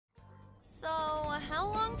How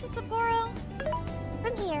long to Sapporo?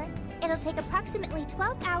 From here, it'll take approximately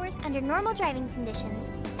 12 hours under normal driving conditions,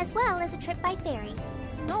 as well as a trip by ferry.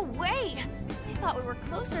 No way! I thought we were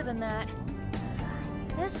closer than that.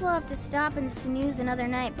 Guess we'll have to stop and snooze another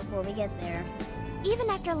night before we get there. Even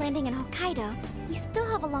after landing in Hokkaido, we still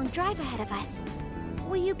have a long drive ahead of us.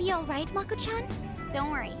 Will you be alright, Mako-chan?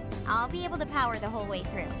 Don't worry, I'll be able to power the whole way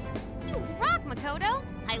through. You rock, Makoto!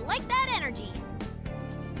 I like that energy!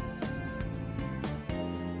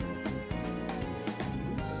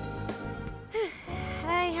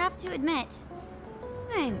 I have to admit,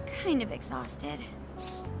 I'm kind of exhausted.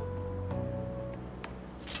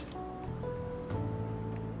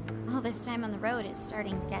 All this time on the road is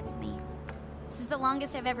starting to get to me. This is the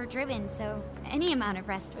longest I've ever driven, so any amount of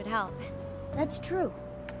rest would help. That's true.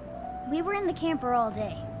 We were in the camper all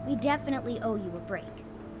day. We definitely owe you a break.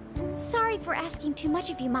 Sorry for asking too much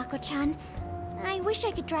of you, Mako-chan. I wish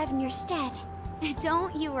I could drive in your stead.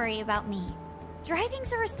 Don't you worry about me.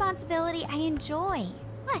 Driving's a responsibility I enjoy.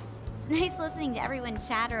 Plus, it's nice listening to everyone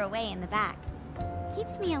chatter away in the back.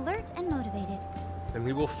 Keeps me alert and motivated. Then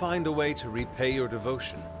we will find a way to repay your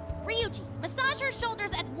devotion. Ryuji, massage her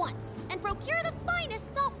shoulders at once, and procure the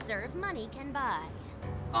finest soft-serve money can buy.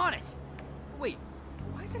 On it! Wait,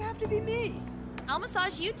 why does it have to be me? I'll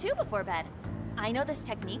massage you too before bed. I know this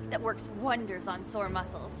technique that works wonders on sore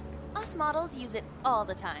muscles. Us models use it all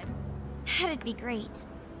the time. That'd be great.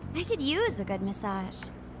 I could use a good massage.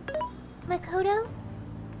 Makoto,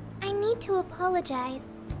 I need to apologize.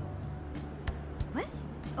 What?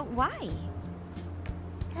 Why?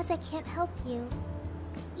 Because I can't help you.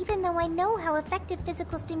 Even though I know how effective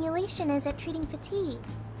physical stimulation is at treating fatigue,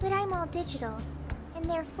 but I'm all digital, and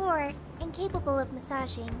therefore incapable of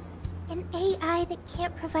massaging. An AI that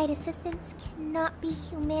can't provide assistance cannot be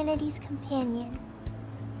humanity's companion.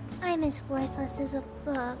 I'm as worthless as a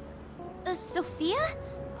book. Sophia?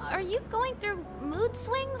 Are you going through mood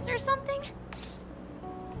swings or something?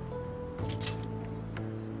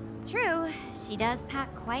 True, she does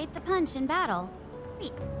pack quite the punch in battle.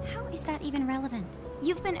 Wait, how is that even relevant?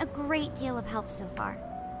 You've been a great deal of help so far.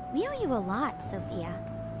 We owe you a lot, Sophia.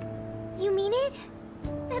 You mean it?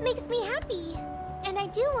 That makes me happy. And I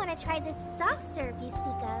do want to try this soft serve you speak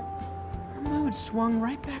of. Her mood swung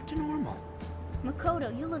right back to normal.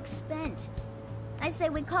 Makoto, you look spent. I say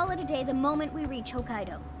we call it a day the moment we reach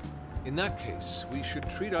Hokkaido. In that case, we should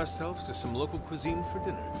treat ourselves to some local cuisine for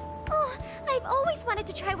dinner. Oh, I've always wanted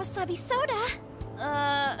to try wasabi soda.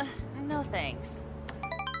 No thanks.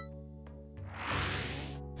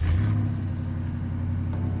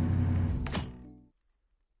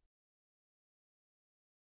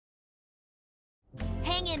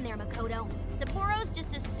 Hang in there, Makoto. Sapporo's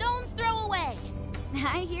just a stone's throw away.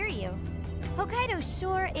 I hear you. Hokkaido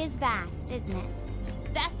sure is vast, isn't it?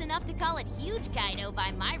 Vast enough to call it huge Kaido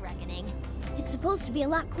by my reckoning. It's supposed to be a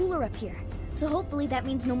lot cooler up here, so hopefully that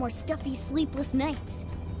means no more stuffy, sleepless nights.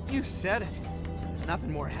 You said it. There's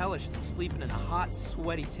nothing more hellish than sleeping in a hot,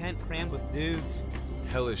 sweaty tent crammed with dudes.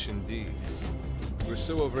 Hellish indeed. We're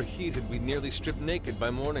so overheated we nearly stripped naked by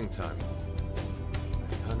morning time.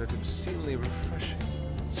 I found it obscenely refreshing.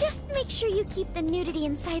 Just make sure you keep the nudity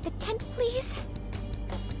inside the tent, please.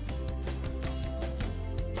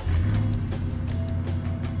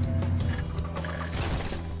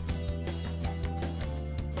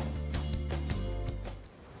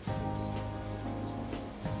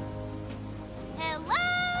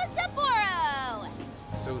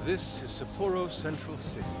 So this is Sapporo Central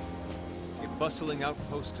City, a bustling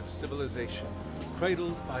outpost of civilization,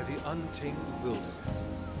 cradled by the untamed wilderness.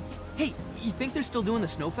 Hey, you think they're still doing the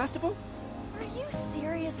snow festival? Are you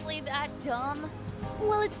seriously that dumb?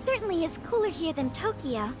 Well, it certainly is cooler here than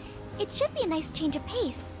Tokyo. It should be a nice change of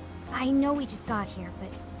pace. I know we just got here,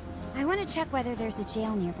 but I want to check whether there's a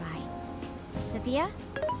jail nearby. Sophia?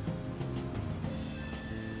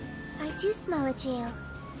 I do smell a jail.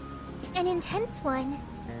 An intense one.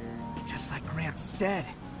 Just like Gramps said.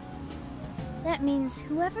 That means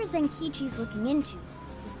whoever Zenkichi's looking into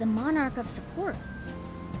is the monarch of Sapporo.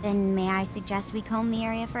 Then may I suggest we comb the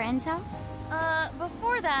area for intel?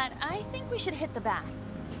 Before that, I think we should hit the bath.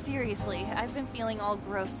 Seriously, I've been feeling all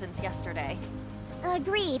gross since yesterday.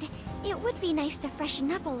 Agreed. It would be nice to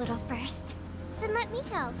freshen up a little first. Then let me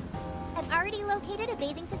help. I've already located a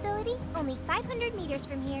bathing facility only 500 meters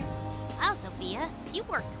from here. Wow, Sophia, you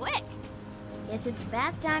work quick. Guess it's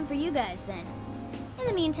bath time for you guys then. In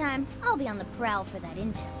the meantime, I'll be on the prowl for that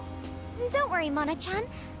intel. Don't worry, Mona-chan.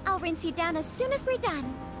 I'll rinse you down as soon as we're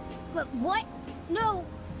done. But what? No,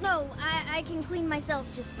 I can clean myself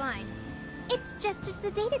just fine. It's just as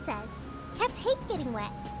the data says. Cats hate getting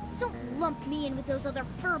wet. Don't lump me in with those other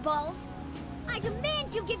furballs. I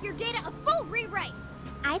demand you give your data a full rewrite!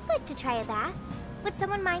 I'd like to try that. Would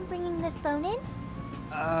someone mind bringing this phone in?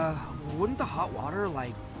 Wouldn't the hot water,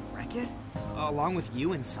 like, wreck it? Along with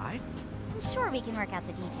you inside? I'm sure we can work out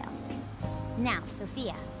the details. Now,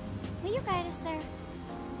 Sophia, will you guide us there?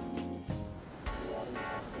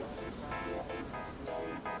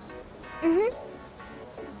 Mm-hmm.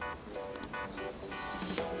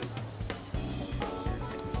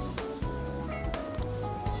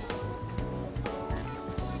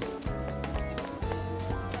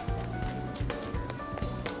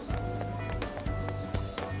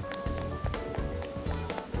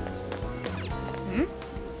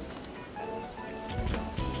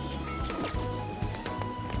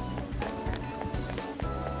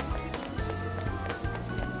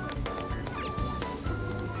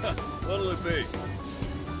 What'll it be?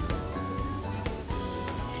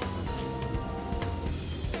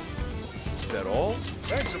 Is that all?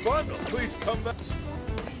 Thanks a bundle. Please come back.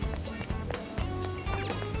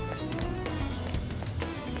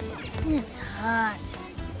 It's hot.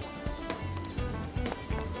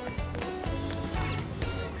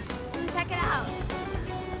 Check it out.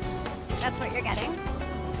 That's what you're getting.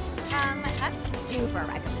 That's super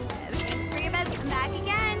recommended. For your best, come back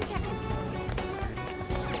again.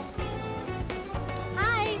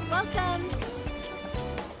 Hi, welcome.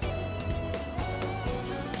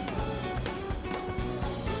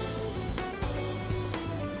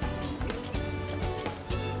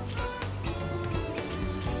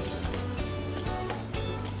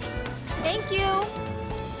 Thank you.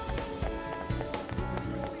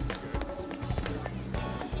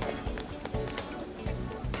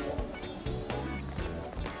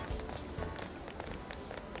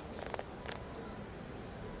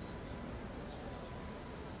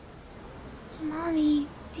 Mommy,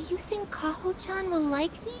 do you think Kaho-chan will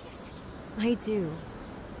like these? I do.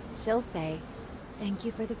 She'll say, "Thank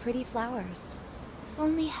you for the pretty flowers." If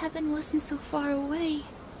only heaven wasn't so far away,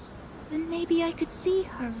 then maybe I could see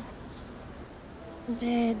her.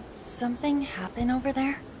 Did something happen over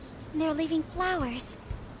there? They're leaving flowers.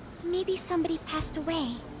 Maybe somebody passed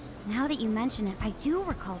away. Now that you mention it, I do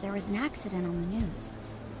recall there was an accident on the news.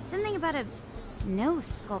 Something about a snow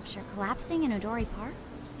sculpture collapsing in Odori Park.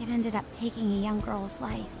 It ended up taking a young girl's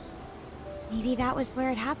life. Maybe that was where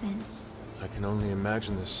it happened. I can only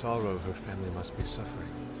imagine the sorrow her family must be suffering.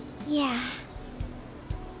 Yeah.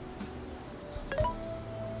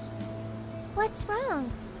 What's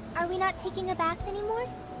wrong? Are we not taking a bath anymore?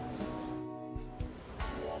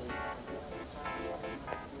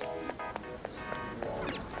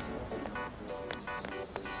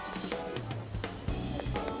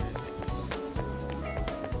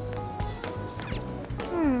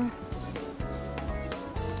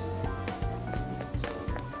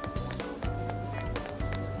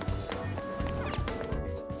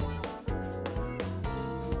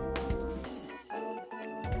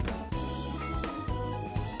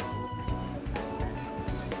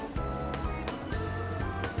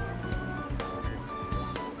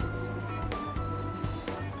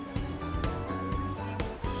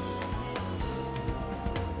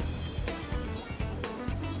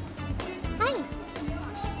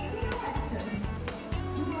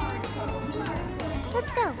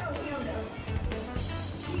 Let's go.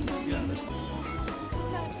 Yeah, let's...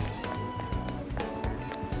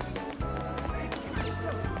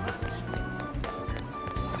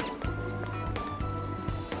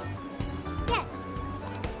 Yes.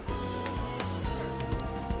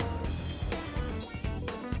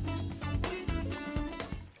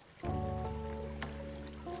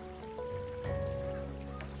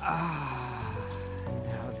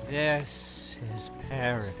 Now this is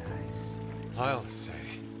paradise. I'll say.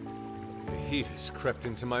 The heat has crept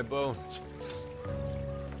into my bones.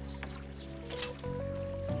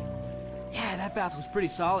 Yeah, that bath was pretty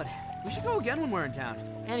solid. We should go again when we're in town.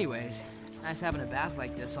 Anyways, it's nice having a bath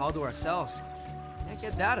like this all to ourselves. Can't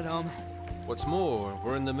get that at home. What's more,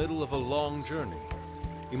 we're in the middle of a long journey.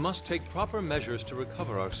 We must take proper measures to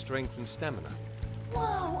recover our strength and stamina.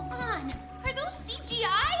 Whoa, On! Are those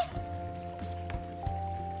CGI?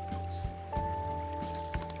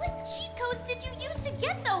 What cheat codes did you use to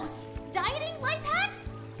get those? Dieting life hacks?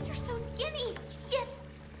 You're so skinny. Yeah.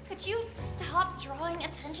 Could you stop drawing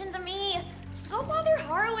attention to me? Go bother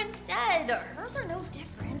Haru instead. Hers are no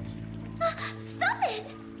different. Stop it!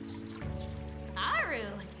 Haru,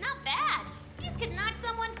 not bad. These could knock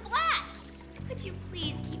someone flat. Could you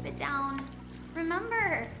please keep it down?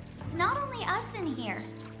 Remember, it's not only us in here.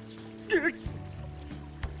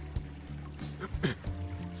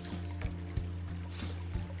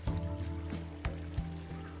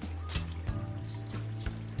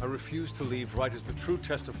 I refuse to leave right as the true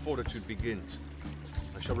test of fortitude begins.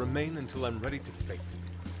 I shall remain until I'm ready to fate.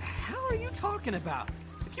 The hell are you talking about?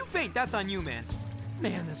 If you faint, that's on you, man.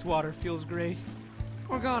 Man, this water feels great.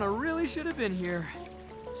 Morgana really should have been here.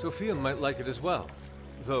 Sophia might like it as well,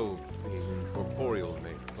 though being incorporeal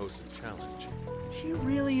may pose a challenge. She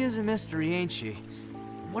really is a mystery, ain't she?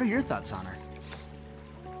 What are your thoughts on her?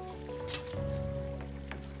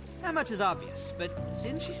 That much is obvious, but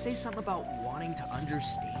didn't she say something about wanting to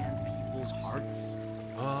understand people's hearts?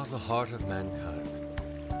 Ah, the heart of mankind.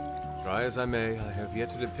 Try as I may, I have yet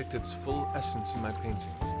to depict its full essence in my paintings.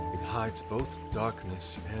 It hides both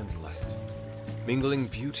darkness and light, mingling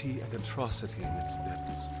beauty and atrocity in its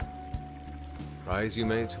depths. Try as you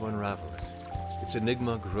may to unravel it, its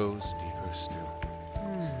enigma grows deeper still.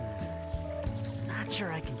 Not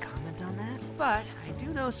sure I can comment on that, but I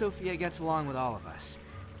do know Sophia gets along with all of us.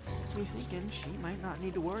 Gets me thinking she might not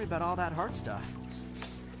need to worry about all that hard stuff.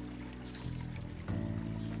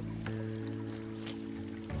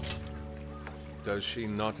 Does she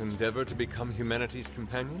not endeavor to become humanity's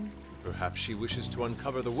companion? Perhaps she wishes to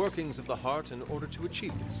uncover the workings of the heart in order to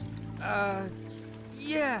achieve this.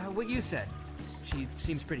 Yeah, what you said. She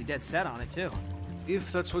seems pretty dead set on it, too.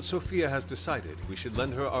 If that's what Sophia has decided, we should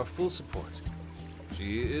lend her our full support.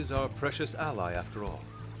 She is our precious ally, after all.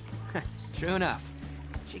 True enough.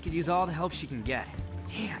 She could use all the help she can get.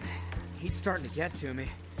 Damn, heat's starting to get to me.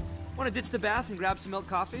 Want to ditch the bath and grab some milk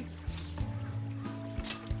coffee?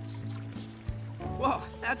 Whoa,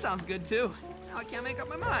 that sounds good too. Now I can't make up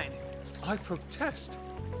my mind. I protest.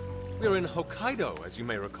 We're in Hokkaido, as you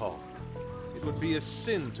may recall. It would be a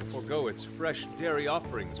sin to forego its fresh dairy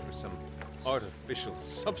offerings for some artificial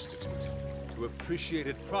substitute. To appreciate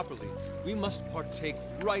it properly, we must partake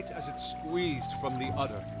right as it's squeezed from the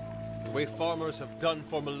udder, the way farmers have done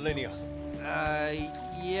for millennia.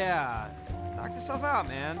 Yeah. Knock yourself out,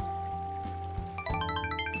 man.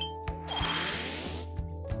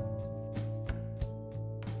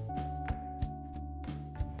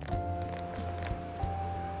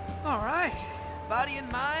 All right. Body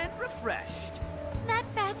and mind refreshed. That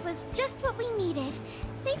bath was just what we needed.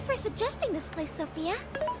 Thanks for suggesting this place, Sophia.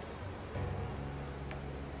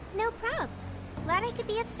 No prob. Glad I could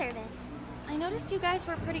be of service. I noticed you guys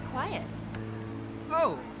were pretty quiet.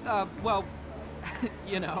 Oh, well,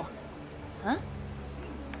 you know. Huh?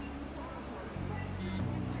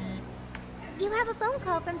 You have a phone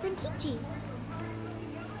call from Zenkichi.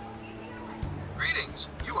 Greetings.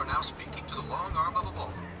 You are now speaking to the long arm of a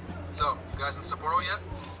bull. So, you guys in Sapporo yet?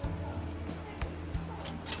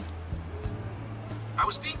 I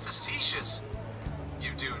was being facetious.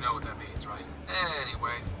 You do know what that means, right?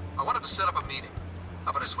 Anyway, I wanted to set up a meeting.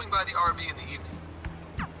 How about I swing by the RV in the evening?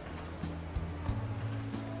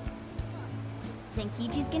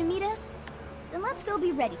 Zenkichi's gonna meet us? Then let's go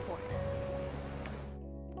be ready for it.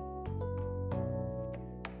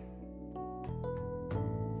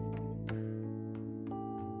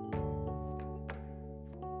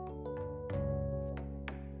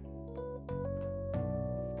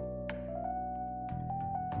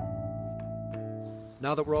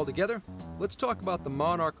 Now that we're all together, let's talk about the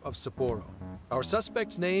monarch of Sapporo. Our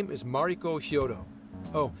suspect's name is Mariko Hyodo.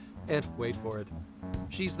 Oh, and wait for it.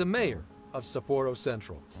 She's the mayor of Sapporo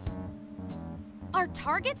Central. Our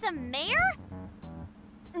target's a mayor?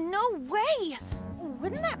 No way!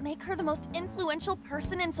 Wouldn't that make her the most influential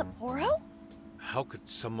person in Sapporo? How could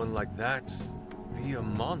someone like that be a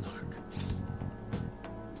monarch?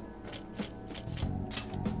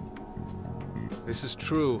 This is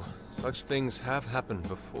true. Such things have happened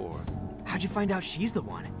before. How'd you find out she's the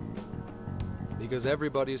one? Because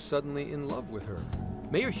everybody's suddenly in love with her.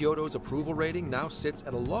 Mayor Hyodo's approval rating now sits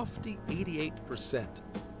at a lofty 88%.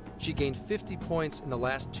 She gained 50 points in the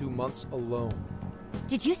last 2 months alone.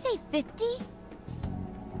 Did you say 50?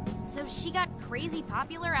 So she got crazy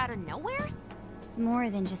popular out of nowhere? It's more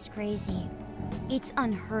than just crazy. It's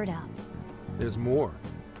unheard of. There's more.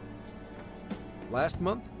 Last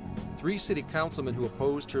month, 3 city councilmen who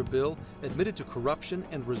opposed her bill admitted to corruption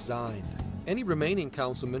and resigned. Any remaining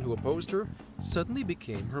councilmen who opposed her suddenly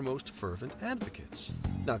became her most fervent advocates.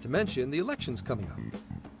 Not to mention the elections coming up.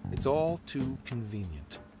 It's all too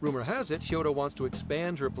convenient. Rumor has it, Hyodo wants to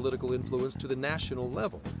expand her political influence to the national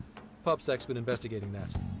level. PubSec's been investigating that.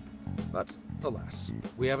 But, alas,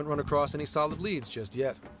 we haven't run across any solid leads just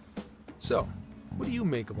yet. So, what do you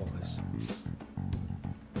make of all this?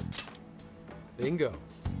 Bingo.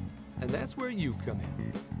 And that's where you come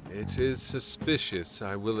in. It is suspicious,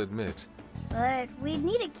 I will admit. But we'd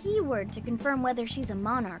need a keyword to confirm whether she's a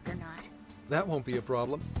monarch or not. That won't be a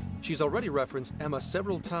problem. She's already referenced Emma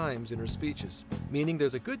several times in her speeches, meaning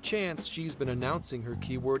there's a good chance she's been announcing her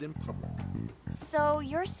keyword in public. So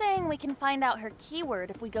you're saying we can find out her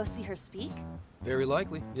keyword if we go see her speak? Very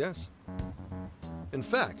likely, yes. In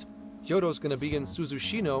fact, Kyoto's gonna be in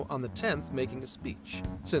Suzushino on the 10th making a speech.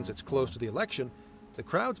 Since it's close to the election, the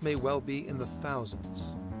crowds may well be in the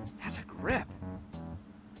thousands. That's a grip.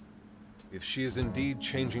 If she is indeed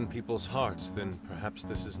changing people's hearts, then perhaps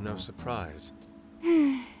this is no surprise.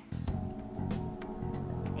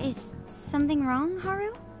 Is something wrong,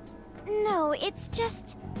 Haru? No, it's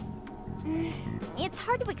just... It's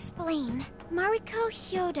hard to explain. Mariko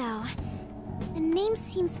Hyodo. The name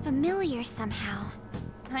seems familiar somehow.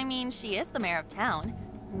 I mean, she is the mayor of town.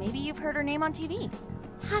 Maybe you've heard her name on TV.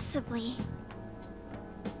 Possibly.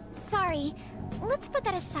 Sorry, let's put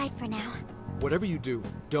that aside for now. Whatever you do,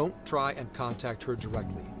 don't try and contact her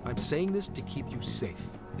directly. I'm saying this to keep you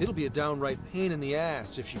safe. It'll be a downright pain in the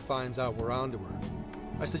ass if she finds out we're onto her.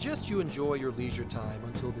 I suggest you enjoy your leisure time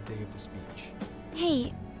until the day of the speech.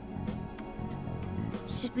 Hey,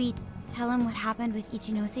 should we tell him what happened with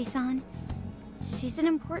Ichinose-san? She's an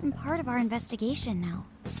important part of our investigation now.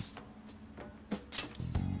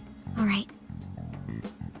 All right.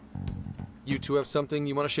 You two have something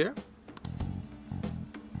you want to share?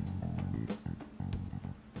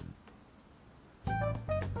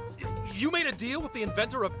 You made a deal with the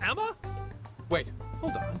inventor of Emma? Wait,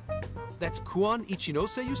 hold on. That's Kuon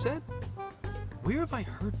Ichinose, you said? Where have I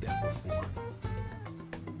heard that before?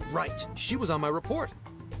 Right, she was on my report.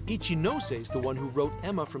 Ichinose's the one who wrote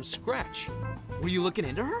Emma from scratch. Were you looking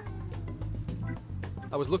into her?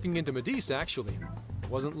 I was looking into Medice, actually.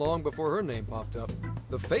 Wasn't long before her name popped up.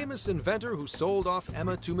 The famous inventor who sold off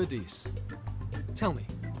Emma to Medice. Tell me,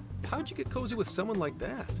 how'd you get cozy with someone like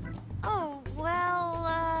that? Oh, well,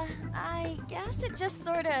 I guess it just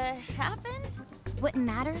sorta happened. What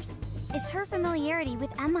matters is her familiarity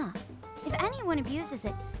with Emma. If anyone abuses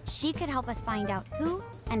it, she could help us find out who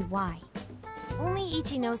and why. Only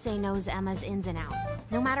Ichinose knows Emma's ins and outs,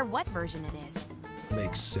 no matter what version it is.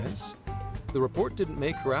 Makes sense. The report didn't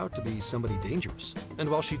make her out to be somebody dangerous. And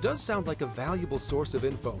while she does sound like a valuable source of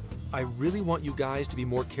info, I really want you guys to be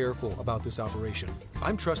more careful about this operation.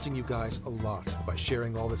 I'm trusting you guys a lot by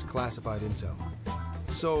sharing all this classified intel.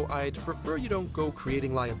 So I'd prefer you don't go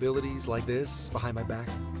creating liabilities like this behind my back.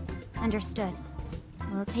 Understood.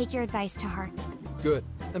 We'll take your advice to heart. Good.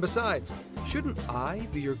 And besides, shouldn't I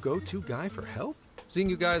be your go-to guy for help? Seeing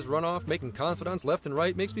you guys run off making confidants left and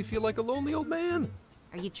right makes me feel like a lonely old man.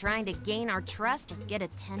 Are you trying to gain our trust or get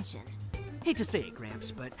attention? Hate to say it,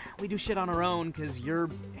 Gramps, but we do shit on our own because your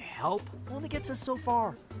help only gets us so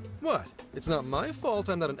far. What? It's not my fault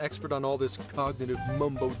I'm not an expert on all this cognitive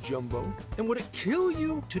mumbo-jumbo. And would it kill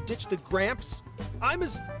you to ditch the Gramps? I'm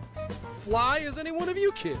as fly as any one of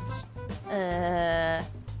you kids. At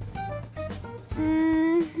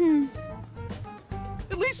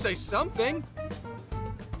least say something.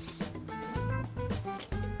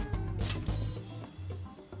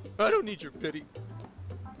 I don't need your pity.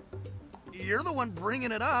 You're the one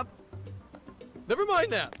bringing it up. Never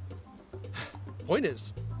mind that. Point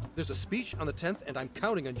is, there's a speech on the 10th and I'm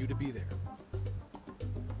counting on you to be there.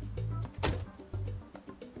 I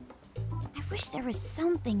wish there was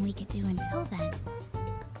something we could do until then.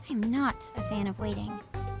 I'm not a fan of waiting.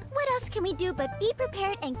 What else can we do but be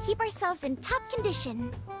prepared and keep ourselves in top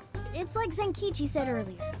condition? It's like Zenkichi said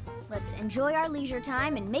earlier. Let's enjoy our leisure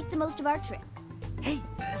time and make the most of our trip. Hey,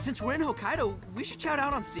 since we're in Hokkaido, we should shout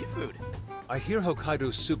out on seafood. I hear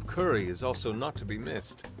Hokkaido's soup curry is also not to be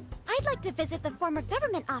missed. I'd like to visit the former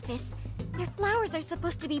government office. Their flowers are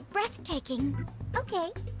supposed to be breathtaking. Okay,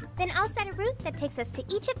 then I'll set a route that takes us to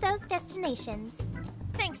each of those destinations.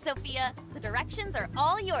 Thanks, Sophia. The directions are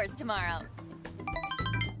all yours tomorrow.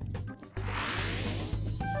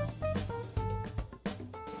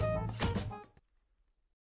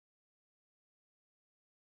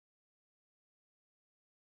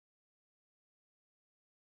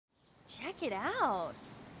 Check it out.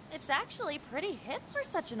 It's actually pretty hip for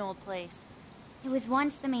such an old place. It was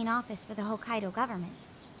once the main office for the Hokkaido government.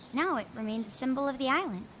 Now it remains a symbol of the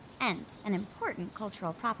island, and an important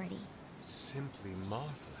cultural property. Simply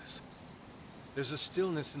marvelous. There's a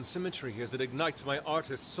stillness and symmetry here that ignites my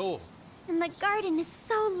artist's soul. And the garden is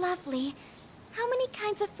so lovely. How many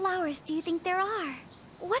kinds of flowers do you think there are?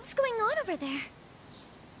 What's going on over there?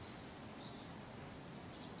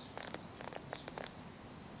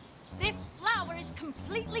 This flower is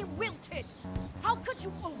completely wilted. How could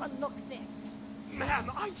you overlook this?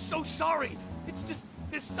 Ma'am, I'm so sorry. It's just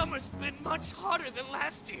this summer's been much hotter than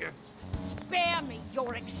last year. Spare me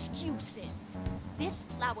your excuses. This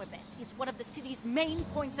flower bed is one of the city's main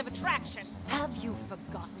points of attraction. Have you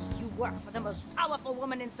forgotten you work for the most powerful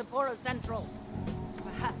woman in Sapporo Central?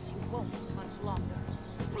 Perhaps you won't much longer.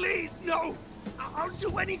 Please, no! I'll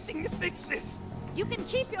do anything to fix this! You can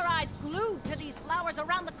keep your eyes glued to these flowers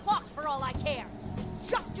around the clock for all I care.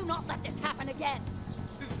 Just do not let this happen again.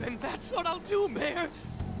 Then that's what I'll do, Mayor!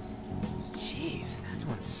 Jeez, that's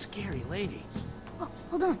one scary lady. Oh,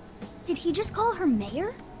 hold on. Did he just call her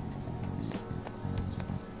mayor?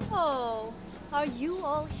 Oh, are you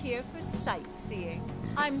all here for sightseeing?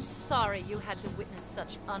 I'm sorry you had to witness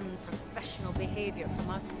such unprofessional behavior from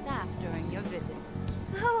our staff during your visit.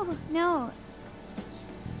 Oh, no.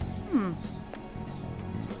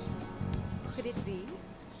 Could it be?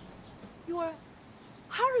 You're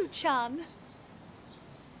Haru-chan.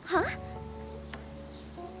 Huh?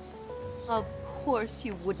 Of course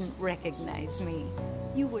you wouldn't recognize me.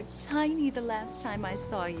 You were tiny the last time I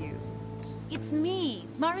saw you. It's me,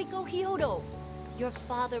 Mariko Hyodo. Your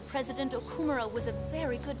father, President Okumura, was a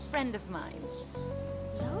very good friend of mine.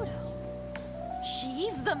 Hyodo?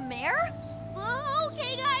 She's the mayor?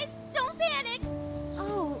 Okay, guys, don't panic.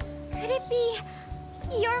 Oh, could it be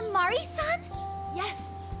your Mari-san?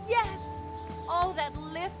 Yes, yes. Oh, that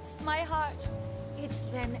lifts my heart. It's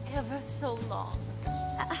been ever so long.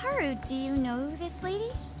 Haru, do you know this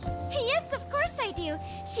lady? Yes, of course I do.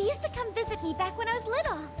 She used to come visit me back when I was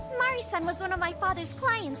little. Mari-san was one of my father's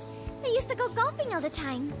clients. They used to go golfing all the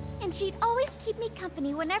time, and she'd always keep me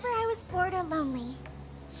company whenever I was bored or lonely.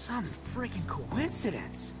 Some freaking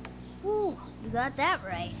coincidence. Ooh, you got that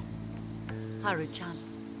right. Haru-chan,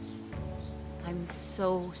 I'm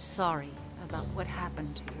so sorry about what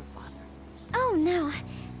happened to your father. Oh, no.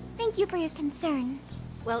 Thank you for your concern.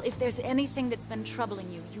 Well, if there's anything that's been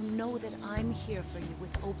troubling you, you know that I'm here for you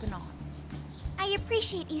with open arms. I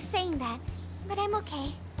appreciate you saying that, but I'm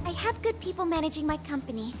okay. I have good people managing my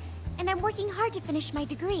company, and I'm working hard to finish my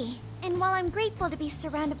degree. And while I'm grateful to be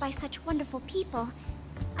surrounded by such wonderful people,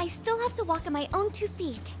 I still have to walk on my own 2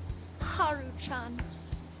 feet. Haru-chan,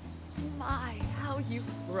 my, how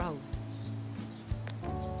you've grown.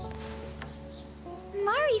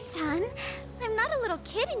 Mari-san, I'm not a little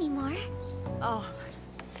kid anymore. Oh,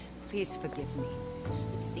 please forgive me.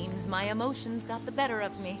 It seems my emotions got the better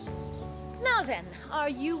of me. Now then, are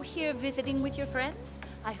you here visiting with your friends?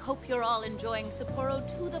 I hope you're all enjoying Sapporo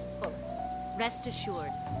to the fullest. Rest assured,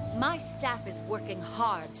 my staff is working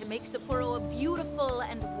hard to make Sapporo a beautiful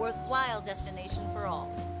and worthwhile destination for all.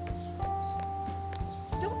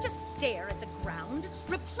 Don't just stare at the ground.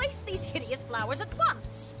 Replace these hideous flowers at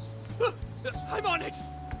once. I'm on it!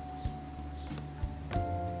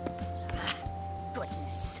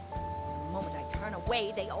 Goodness. The moment I turn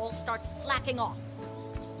away, they all start slacking off.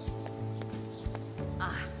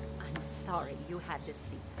 I'm sorry you had to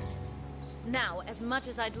see it. Now, as much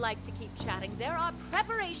as I'd like to keep chatting, there are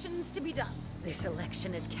preparations to be done. This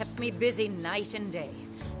election has kept me busy night and day.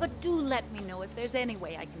 But do let me know if there's any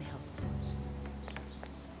way I can help.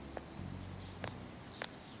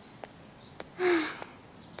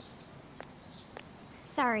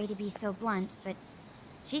 Sorry to be so blunt, but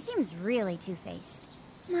she seems really two-faced.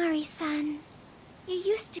 Mari-san, you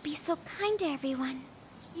used to be so kind to everyone.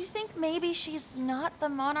 You think maybe she's not the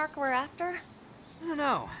monarch we're after? I don't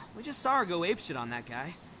know. We just saw her go apeshit on that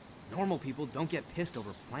guy. Normal people don't get pissed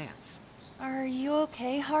over plants. Are you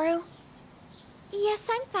okay, Haru? Yes,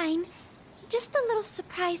 I'm fine. Just a little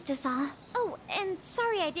surprised is all. Oh, and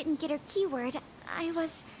sorry I didn't get her keyword. I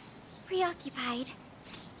was preoccupied.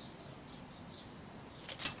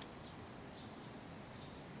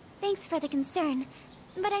 Thanks for the concern,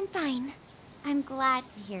 but I'm fine. I'm glad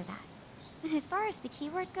to hear that. And as far as the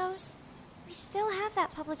keyword goes, we still have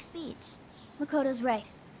that public speech. Makoto's right.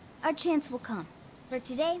 Our chance will come. For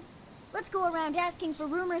today, let's go around asking for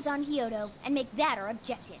rumors on Hyodo and make that our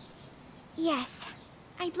objective. Yes.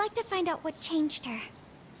 I'd like to find out what changed her.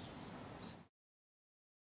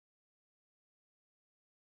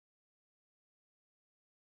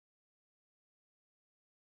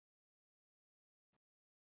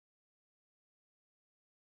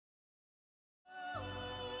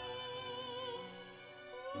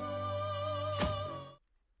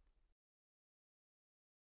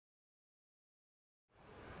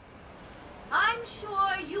 I'm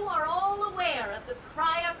sure you are all aware of the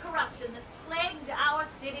prior corruption that plagued our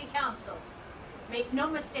city council. Make no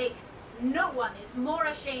mistake, no one is more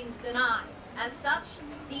ashamed than I. As such,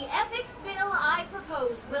 the ethics bill I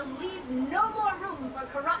propose will leave no more room for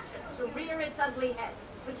corruption to rear its ugly head.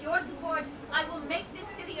 With your support, I will make this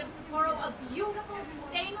city of Sapporo a beautiful,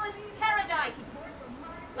 stainless paradise.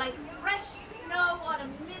 Like fresh snow on a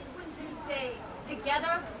midwinter's day.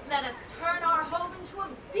 Together, let us turn our home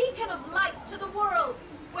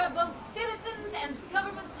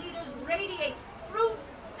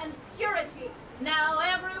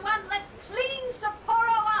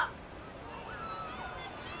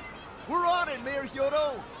it, Mayor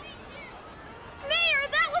Hyodo! Mayor,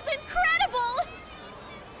 that was incredible!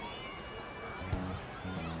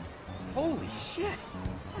 Holy shit!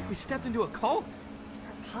 It's like we stepped into a cult.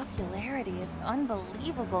 Her popularity is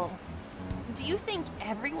unbelievable. Do you think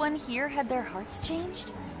everyone here had their hearts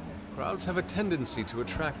changed? Crowds have a tendency to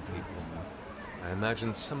attract people. I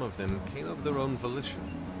imagine some of them came of their own volition.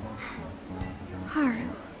 Haru.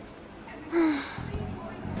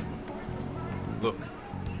 Look,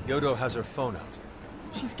 Hyodo has her phone out.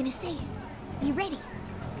 She's gonna say it. Be ready.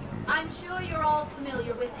 I'm sure you're all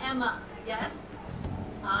familiar with Emma, yes?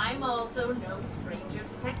 I'm also no stranger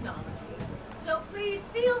to technology. So please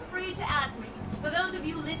feel free to add me. For those of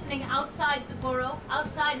you listening outside Sapporo,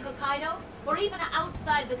 outside Hokkaido, or even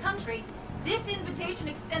outside the country, this invitation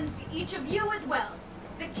extends to each of you as well.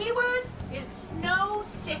 The keyword is Snow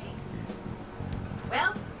City.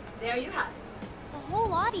 Well, there you have it. The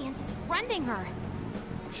whole audience is friending her.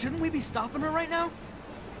 Shouldn't we be stopping her right now?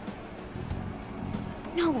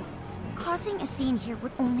 No. Causing a scene here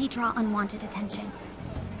would only draw unwanted attention.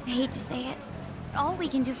 I hate to say it. All we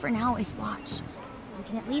can do for now is watch. We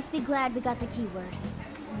can at least be glad we got the keyword.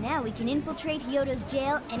 Now we can infiltrate Hyodo's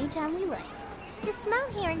jail anytime we like. The smell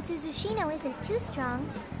here in Suzushino isn't too strong.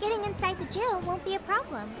 Getting inside the jail won't be a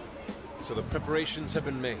problem. So the preparations have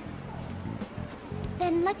been made.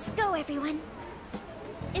 Then let's go, everyone.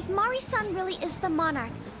 If Mari-san really is the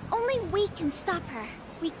monarch, only we can stop her.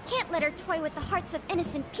 We can't let her toy with the hearts of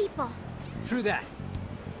innocent people. True that.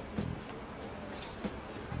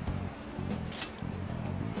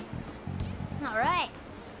 All right,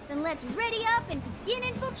 then let's ready up and begin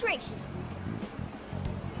infiltration.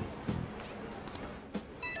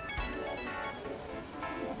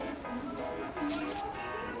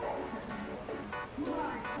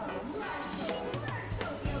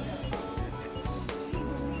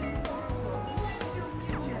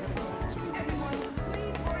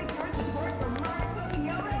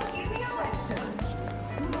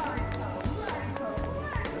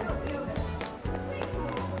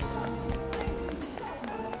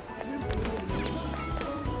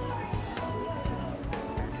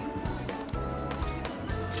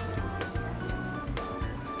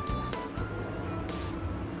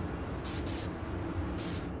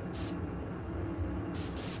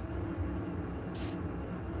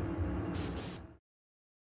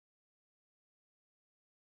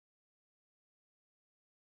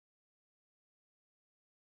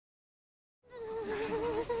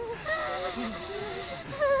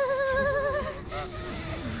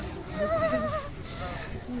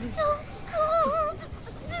 So cold!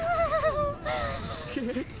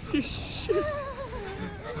 Can't see shit.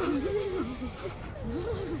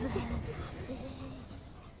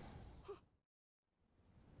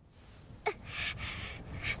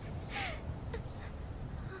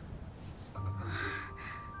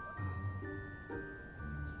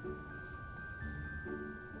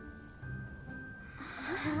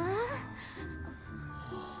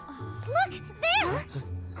 Look! There!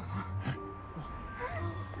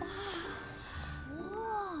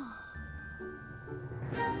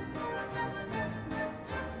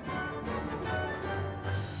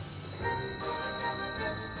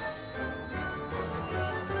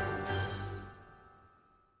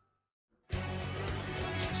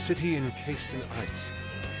 City encased in ice.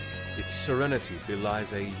 Its serenity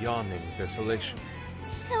belies a yawning desolation.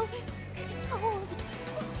 So cold.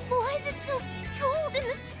 Why is it so cold in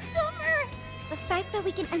the summer? The fact that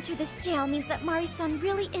we can enter this jail means that Mari-san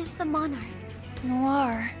really is the monarch.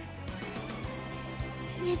 Noir.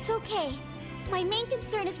 It's okay. My main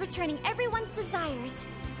concern is returning everyone's desires.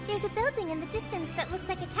 There's a building in the distance that looks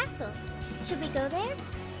like a castle. Should we go there?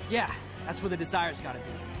 Yeah, that's where the desire's gotta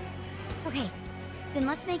be. Okay, then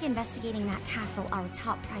let's make investigating that castle our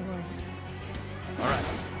top priority. All right.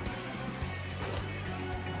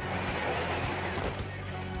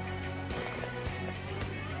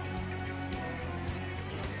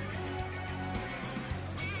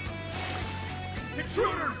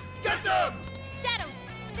 Intruders! Get them! Shadows!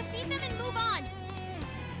 Defeat them and move on!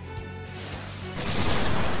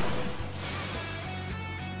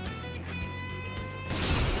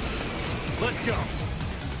 Let's go!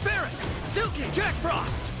 Barret! Silky! Jack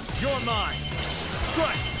Frost! You're mine!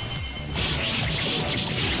 Strike!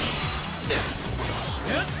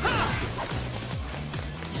 Yes! Ha!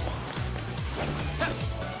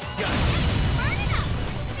 Got it! Burn it up!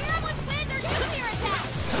 Fear with wind or nuclear attack!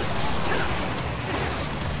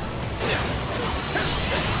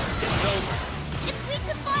 It's over! It's weak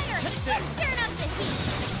to fire! Let's turn up the heat!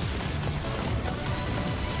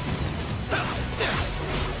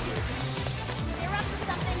 They're up to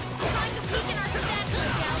something. Trying to weaken our status,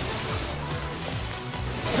 Scout.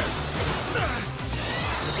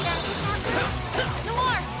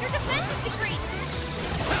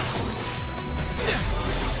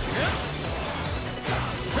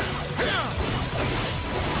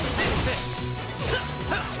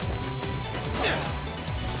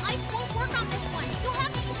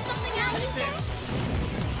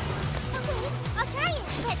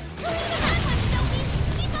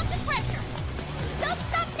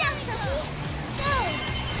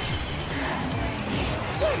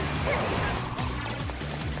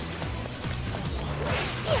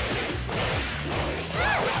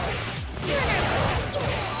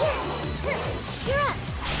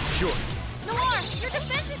 Sure. Noir, your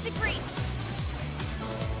defense is decreased!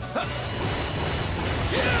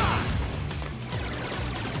 Yeah!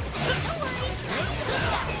 No worries!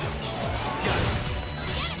 Got it.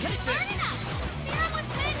 The enemy's burning up! Spear him with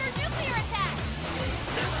wind or nuclear attack!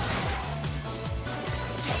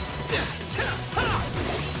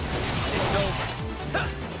 It's over.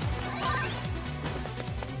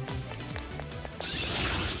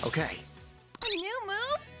 Okay. A new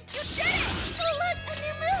move? You did it! Oh look, a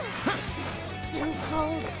new move! Too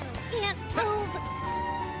cold. Can't move.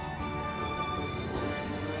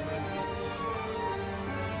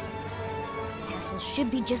 Castle should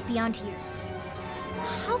be just beyond here.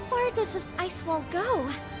 How far does this ice wall go?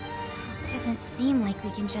 Doesn't seem like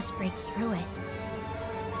we can just break through it.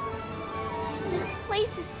 This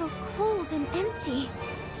place is so cold and empty.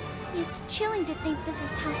 It's chilling to think this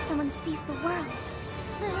is how someone sees the world.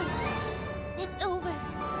 It's over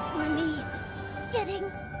for me.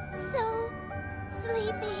 Getting so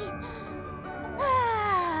sleepy.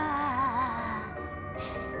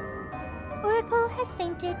 Oracle has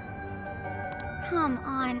fainted. Come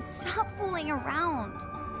on, stop fooling around.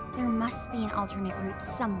 There must be an alternate route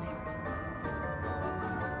somewhere.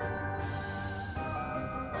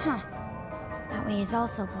 Huh. That way is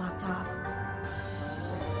also blocked off.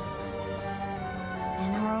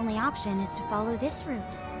 And our only option is to follow this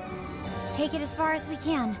route. Let's take it as far as we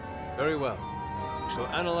can. Very well. We shall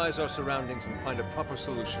analyze our surroundings and find a proper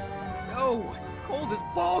solution. No, it's cold as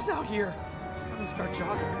balls out here. I'm gonna start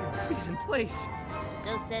jogging. I'm gonna freeze in place.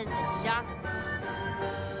 So says the jock.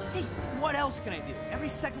 Hey, what else can I do? Every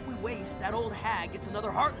second we waste, that old hag gets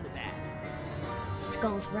another heart in the bag.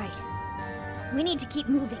 Skull's right. We need to keep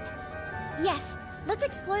moving. Yes, let's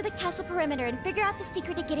explore the castle perimeter and figure out the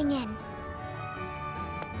secret to getting in.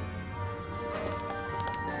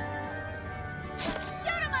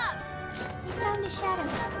 Shoot him up! We found a shadow.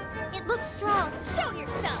 It looks strong. Show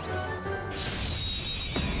yourself!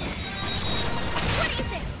 What do you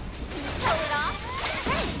think? Throw it off?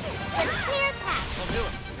 Hey, let's clear a path. I'll do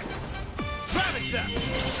it. Ravage them!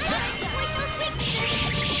 Exploit those weaknesses!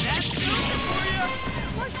 That's good for you!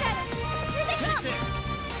 More shadows! Here they come! Take this!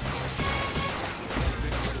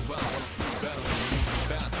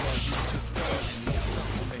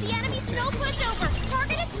 The enemy's no pushover!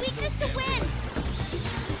 Target its weakness to wind!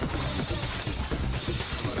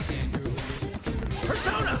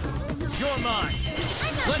 Persona! You're mine!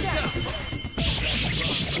 I'm not Let's dead! go!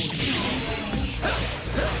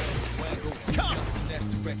 Come!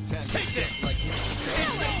 Take this!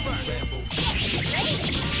 It's over!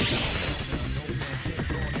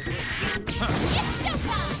 It's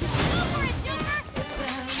showtime! Go for it, Joker!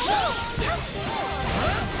 Oh!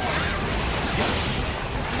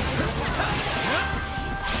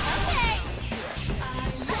 Okay!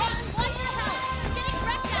 Hey, watch your health! You're getting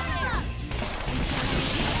wrecked out there!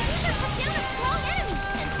 These are took down a strong enemy!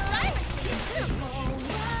 And stylish, too!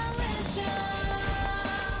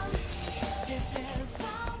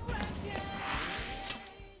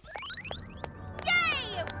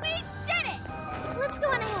 Yay! We did it! Let's go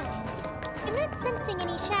on ahead. I'm not sensing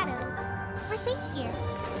any shadows. We're safe here.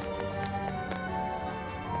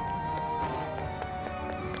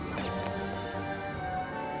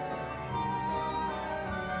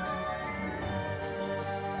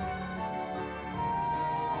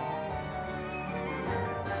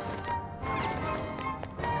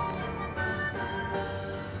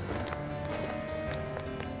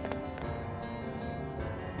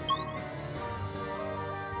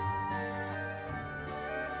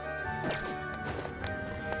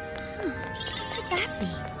 What could that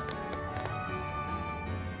be?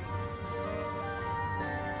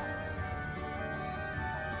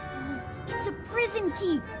 It's a prison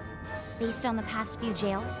keep! Based on the past few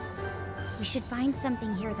jails, we should find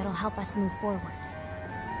something here that'll help us move forward.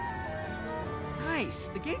 Nice,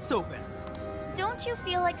 the gate's open. Don't you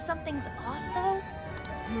feel like something's off, though?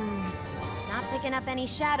 Not picking up any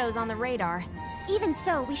shadows on the radar. Even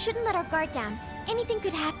so, we shouldn't let our guard down. Anything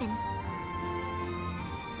could happen.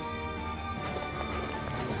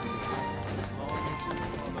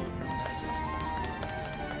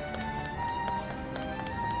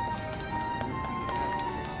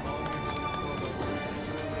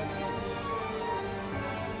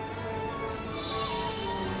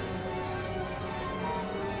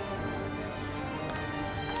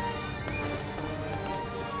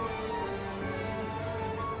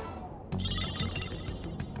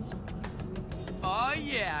 Oh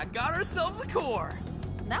yeah, got ourselves a core.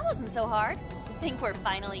 That wasn't so hard. Think we're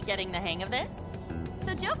finally getting the hang of this?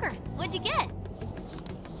 So Joker, what'd you get?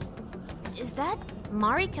 Is that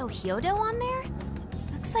Mariko Hyodo on there?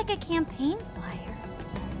 Looks like a campaign flyer.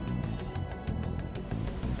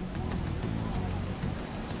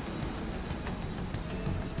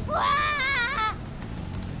 Wah!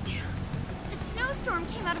 The snowstorm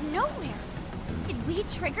came out of nowhere. Did we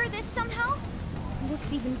trigger this somehow?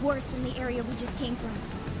 Looks even worse than the area we just came from.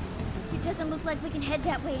 It doesn't look like we can head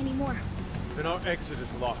that way anymore. Then our exit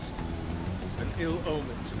is lost. An ill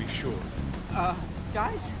omen, to be sure.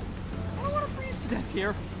 Guys? I don't want to freeze to death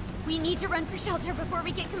here. We need to run for shelter before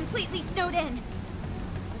we get completely snowed in.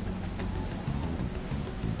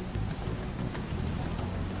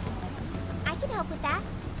 I can help with that.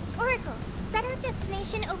 Oracle, set our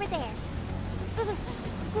destination over there.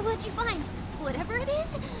 What'd you find? Whatever it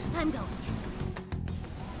is, I'm going.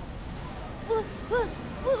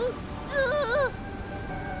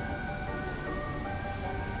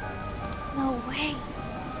 No way.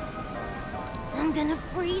 I'm gonna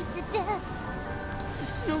freeze to death. The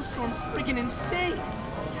snowstorm's friggin' insane.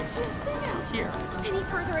 Can't see a thing out here. Any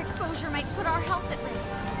further exposure might put our health at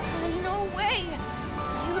risk. No way.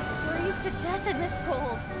 You'd freeze to death in this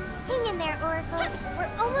cold. Hang in there, Oracle.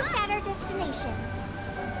 We're almost at our destination.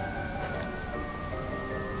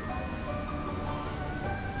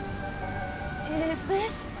 Is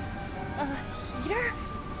this a heater?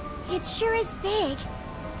 It sure is big.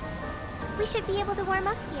 We should be able to warm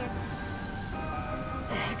up here. What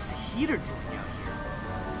the heck's a heater doing out here?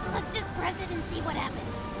 Let's just press it and see what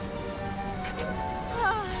happens.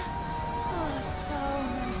 Oh, so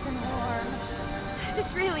nice and warm.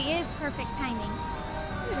 This really is perfect timing.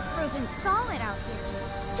 We would have frozen solid out here.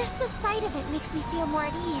 Just the sight of it makes me feel more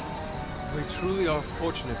at ease. We truly are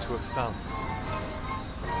fortunate to have found this.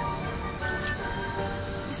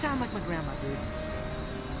 You sound like my grandma, dude.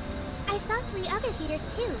 I saw 3 other heaters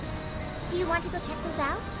too. Do you want to go check those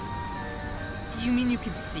out? You mean you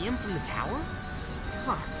could see him from the tower?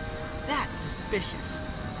 Huh. That's suspicious.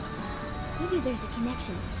 Maybe there's a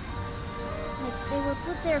connection. Like they were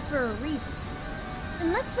put there for a reason.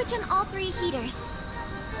 Then let's switch on all 3 heaters.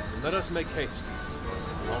 And let us make haste.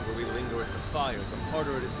 The longer we linger at the fire, the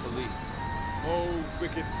harder it is to leave. O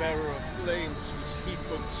wicked bearer of flames, whose heat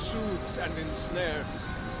both soothes and ensnares,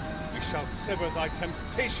 we shall sever thy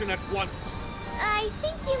temptation at once. I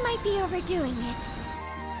think you might be overdoing it.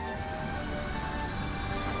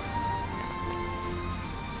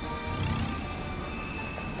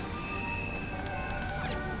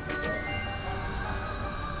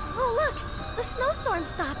 Oh, look! The snowstorm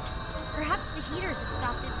stopped. Perhaps the heaters have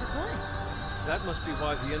stopped it for good. That must be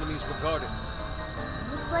why the enemies were guarded.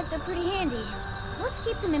 Looks like they're pretty handy. Let's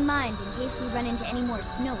keep them in mind in case we run into any more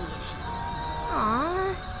snowy issues.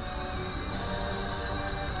 Aww.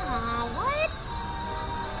 What?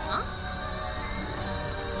 Huh?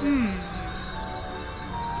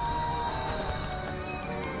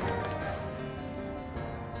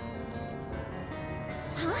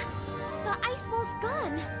 Huh? The ice wall's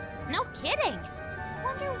gone. No kidding.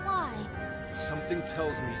 Wonder why. Something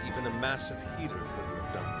tells me even a massive heater couldn't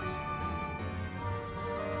have done this.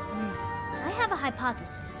 I have a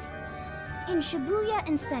hypothesis. In Shibuya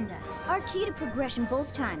and Senda, our key to progression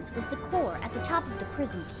both times was the core at the top of the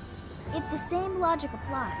prison key. If the same logic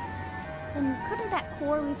applies, then couldn't that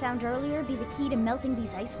core we found earlier be the key to melting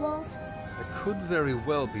these ice walls? It could very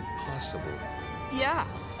well be possible. Yeah,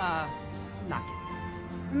 not kidding.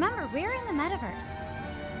 Remember, we're in the metaverse.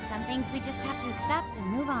 Some things we just have to accept and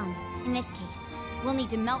move on. In this case, we'll need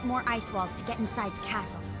to melt more ice walls to get inside the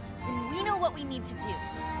castle. Then we know what we need to do.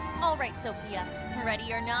 All right, Sophia.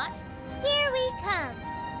 Ready or not? Here we come.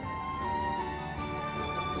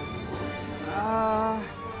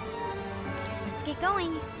 Let's get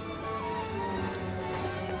going.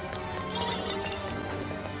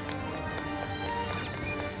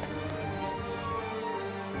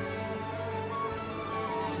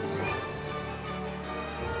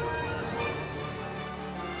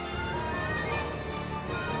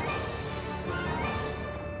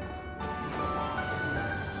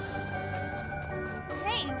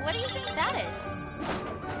 Hey, what do you think that is?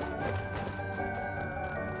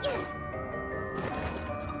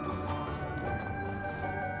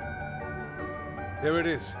 There it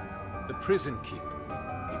is. The prison keep.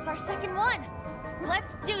 It's our second one.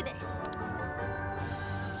 Let's do this.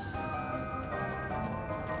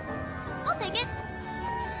 I'll take it.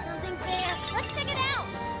 Something's there. Let's check it out.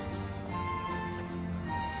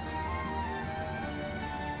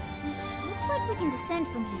 Looks like we can descend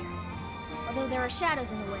from here. Although there are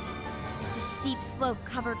shadows in the way. It's a steep slope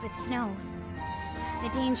covered with snow. The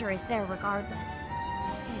danger is there regardless.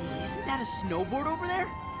 Hey, isn't that a snowboard over there?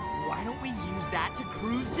 Why don't we use that to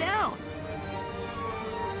cruise down?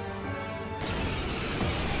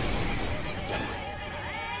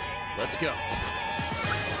 Let's go.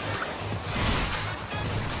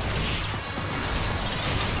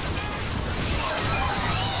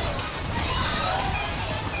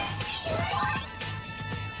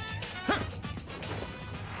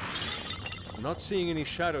 I'm not seeing any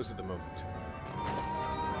shadows at the moment.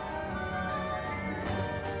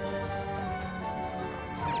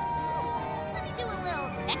 Let me do a little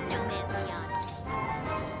technomancy on it.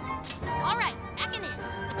 All right, backing in.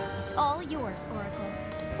 It's all yours, Oracle.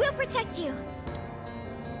 We'll protect you.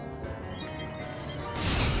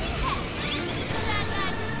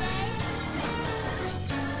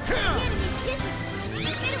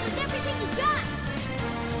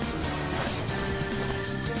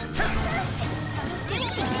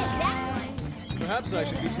 Perhaps I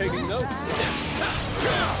should be taking notes.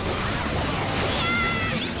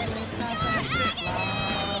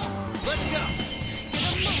 Let's go!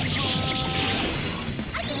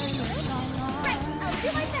 Right, I'll do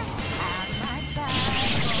my best.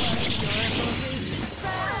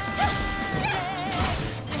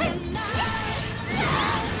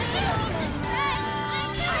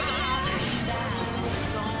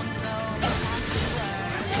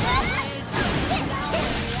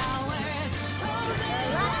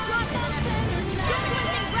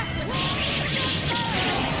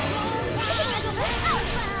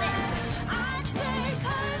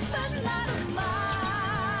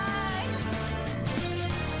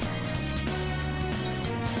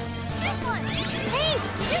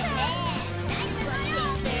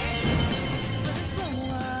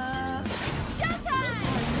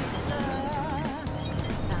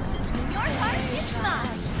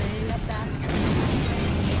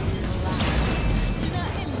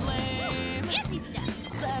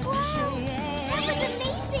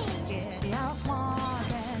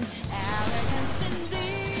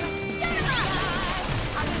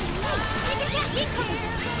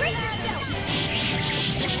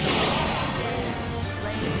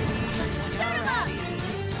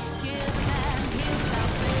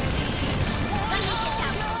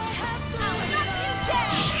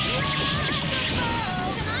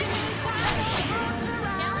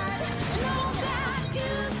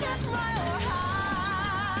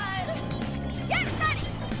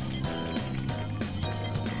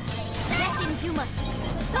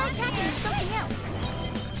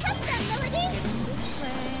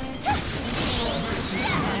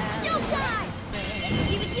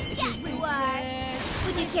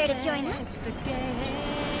 Care to join us?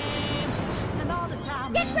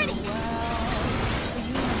 Get ready!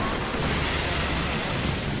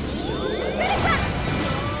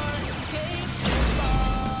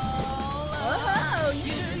 Oh,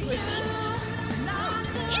 you think this was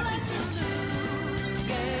easy?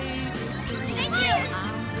 Thank you!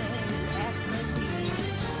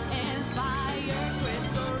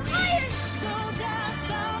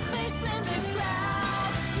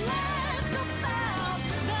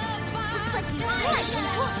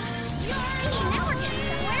 Now we're getting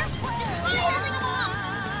somewhere. Just firing them off.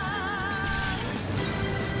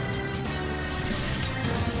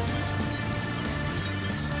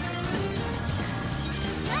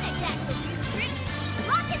 Gun attacks a new trick.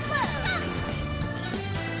 Lock and load.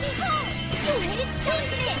 Behold, you hit its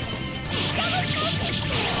weakness. Double focus.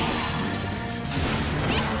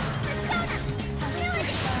 Persona. Killing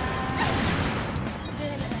it.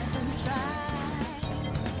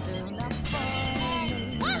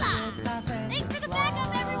 Voila! Thanks for the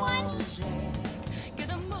backup, everyone! Get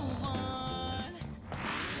a move on.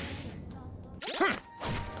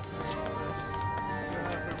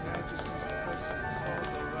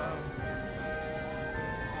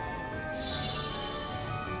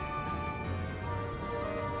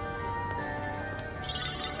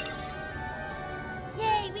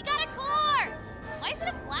 Yay, we got a core! Why is it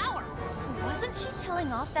a flower? Wasn't she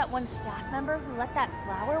telling off that one staff member who let that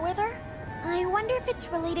flower wither? I wonder if it's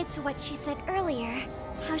related to what she said earlier.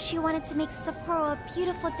 How she wanted to make Sapporo a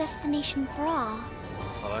beautiful destination for all.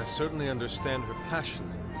 Well, I certainly understand her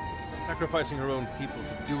passion. Sacrificing her own people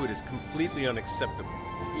to do it is completely unacceptable.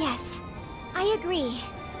 Yes, I agree.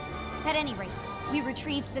 At any rate, we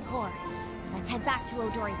retrieved the core. Let's head back to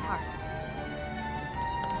Odori Park.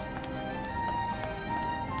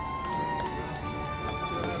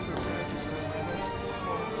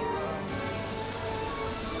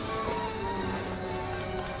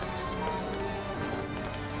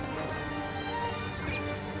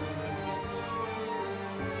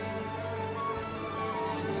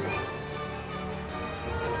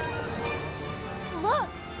 Look!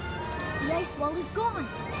 The ice wall is gone,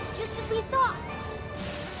 just as we thought.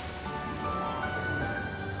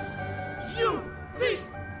 You! Thief!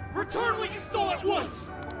 Return what you stole at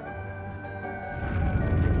once!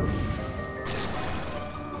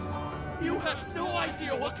 You have no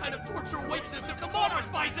idea what kind of torture awaits us if the Monarch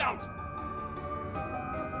finds out!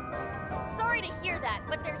 Sorry to hear that,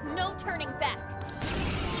 but there's no turning back.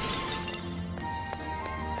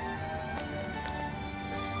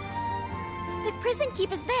 The prison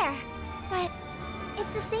keep is there. But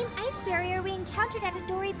it's the same ice barrier we encountered at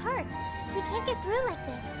Adori Park. We can't get through like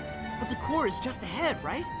this. But the core is just ahead,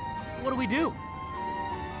 right? What do we do?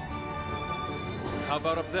 How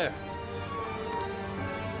about up there?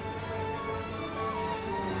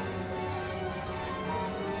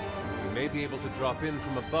 We may be able to drop in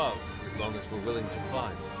from above, as long as we're willing to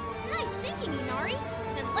climb. Nice thinking, Inari.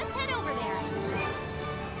 Then let's head over there.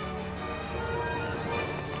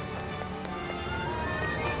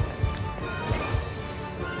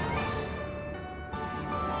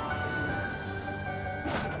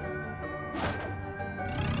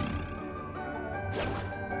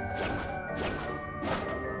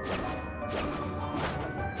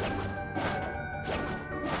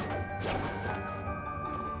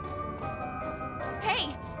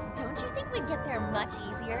 Hey, don't you think we'd get there much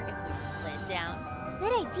easier if we slid down?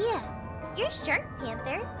 Good idea. You're sharp,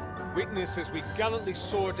 Panther. Witness as we gallantly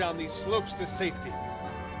soar down these slopes to safety.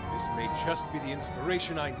 This may just be the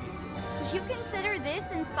inspiration I need. You consider this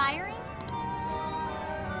inspiring?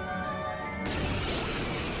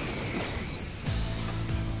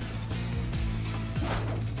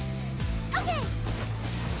 Okay!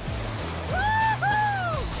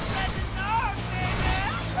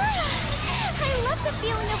 I love the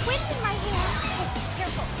feeling of wind in my hair. Hey,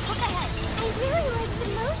 careful. Look ahead. I really like the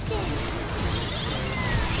motion.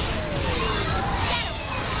 Shadow!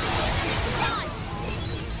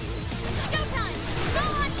 Showtime! It's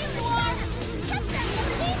all on you, Noir! Catch that,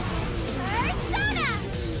 Liberty! Persona!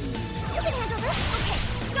 You can handle this. Okay,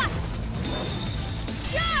 got it!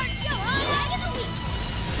 Charge, Johanna! Right in the lead!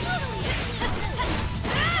 Totally.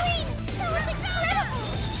 Green! That was incredible!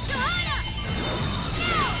 Johanna!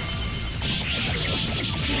 Now!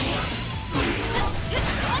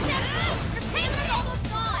 Watch out! Your stamina's almost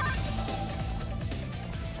gone!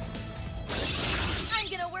 I'm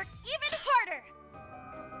gonna work even harder!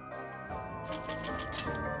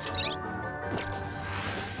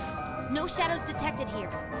 No shadows detected here.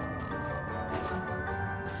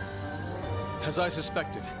 As I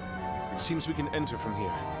suspected, it seems we can enter from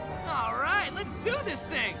here. All right, let's do this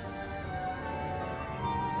thing!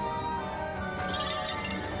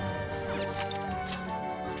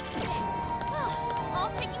 All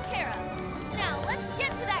taken care of. Now let's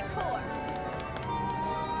get to that core.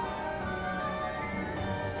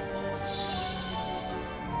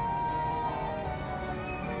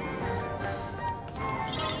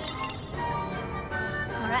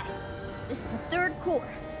 All right, this is the third core.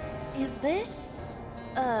 Is this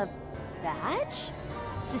a badge?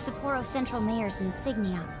 It's the Sapporo Central Mayor's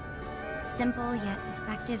insignia. Simple yet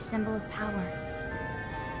effective symbol of power.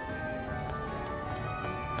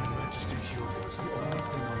 Registered Hyodo is the only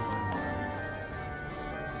thing on my mind.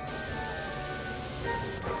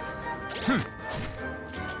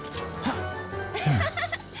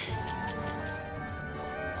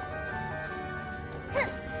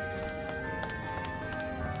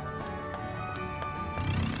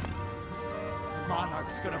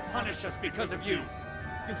 Monarch's gonna punish us because of you.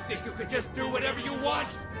 You think you could just do whatever you want?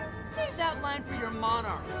 Save that line for your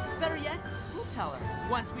monarch. Better yet, we'll tell her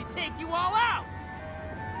once we take you all out!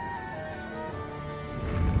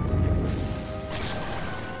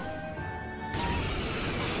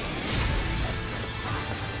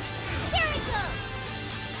 Here we go!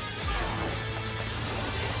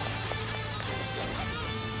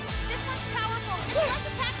 This one's powerful. Those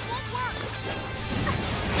attacks won't work.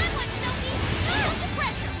 Good one, Sophie. Hold the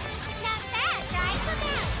pressure. Not bad, right? Come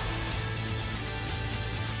out!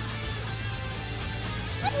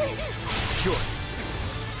 Sure.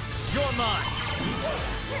 You're mine!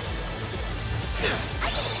 I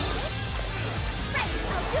can do this! Right,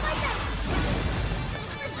 I'll do my best!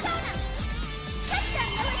 Persona! Touchdown,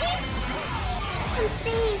 Melody! I'm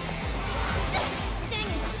saved! Dang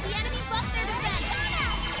it. The enemy buffed their defense.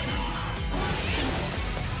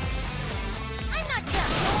 I'm not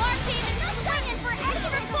done! Noir came in this swinging for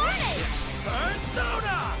extra carnage.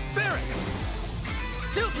 Persona! Barrack!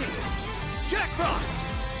 Silky! Jack Frost!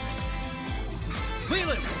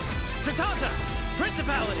 Lilu! Satanta!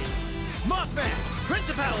 Principality! Mothman!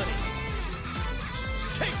 Principality!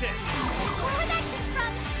 Take this! Where would that come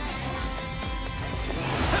from?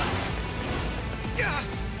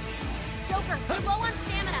 Joker, you're low on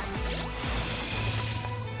stamina.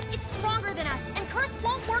 It's stronger than us, and Curse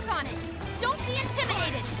won't work on it. Don't be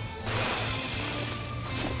intimidated.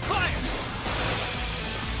 Fire!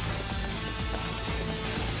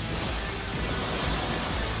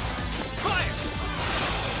 Fire!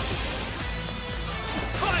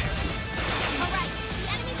 Fire! All right, the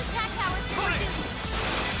enemy's attack power's been reduced.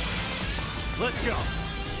 Let's go!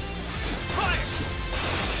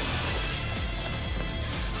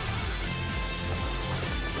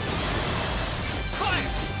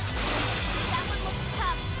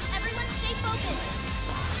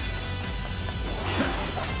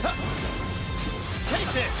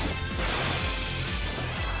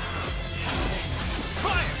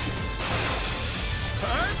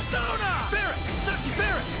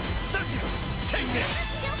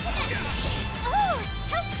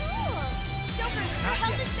 Our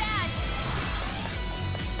health is bad!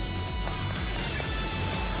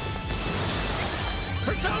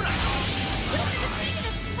 Persona! We've defeated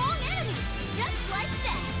a strong enemy! Just like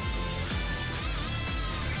that!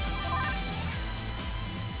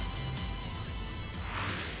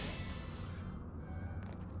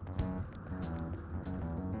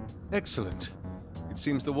 Excellent. It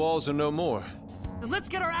seems the walls are no more. Then let's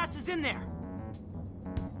get our asses in there!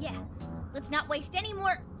 Yeah, let's not waste any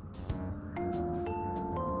more...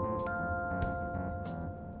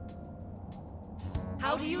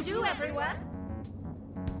 How do you do, everyone?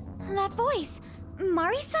 That voice,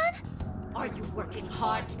 Mari-san? Are you working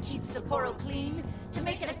hard to keep Sapporo clean? To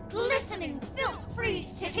make it a glistening, filth-free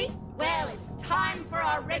city? Well, it's time for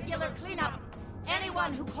our regular cleanup.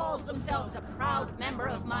 Anyone who calls themselves a proud member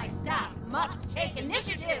of my staff must take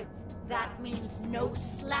initiative. That means no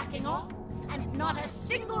slacking off, and not a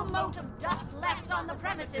single mote of dust left on the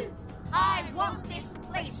premises. I want this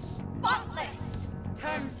place spotless.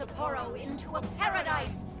 Turn Sapporo into a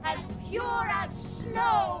paradise as pure as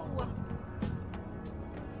snow.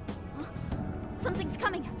 Huh? Something's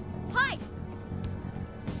coming. Hide!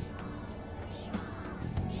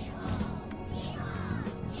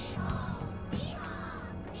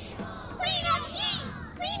 Clean up ye!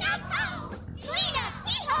 Clean up ho! Clean up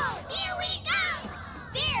hee-ho! Here we go!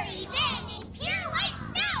 Bury them in pure white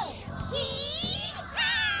snow! Hee-haw!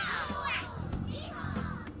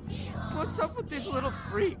 What's up with these little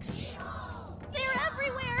freaks? They're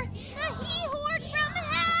everywhere! The he-horde from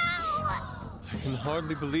hell! I can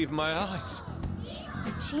hardly believe my eyes.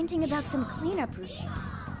 They're chanting about some cleanup routine.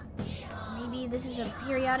 Maybe this is a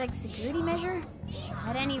periodic security measure?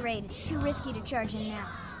 At any rate, it's too risky to charge in now.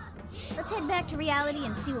 Let's head back to reality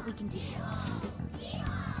and see what we can do.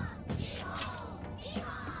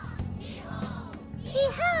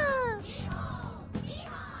 Hee-ho!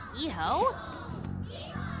 Hee-ho?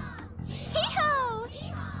 Hee-ho!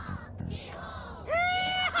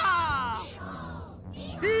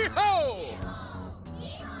 Hee-ho!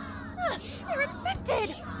 They're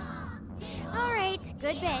infected! Alright,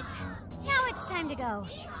 good bit. Now it's time to go.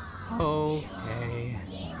 Okay.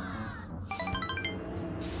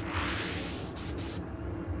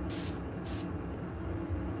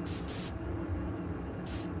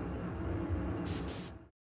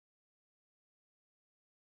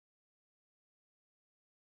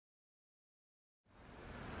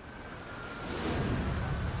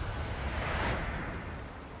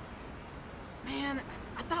 Man,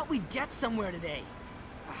 I thought we'd get somewhere today.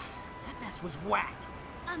 That mess was whack.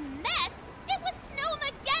 A mess? It was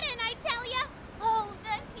Snowmageddon, I tell ya! Oh,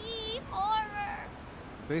 the he-horror!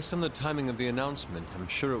 Based on the timing of the announcement, I'm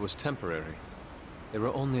sure it was temporary. They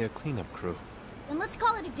were only a cleanup crew. Then let's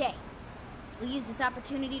call it a day. We'll use this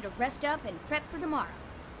opportunity to rest up and prep for tomorrow.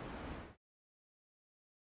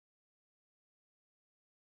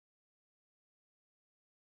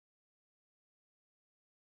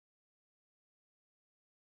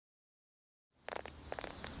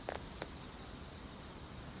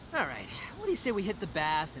 All right, what do you say we hit the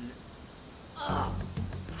bath and... Ugh!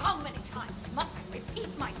 How many times must I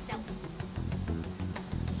repeat myself?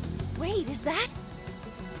 Wait, is that...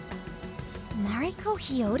 Mariko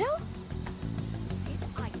Hyodo? Did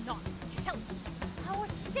I not tell you? Our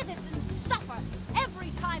citizens suffer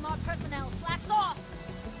every time our personnel slacks off!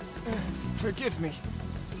 Forgive me.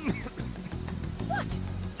 What?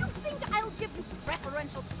 You think I'll give you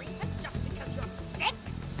preferential treatment just because you're sick?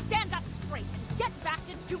 Stand up straight and get back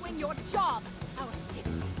to doing your job! Our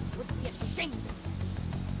citizens would be ashamed of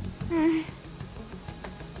this.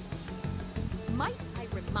 Might I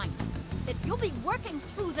remind you that you'll be working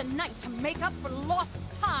through the night to make up for lost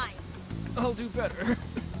time? I'll do better.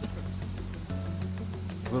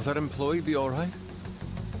 Will that employee be alright?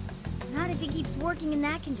 Not if he keeps working in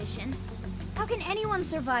that condition. How can anyone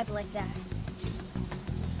survive like that?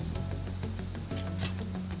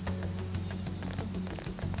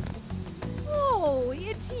 Oh,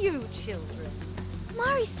 it's you, children.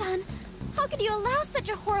 Mari-san, how could you allow such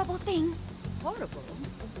a horrible thing? Horrible?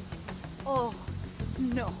 Oh,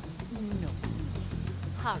 no.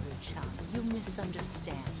 Haru-chan, you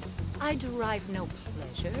misunderstand. I derive no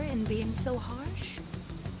pleasure in being so harsh.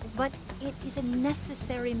 But it is a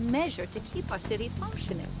necessary measure to keep our city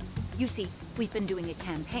functioning. You see, we've been doing a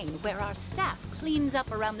campaign where our staff cleans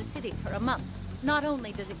up around the city for a month. Not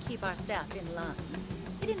only does it keep our staff in line,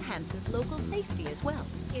 it enhances local safety as well.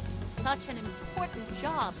 It's such an important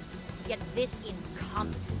job, yet this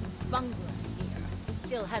incompetent bungler here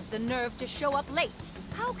still has the nerve to show up late.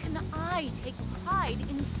 How can I take pride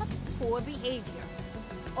in such poor behavior?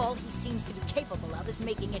 All he seems to be capable of is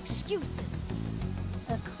making excuses.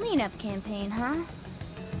 A cleanup campaign, huh?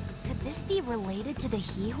 this be related to the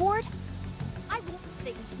He Horde? I won't say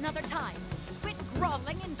it another time. Quit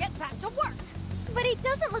groveling and get back to work. But he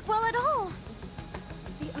doesn't look well at all.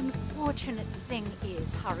 The unfortunate thing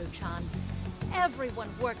is, Haru-chan, everyone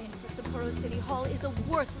working for Sapporo City Hall is a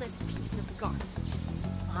worthless piece of garbage.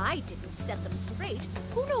 I didn't set them straight.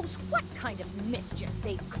 Who knows what kind of mischief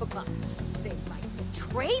they'd cook up? They might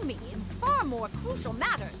betray me in far more crucial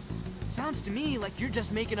matters. Sounds to me like you're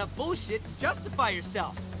just making up bullshit to justify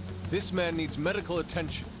yourself. This man needs medical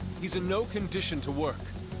attention. He's in no condition to work.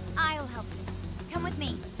 I'll help you. Come with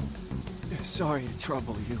me. Sorry to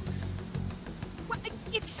trouble you. What,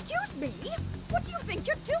 excuse me? What do you think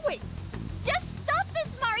you're doing? Just stop this,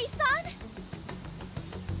 Mari-san!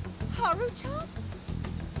 Haru-chan?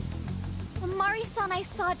 The Mari-san I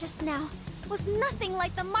saw just now was nothing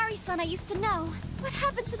like the Mari-san I used to know. What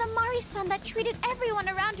happened to the Mari-san that treated everyone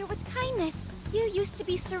around her with kindness? You used to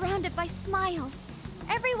be surrounded by smiles.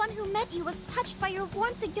 Everyone who met you was touched by your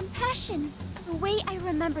warmth and compassion. The way I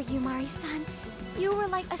remember you, Mari-san, you were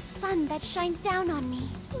like a sun that shined down on me.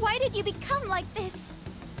 Why did you become like this?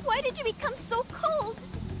 Why did you become so cold?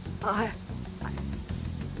 Haru.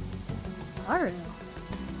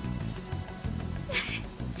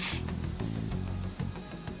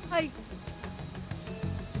 I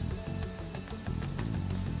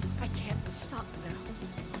can't stop now.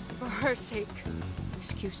 For her sake.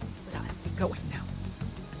 Excuse me, but I'll be going now.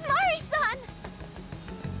 Mari-san!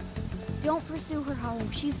 Don't pursue her,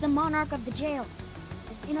 Haru. She's the monarch of the jail.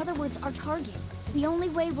 In other words, our target. The only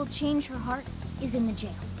way we'll change her heart is in the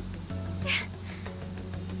jail.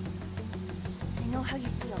 I know how you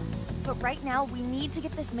feel, but right now we need to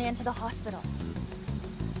get this man to the hospital.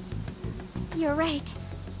 You're right.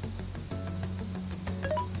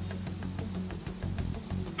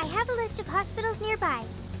 I have a list of hospitals nearby.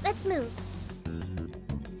 Let's move.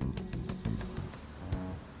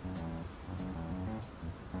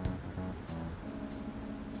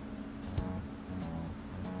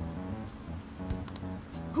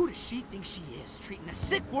 Who does she think she is, treating a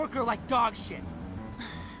sick worker like dog shit?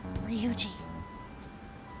 Ryuji.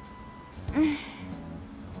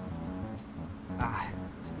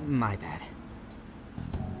 My bad.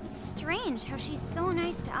 It's strange how she's so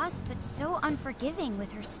nice to us, but so unforgiving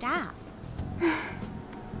with her staff.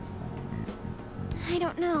 I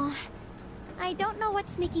don't know. I don't know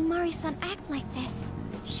what's making Mari-san act like this.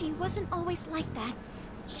 She wasn't always like that.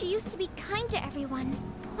 She used to be kind to everyone.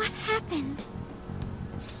 What happened?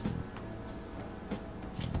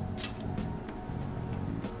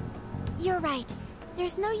 You're right.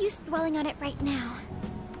 There's no use dwelling on it right now.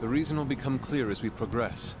 The reason will become clear as we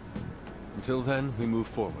progress. Until then, we move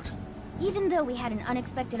forward. Even though we had an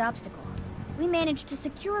unexpected obstacle, we managed to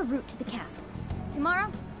secure a route to the castle.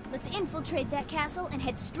 Tomorrow, let's infiltrate that castle and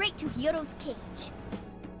head straight to Hyodo's cage.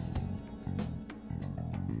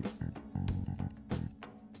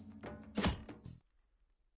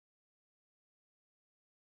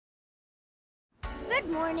 Good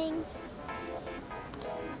morning.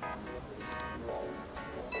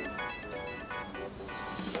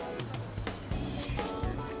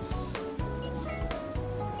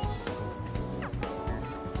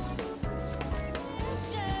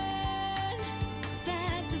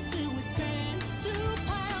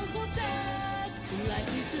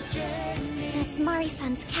 That's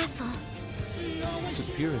Mari-san's castle. Its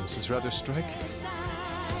appearance is rather striking.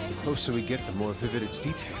 The closer we get, the more vivid its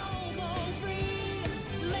detail.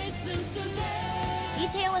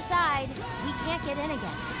 Detail aside, we can't get in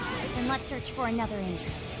again. Then let's search for another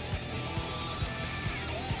entrance.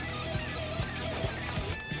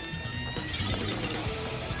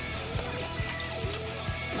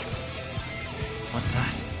 What's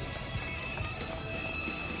that?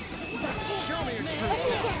 Show me your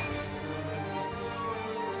truth.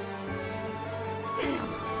 Damn!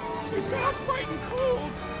 It's ass-biting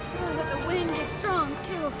cold! The wind is strong,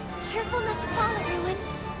 too. Careful not to fall, everyone.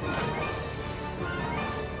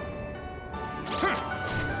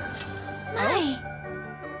 My!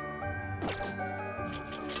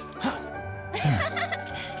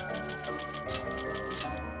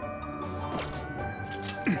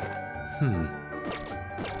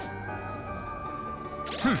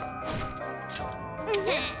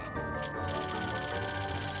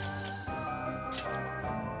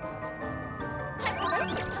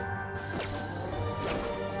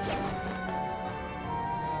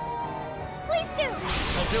 Please do!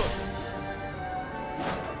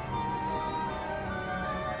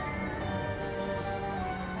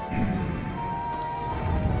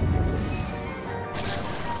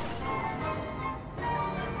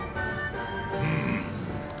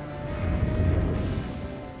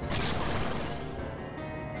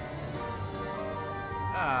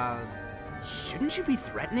 Shouldn't you be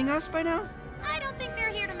threatening us by now? I don't think they're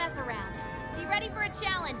here to mess around. Be ready for a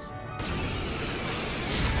challenge.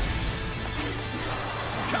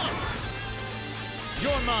 Come!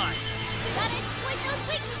 You're mine! Gotta exploit those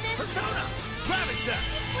weaknesses! Persona! Ravage them!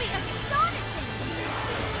 Simply astonishing!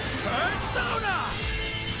 Persona!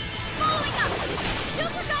 Following up!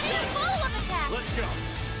 Joker got in a follow-up attack! Let's go!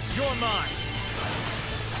 You're mine!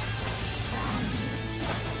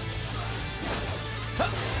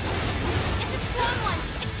 It's a strong one!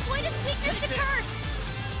 Exploit its weakness to curse!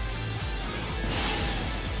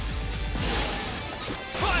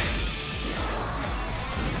 Fire!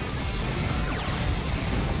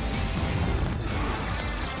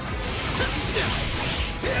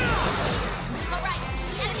 Alright,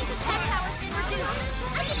 the enemy's attack power's been reduced.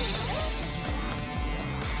 I can handle this!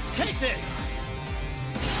 Take this!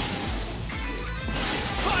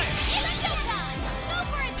 Fire! It's showtime! Go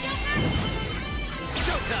for it, Joker!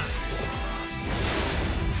 Showtime!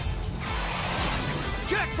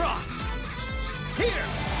 Jack Frost! Here!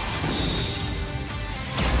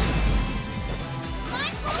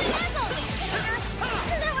 Mindful and as always, Joker!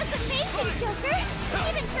 That was amazing, Joker!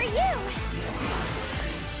 Even for you!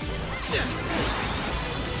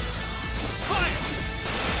 Fire!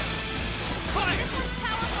 Fire! This one's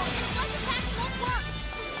powerful, and plus attacks won't work!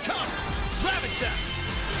 Come! Ravage them!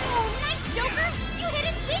 Oh, nice, Joker! You hit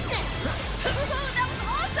its weakness! Oh, that was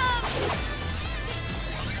awesome!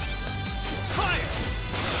 Fire!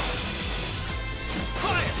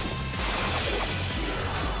 Fire!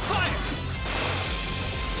 Fire!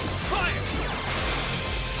 Fire!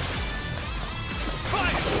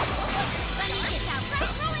 Fire! Let me get out! Try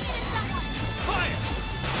throwing it at someone! Fire!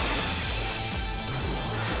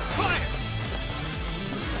 Fire!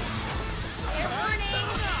 Fair warning!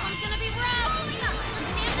 This one's gonna be rough!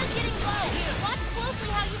 Stamina's getting low! Watch closely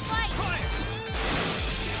how you fight! Fire!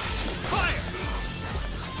 Fire!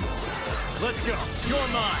 Let's go! You're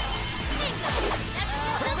mine! Bingo! That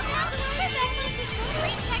skill doesn't have to perfect!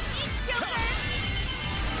 Great technique, Joker!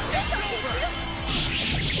 It's over!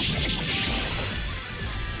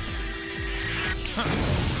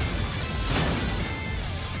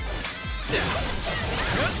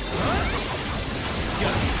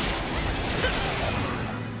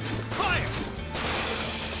 Fire!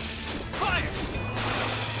 Fire!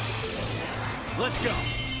 Let's go!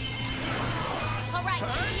 Alright, the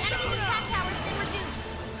enemy's attack power's been reduced.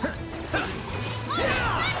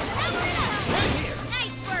 Alright, power it up! Right here!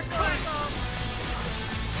 Nice work, Oracle!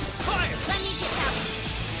 Fire! Let me get out!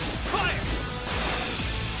 Fire!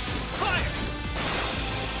 Fire!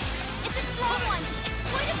 It's a strong one!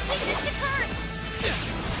 Exploit its weakness to curse!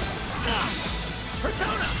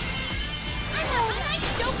 Persona! Oh, nice,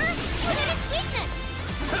 Joker! You hit its weakness!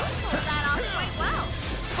 Pulled that off quite well!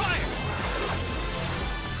 Fire!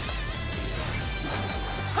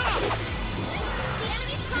 Ha! The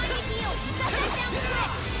enemy's trying to heal! Shut that down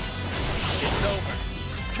quick! It's over!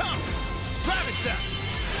 Come! Ravage them!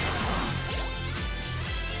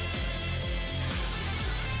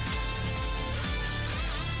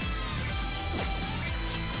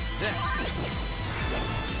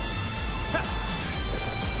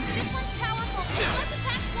 This one's powerful, but less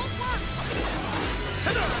attacks won't work!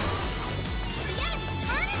 The enemy's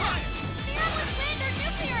burning up! Steer with wind or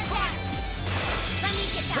nuclear attacks! Let me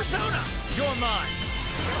get that! Persona! You're mine!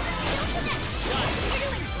 Still connect! You're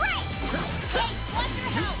doing great! Hey, watch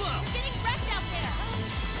your health! slow. You're getting wrecked out there!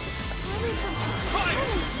 What is it? Fire!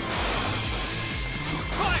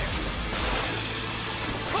 Fire!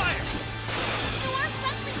 Fire! You are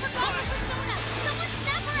suddenly forgotten Persona! Someone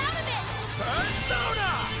snap her out of it! Persona!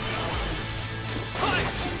 Fire!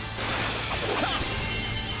 Come!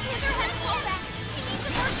 Give her head fall back! She needs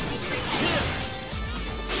emergency treatment! Here!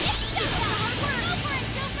 It's showtime! Go for it,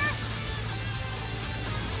 Joker!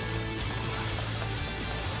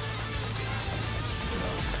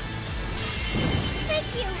 Thank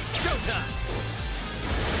you! Showtime!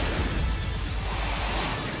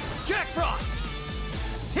 Jack Frost!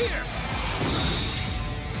 Here!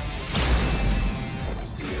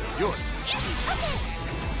 Yours! Okay!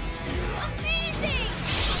 Amazing!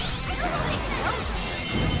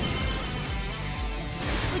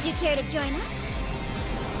 Would you care to join us?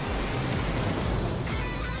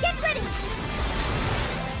 Get ready!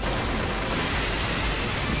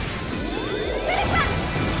 Ready, rock!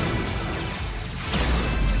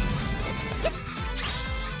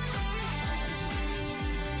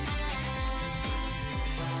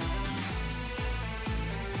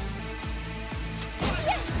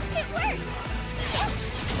 Yes! It worked! Yes!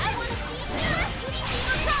 I want to see your beauty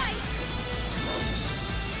fever try!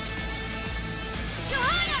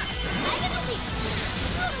 Johanna! Eye of the week!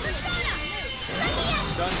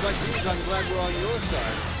 Sounds like these, I'm glad we're on your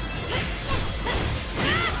side.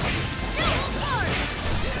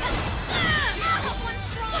 This one's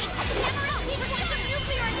strong! Never repeat points of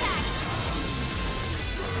nuclear attack!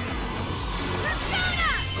 Persona!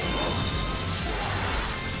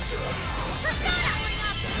 Persona!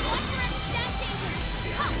 Watch your every stat changes!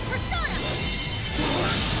 Oh, Persona!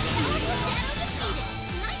 Shadow defeated!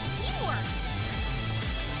 Nice teamwork!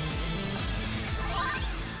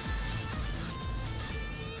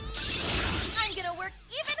 I'm gonna work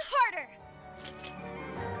even harder!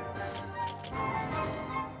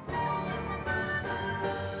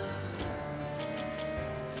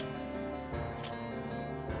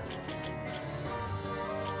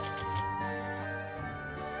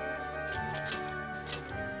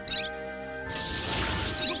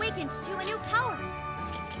 Awakens to a new power.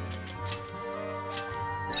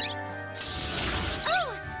 Oh!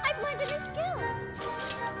 I've learned a new skill!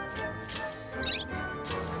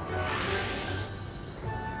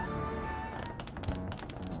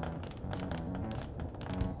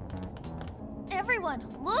 Everyone,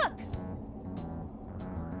 look!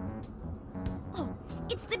 Oh,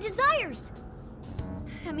 it's the Desires!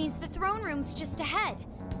 That means the throne room's just ahead.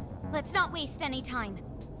 Let's not waste any time.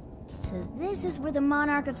 So this is where the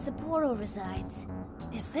Monarch of Sapporo resides.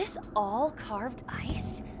 Is this all carved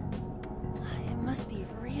ice? It must be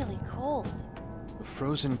really cold. A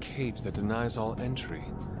frozen cage that denies all entry.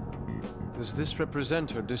 Does this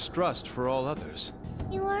represent her distrust for all others?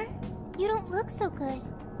 You are? You don't look so good.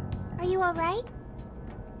 Are you alright?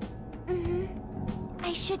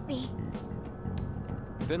 I should be.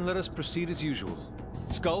 Then let us proceed as usual.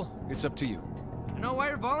 Skull, it's up to you. I don't know why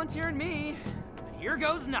you're volunteering me, but here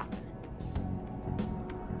goes nothing.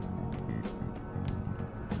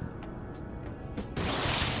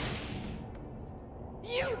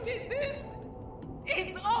 You did this?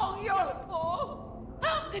 It's all your fault!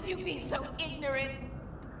 How could you be so ignorant?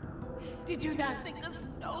 Did you not think a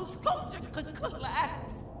snow sculpture could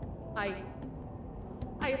collapse?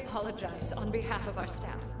 I apologize on behalf of our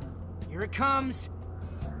staff. Here it comes.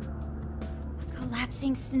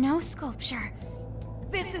 Collapsing snow sculpture.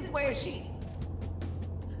 This is where she...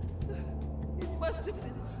 It must have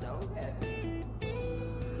been so heavy.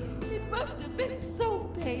 It must have been so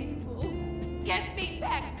painful. Get me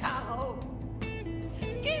back, Kaho.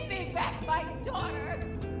 Give me back my daughter.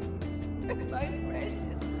 My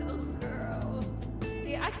precious little girl.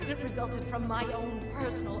 The accident resulted from my own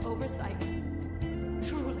personal oversight.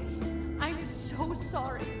 Truly, I'm so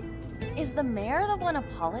sorry. Is the mayor the one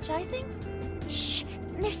apologizing? Shh!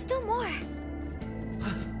 There's still more!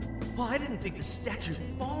 Well, I didn't think the statue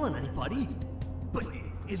would fall on anybody. But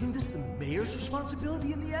isn't this the mayor's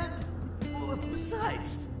responsibility in the end? Well,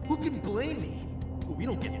 besides, who can blame me? Well, we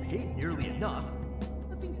don't get paid nearly enough.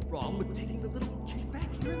 Nothing wrong with taking a little kickback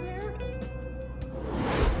here and there.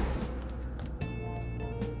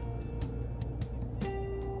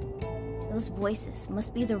 Those voices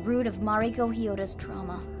must be the root of Mariko Hyoda's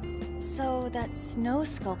trauma. So, that snow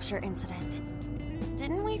sculpture incident.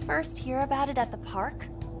 Didn't we first hear about it at the park?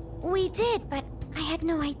 We did, but I had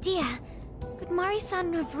no idea. Could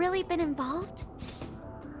Mari-san have really been involved?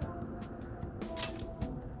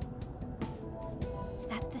 Is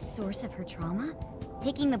that the source of her trauma?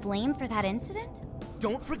 Taking the blame for that incident?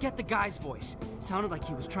 Don't forget the guy's voice. Sounded like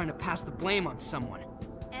he was trying to pass the blame on someone.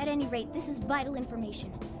 At any rate, this is vital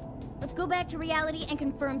information. Let's go back to reality and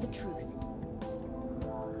confirm the truth.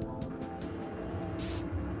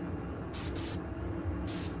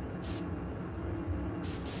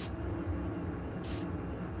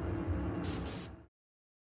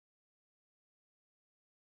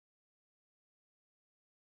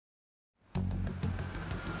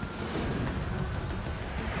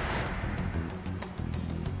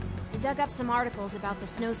 Dug up some articles about the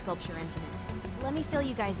snow sculpture incident. Let me fill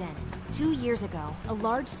you guys in. 2 years ago, a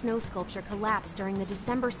large snow sculpture collapsed during the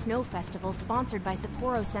December Snow Festival sponsored by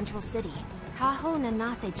Sapporo Central City. Kaho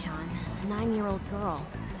Nanase-chan, a 9-year-old girl,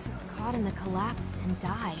 was caught in the collapse and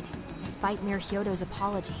died. Despite Mayor Hyodo's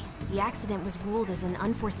apology, the accident was ruled as an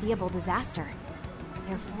unforeseeable disaster.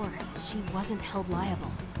 Therefore, she wasn't held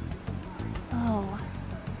liable. Oh,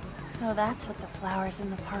 so that's what the flowers in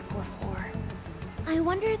the park were for. I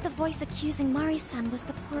wonder if the voice accusing Mari-san was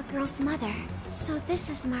the poor girl's mother. So this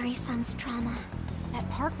is Mari-san's trauma. That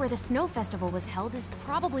park where the snow festival was held is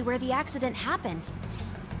probably where the accident happened.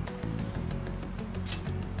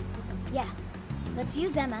 Yeah. Let's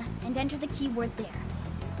use Emma and enter the keyword there.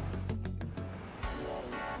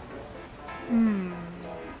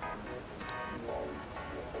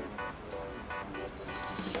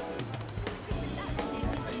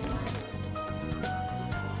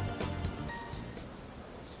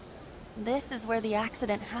 This is where the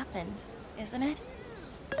accident happened, isn't it?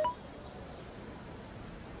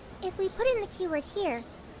 If we put in the keyword here,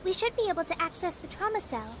 we should be able to access the trauma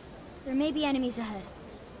cell. There may be enemies ahead.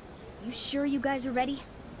 You sure you guys are ready?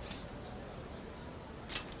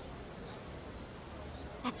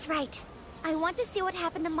 That's right. I want to see what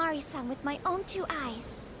happened to Mari-san with my own 2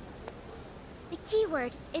 eyes. The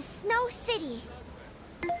keyword is Snow City.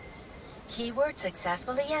 Keyword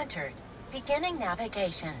successfully entered. Beginning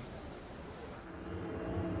navigation.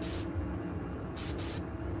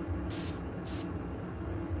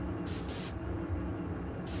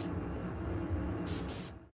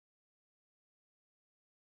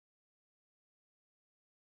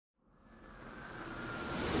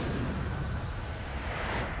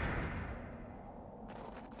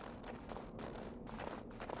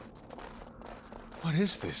 What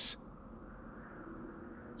is this?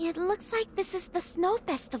 It looks like this is the Snow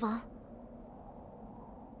Festival.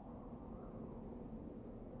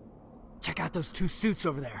 Check out those 2 suits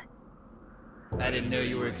over there. I didn't know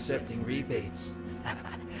you were accepting rebates.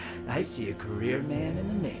 I see a career man in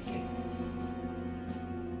the making.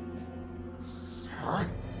 Sir,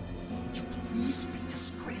 would you please be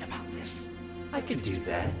discreet about this? I can do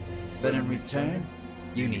that, but in return,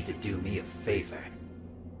 you need to do me a favor.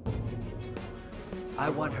 I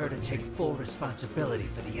want her to take full responsibility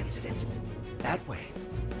for the incident. That way,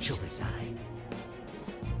 she'll resign.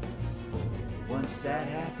 Once that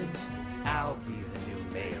happens, I'll be the new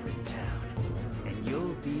mayor in town, and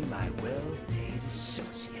you'll be my well-paid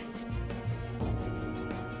associate.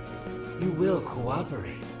 You will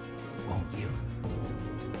cooperate, won't you?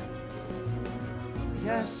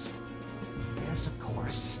 Yes. Yes, of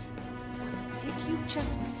course. What did you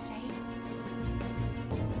just say?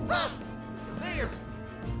 Ah! The mayor!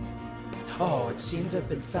 Oh, it seems I've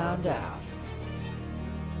been found out.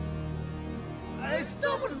 It's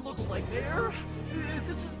not what it looks like, Mayor.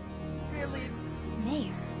 This is really...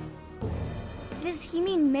 Mayor? Does he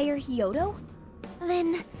mean Mayor Hyodo?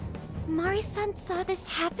 Then, Mari-san saw this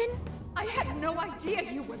happen? I had no idea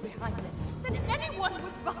you were behind this, that anyone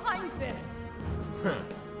was behind this. Huh.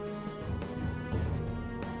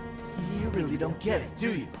 You really don't get it,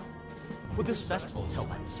 do you? Well, this festival is held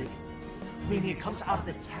by the city, meaning it comes out of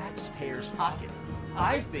the taxpayer's pocket.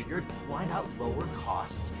 I figured, why not lower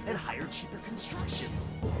costs and hire cheaper construction?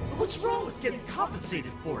 What's wrong with getting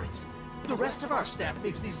compensated for it? The rest of our staff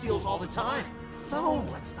makes these deals all the time. So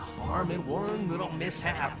what's the harm in one little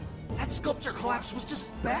mishap? That sculpture collapse was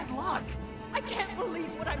just bad luck. I can't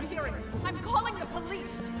believe what I'm hearing. I'm calling the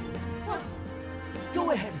police. What?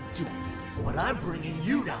 Go ahead and do it, but I'm bringing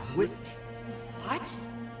you down with me. What?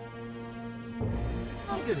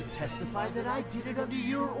 I'm gonna testify that I did it under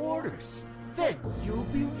your orders. Then you'll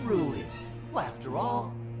be ruined. Well, after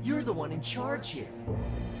all, you're the one in charge here.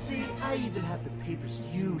 See, I even have the papers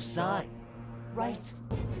you signed. Right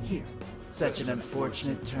here. Such an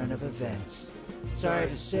unfortunate turn of events. Sorry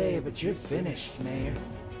to say, but you're finished, Mayor.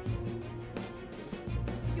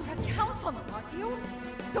 You had counts on them, aren't you?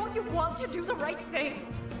 Don't you want to do the right thing?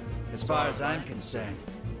 As far as I'm concerned,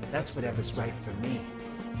 that's whatever's right for me.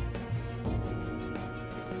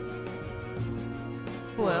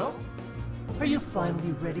 Well, are you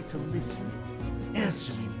finally ready to listen?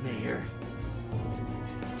 Answer me, Mayor.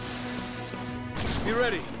 Be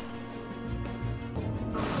ready.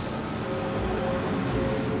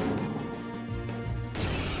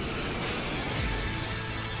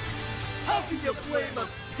 How can you blame a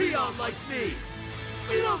peon like me?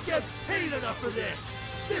 We don't get paid enough for this!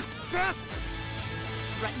 This bastard!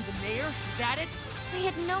 Threatened the mayor? Is that it? I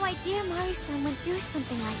had no idea Mari-san went through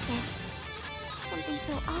something like this. Something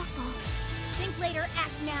so awful. Think later,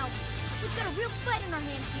 act now. We've got a real fight in our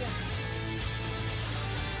hands here.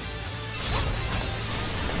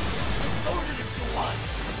 Hold it if you want.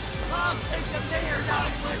 I'll take the mayor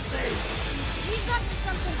down with me! He's up to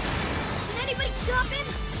something. Can anybody stop him?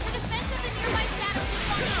 The defense of the nearby shadows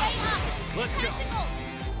is on the way up. Let's go. Tactical.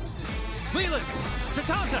 Leland!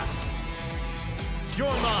 Satanta!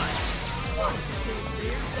 You're mine! Want to save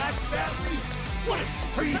Mayor that badly? What a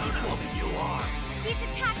crazy woman you are! He's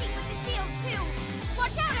attacking with the shield, too.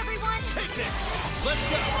 Watch out, everyone! Take this! Let's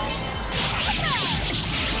go!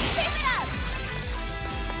 Keep it up!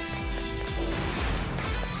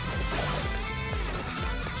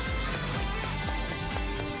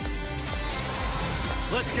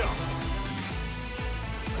 Let's go!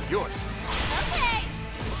 Yours! Okay!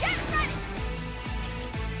 Get ready!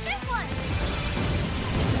 This one!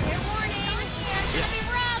 Fair warning! It's gonna be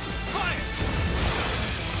rough! Fire!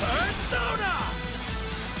 Persona!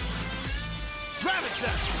 Rabbit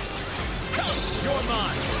Set! You're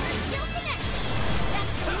mine! Skill connect!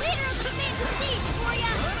 That's the leader of the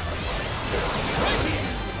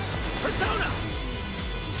Persona!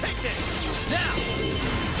 Take this! Now!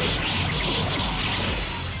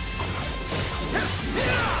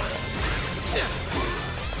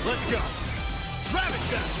 Let's go! Ravage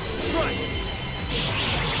that! Strike!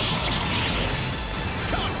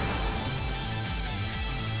 Come!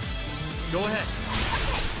 Go ahead.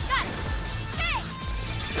 Got it. Hey!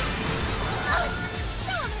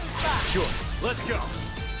 Sure, let's go.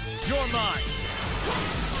 You're mine.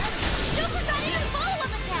 Joker got in a follow-up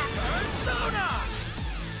attack! Persona!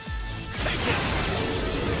 Take it!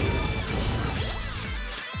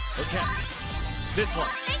 Okay. This one.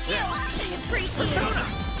 Thank you! There. I appreciate Persona! it!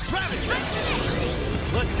 Ravage that!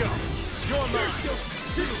 Let's go. You're mine.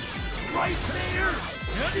 Right there!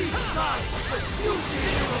 Decide the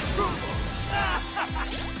student of approval!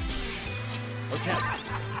 Okay.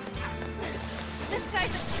 This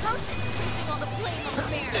guy's atrocious, placing all the blame on the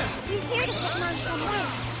mayor. We're here to set Mari-san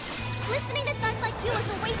right. Listening to thugs like you is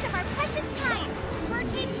a waste of our precious time.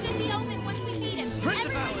 Birdcage should be open once we meet him.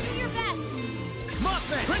 Everyone do your best.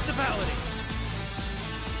 Mothman! Principality!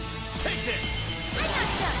 Take this! I'm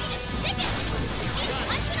not done. Stick it! Keep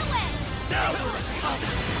punching away! Now we're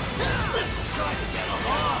accomplices! Let's try to get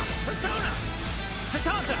along! Persona!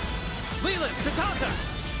 Satanta! Leland, Satanta!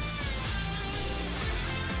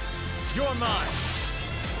 You're mine!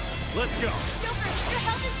 Let's go! Joker, your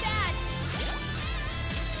health is bad!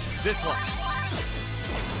 This one!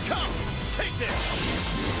 Come! Take this!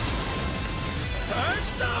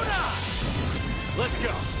 Persona! Let's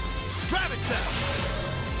go! Ravage them!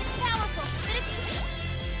 It's powerful, but it's...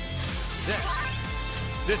 There!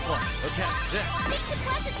 This one! Okay, there! Big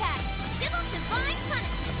success attack! Give them divine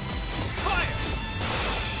punishment! Fire!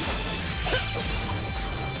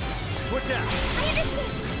 Switch out! I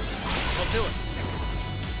understand! I'll do it!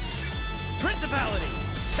 Principality!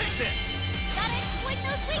 Take this! Gotta exploit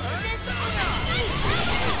those weaknesses!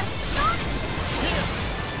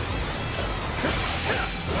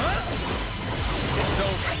 It's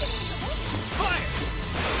over! Fire!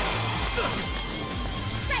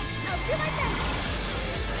 Right, I'll do my best!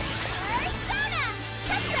 Persona!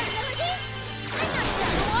 That's right, Melody! I'm not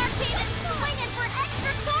done! The war came in swinging for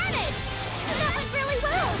extra carnage! That went really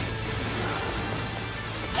well!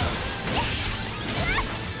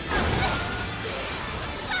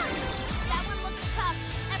 That one looks tough.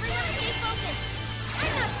 Everyone stay focused.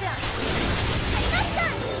 I'm not done. I'm not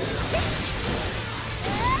done.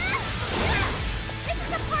 This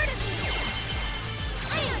is a part of me.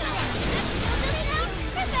 I ain't got it. You'll do me now?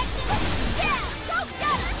 Perfection. Yeah, go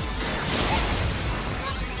get her.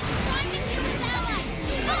 Trying to kill his ally.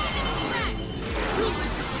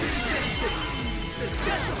 The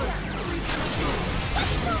death of a sweet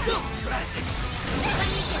so tragic!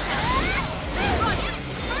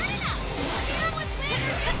 Burn it up! Deal with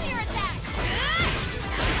Xander's nuclear attack!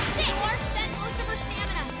 War spent most of her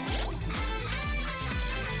stamina.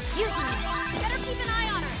 Using this. Better keep an eye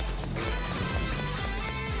on her.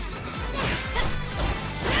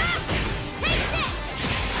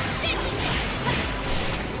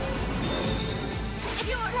 It's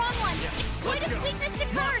a strong one. Exploit its weakness to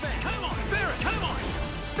curse. Come on! Barret, come on!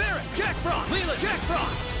 Barret! Jack Frost! Leela, Jack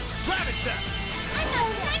Frost! Ravage them! I know,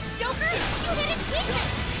 nice, Joker! You hit its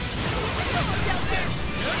weakness! Come on, Joker!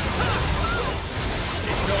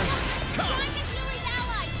 It's over! Come! Trying to kill his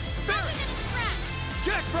ally! Barret! In his trap!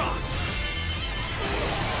 Jack Frost!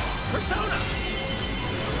 Persona!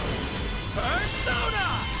 Persona!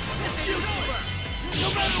 It's useless! No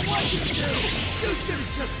matter what you do, you should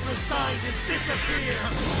have just resigned and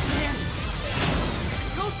disappeared!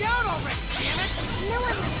 Go down already, damn it! No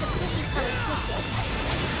one likes a pushy politician.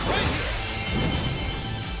 Right here!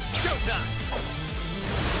 Showtime!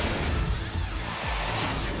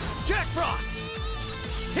 Jack Frost!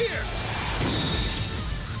 Here!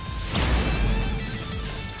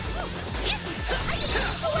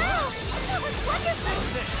 Wow! That was wonderful!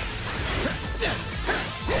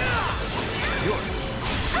 Yours!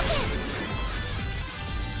 Okay!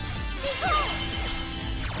 Behold!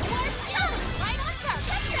 War skill! Right on target!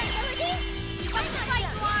 That's right, Melody! Right,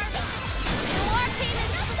 Noir! Noir came in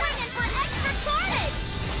swinging for extra carnage!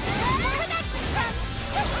 Where that came from?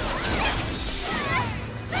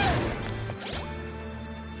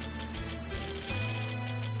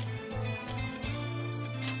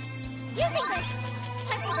 Using this!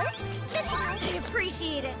 Time for this? Missionary! I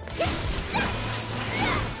appreciate it! This is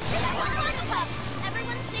one cup!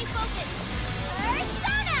 Everyone stay focused!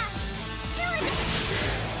 Persona! Killing it!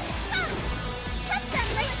 Come! Cut them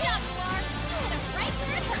right down, Noir! You hit him right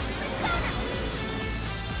where it hurts! Persona!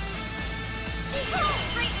 Behold!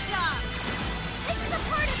 Great job! This is a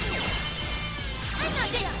part of you! I'm not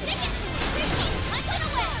done! Stick it to me! Keep punching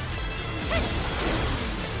away!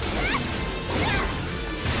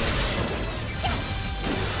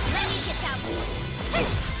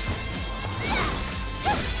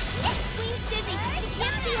 Queen's dizzy. She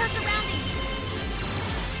can't see her surroundings.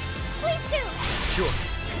 Please do. Sure.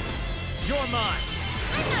 You're mine.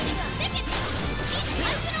 I'm not gonna stick it. Keep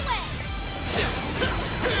punching away.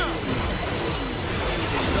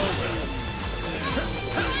 It's over.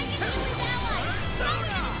 Trying to kill his ally.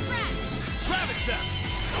 Throwing in his breath. Ravage them.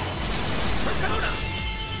 Persona.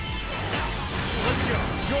 Now, let's go.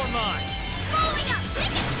 You're mine. Rolling up.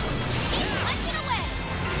 Stick it. Keep punching away.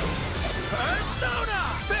 Persona.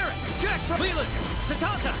 Barret. Jack from Leland.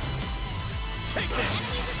 Satanta. Take this.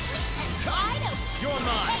 Enemies asleep and wide open. You're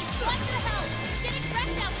mine. Hey, what the hell? Getting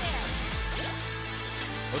wrecked out there.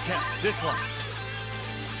 Okay, this one.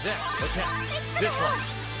 There, okay. Thanks for This the one.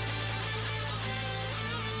 help.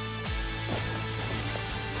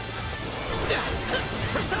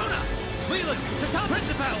 Persona! Leland! Satan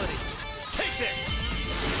Principality! Take this!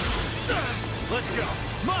 Let's go!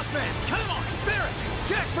 Mothman! Come on! Barret!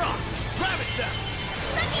 Jack Frost! Ravage them!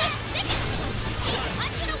 Let me up! Stick it! Keep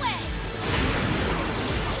punching away!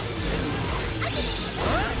 I can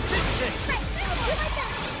This thing! Right, I'll do my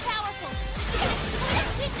best! Powerful! Exploit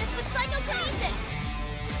its weakness with psychokinesis!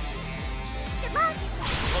 Good luck!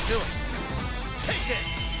 I'll do it! Take this!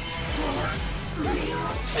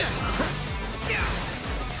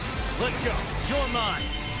 Let's go! You're mine!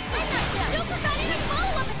 I'm not done! Super got in a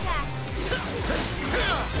follow-up attack!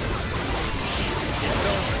 It's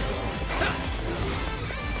over!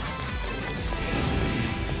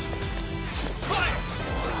 Fire!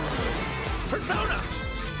 Persona!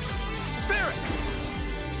 Barret!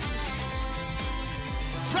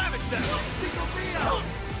 Ravage them! Single me out!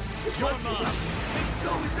 You're mine! And so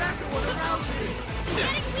is everyone around me!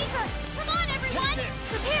 Getting weaker! Come on, everyone! Take this.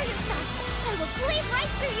 Prepare yourself! I will cleave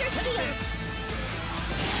right through your shield!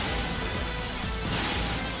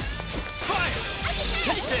 Fire! I can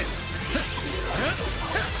handle Take it! this!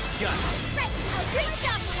 Got it! Right! Great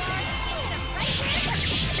job, Noir! You hit him right where it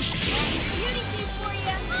hurts! Beauty feed for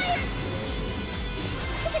you! Fire!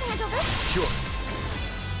 You can handle this! Sure.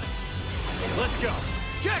 Let's go!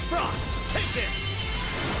 Jack Frost! Take this!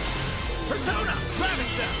 Persona!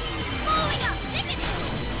 Ravage them! Rolling up! Stick it!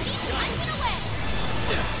 Keep punching away!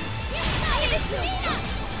 Here we go! Speed up!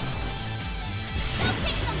 Go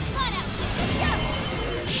kick some butt out! Go!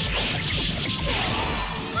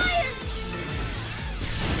 Fire!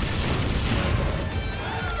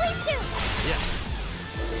 Please do! Yeah.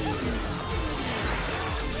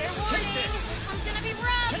 Fair warning! This one's gonna be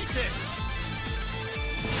rough! Take this!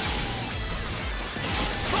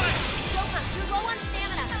 Joker, you're low on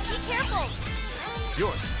stamina. Be careful!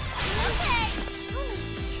 Yours. Okay!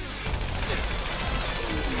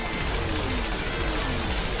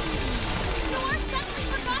 Noir suddenly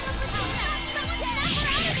forgot her persona! Someone snap her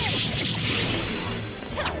out of it!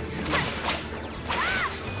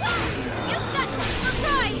 You've got this! I'll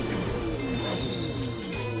try!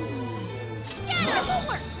 Yeah! Triple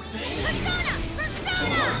work! Persona!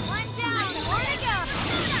 Persona! One down! More to go!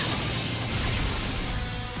 Persona!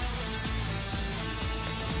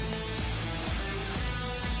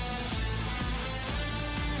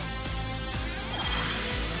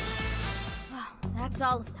 That's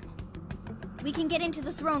all of them. We can get into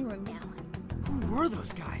the throne room now. Who were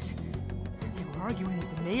those guys? They were arguing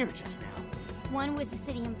with the mayor just now. One was a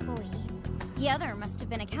city employee. The other must have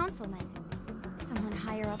been a councilman. Someone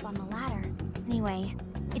higher up on the ladder. Anyway,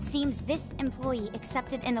 it seems this employee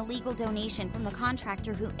accepted an illegal donation from the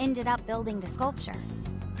contractor who ended up building the sculpture.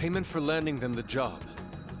 Payment for landing them the job.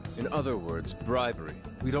 In other words, bribery.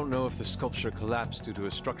 We don't know if the sculpture collapsed due to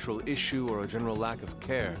a structural issue or a general lack of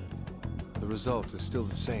care. The result is still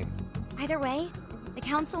the same. Either way, the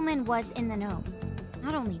councilman was in the know.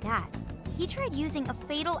 Not only that, he tried using a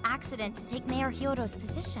fatal accident to take Mayor Hyodo's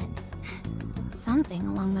position. Something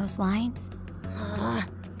along those lines.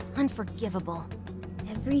 Unforgivable.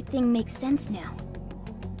 Everything makes sense now.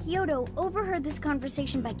 Hyodo overheard this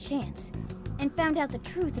conversation by chance, and found out the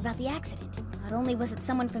truth about the accident. Not only was it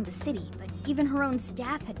someone from the city, but even her own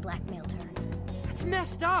staff had blackmailed her. That's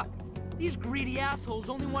messed up! These greedy assholes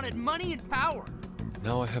only wanted money and power!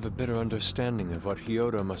 Now I have a better understanding of what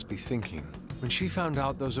Hyodo must be thinking. When she found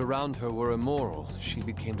out those around her were immoral, she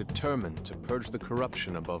became determined to purge the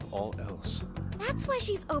corruption above all else. That's why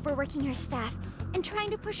she's overworking her staff and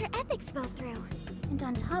trying to push her ethics bill through. And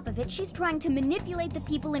on top of it, she's trying to manipulate the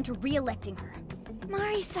people into re-electing her.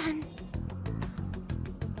 Mari-san.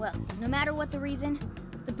 Well, no matter what the reason,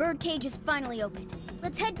 the birdcage is finally open.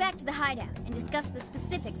 Let's head back to the hideout and discuss the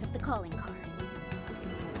specifics of the calling card.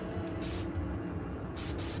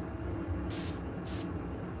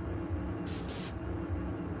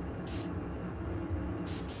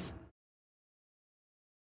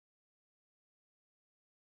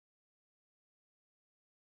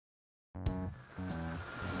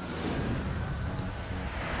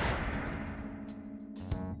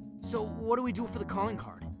 So what do we do for the calling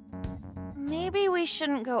card? Maybe we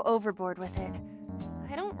shouldn't go overboard with it.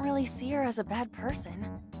 I don't really see her as a bad person.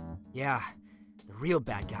 Yeah, the real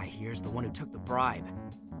bad guy here is the one who took the bribe.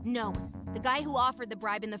 No, the guy who offered the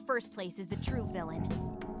bribe in the first place is the true villain.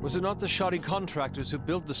 Was it not the shoddy contractors who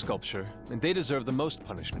built the sculpture? And they deserve the most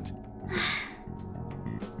punishment.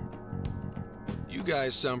 You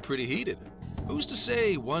guys sound pretty heated. Who's to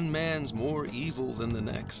say one man's more evil than the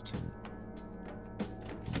next?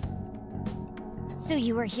 So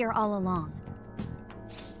you were here all along?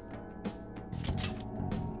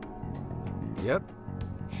 Yep.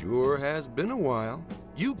 Sure has been a while.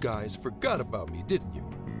 You guys forgot about me, didn't you?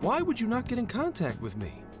 Why would you not get in contact with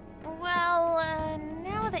me? Well,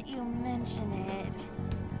 now that you mention it...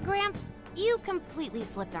 Gramps, you completely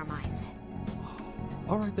slipped our minds.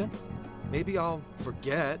 All right then. Maybe I'll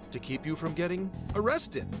forget to keep you from getting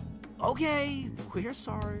arrested. Okay, we're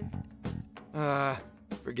sorry.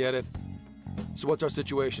 Forget it. So what's our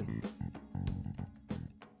situation?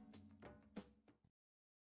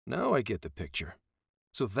 Now I get the picture.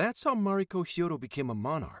 So that's how Mariko Hyodo became a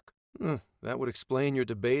monarch. That would explain your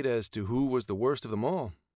debate as to who was the worst of them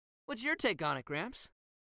all. What's your take on it, Gramps?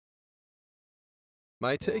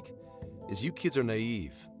 My take is you kids are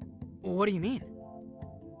naive. What do you mean?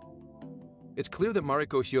 It's clear that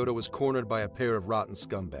Mariko Hyodo was cornered by a pair of rotten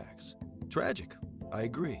scumbags. Tragic, I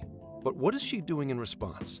agree. But what is she doing in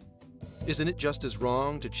response? Isn't it just as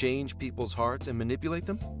wrong to change people's hearts and manipulate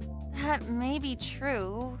them? That may be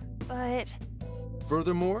true, but...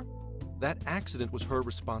 Furthermore, that accident was her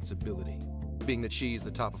responsibility, being that she's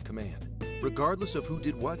the top of command. Regardless of who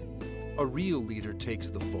did what, a real leader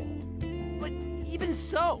takes the fall. But even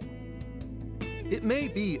so... It may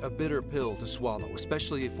be a bitter pill to swallow,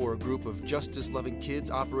 especially for a group of justice-loving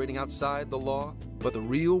kids operating outside the law, but the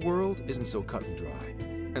real world isn't so cut and dry.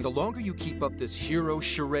 And the longer you keep up this hero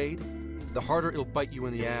charade, the harder it'll bite you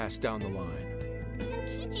in the ass down the line.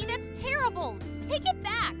 Tenkichi, that's terrible! Take it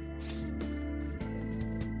back!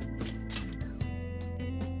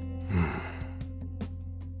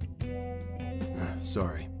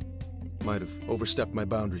 Sorry. Might have overstepped my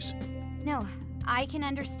boundaries. No, I can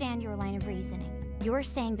understand your line of reasoning. You're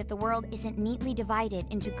saying that the world isn't neatly divided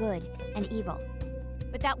into good and evil.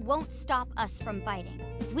 But that won't stop us from fighting.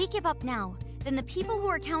 If we give up now, then the people who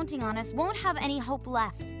are counting on us won't have any hope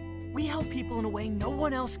left. We help people in a way no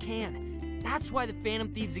one else can. That's why the Phantom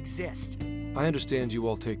Thieves exist. I understand you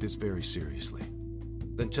all take this very seriously.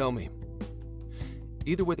 Then tell me,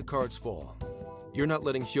 either way the cards fall, you're not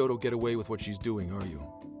letting Hyodo get away with what she's doing, are you?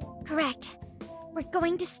 Correct. We're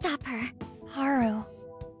going to stop her. Haru.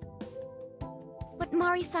 What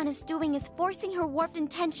Mari-san is doing is forcing her warped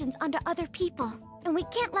intentions onto other people. And we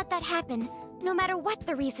can't let that happen, no matter what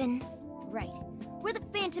the reason. Right. We're the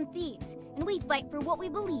Phantom Thieves, and we fight for what we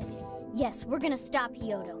believe in. Yes, we're gonna stop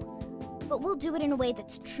Hyodo. But we'll do it in a way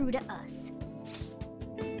that's true to us.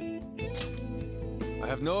 I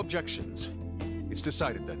have no objections. It's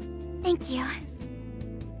decided then. Thank you.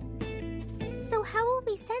 So how will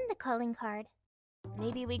we send the calling card?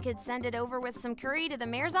 Maybe we could send it over with some curry to the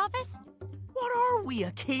mayor's office? What are we,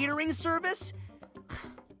 a catering service?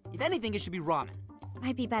 If anything, it should be ramen.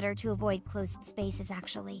 Might be better to avoid closed spaces,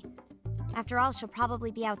 actually. After all, she'll probably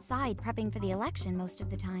be outside prepping for the election most of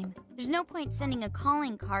the time. There's no point sending a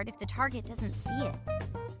calling card if the target doesn't see it.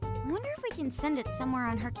 I wonder if we can send it somewhere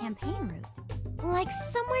on her campaign route. Like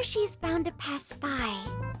somewhere she's bound to pass by.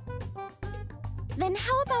 Then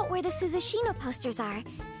how about where the Suzushino posters are?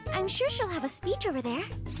 I'm sure she'll have a speech over there.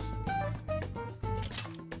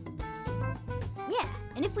 Yeah,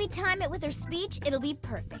 and if we time it with her speech, it'll be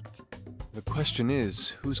perfect. The question is,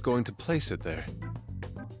 who's going to place it there?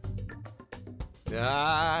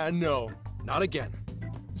 No. Not again.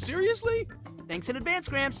 Seriously? Thanks in advance,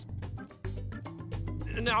 Gramps.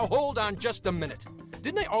 Now hold on just a minute.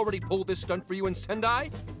 Didn't I already pull this stunt for you in Sendai?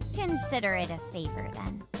 Consider it a favor,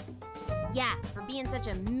 then. Yeah, for being such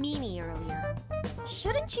a meanie earlier.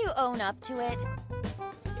 Shouldn't you own up to it?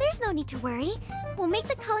 There's no need to worry. We'll make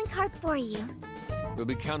the calling card for you. We'll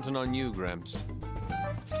be counting on you, Gramps.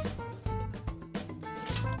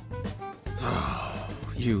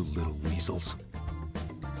 You little weasels.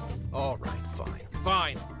 All right, fine.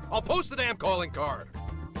 Fine. I'll post the damn calling card.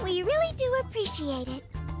 We really do appreciate it.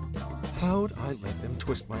 How'd I let them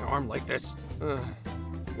twist my arm like this?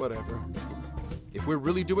 Whatever. If we're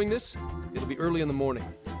really doing this, it'll be early in the morning.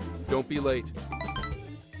 Don't be late.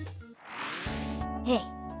 Hey.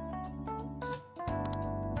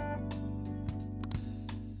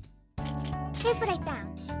 Here's what I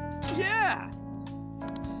found. Yeah!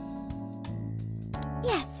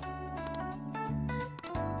 Yes.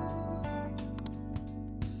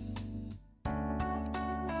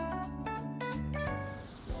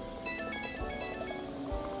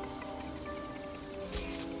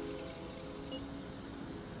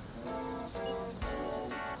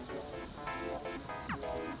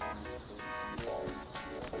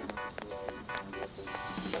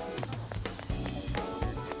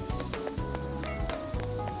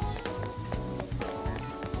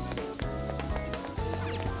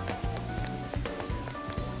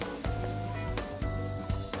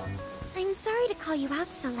 call you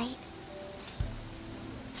out so late.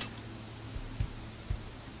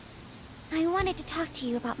 I wanted to talk to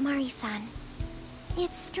you about Mari-san.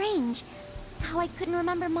 It's strange how I couldn't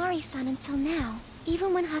remember Mari-san until now.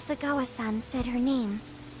 Even when Hasagawa-san said her name,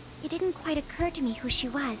 it didn't quite occur to me who she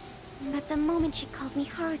was. But the moment she called me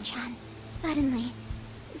Haru-chan, suddenly,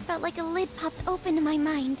 it felt like a lid popped open in my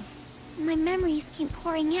mind. My memories came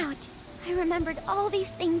pouring out. I remembered all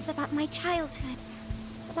these things about my childhood,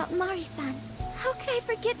 about Mari-san. How could I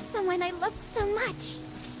forget someone I loved so much?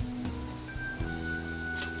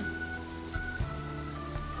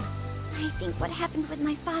 I think what happened with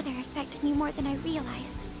my father affected me more than I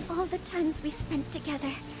realized. All the times we spent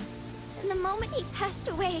together. And the moment he passed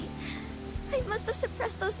away, I must have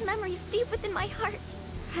suppressed those memories deep within my heart.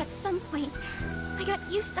 At some point, I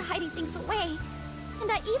got used to hiding things away.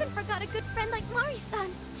 And I even forgot a good friend like Mari-san.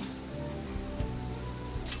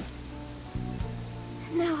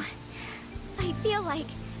 No, I feel like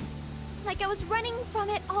I was running from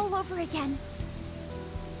it all over again.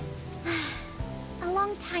 A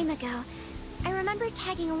long time ago, I remember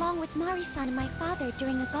tagging along with Mari-san and my father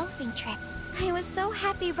during a golfing trip. I was so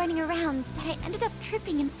happy running around that I ended up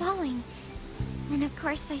tripping and falling. And of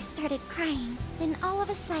course I started crying. Then all of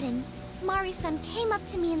a sudden, Mari-san came up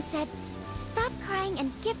to me and said, "Stop crying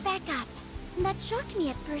and get back up." And that shocked me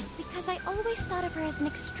at first because I always thought of her as an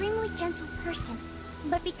extremely gentle person.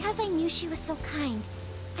 But because I knew she was so kind,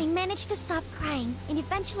 I managed to stop crying and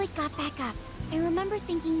eventually got back up. I remember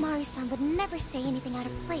thinking Mari-san would never say anything out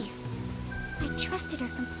of place. I trusted her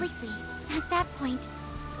completely. At that point,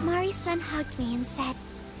 Mari-san hugged me and said,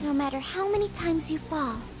 "No matter how many times you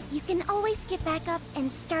fall, you can always get back up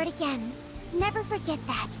and start again. Never forget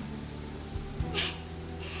that."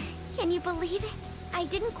 Can you believe it? I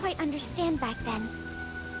didn't quite understand back then,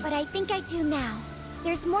 but I think I do now.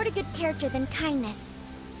 There's more to good character than kindness.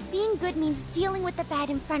 Being good means dealing with the bad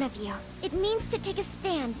in front of you. It means to take a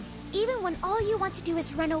stand, even when all you want to do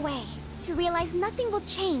is run away. To realize nothing will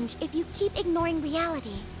change if you keep ignoring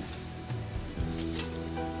reality.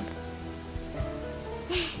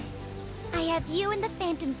 I have you and the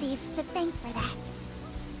Phantom Thieves to thank for that.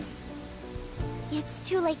 It's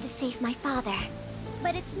too late to save my father.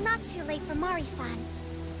 But it's not too late for Mari-san.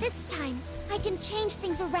 This time, I can change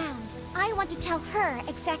things around. I want to tell her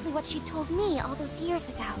exactly what she told me all those years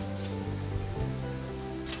ago.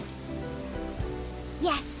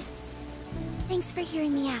 Yes. Thanks for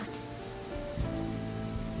hearing me out.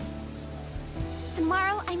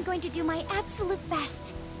 Tomorrow, I'm going to do my absolute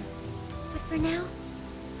best. But for now,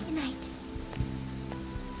 good night.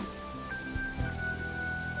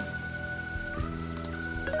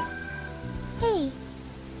 Hey.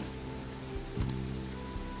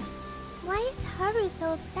 Why is Haru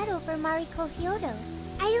so upset over Mariko Hyodo?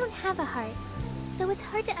 I don't have a heart, so it's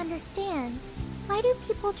hard to understand. Why do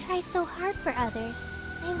people try so hard for others?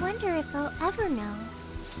 I wonder if I'll ever know.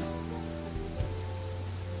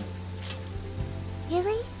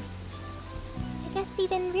 Really? I guess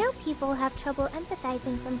even real people have trouble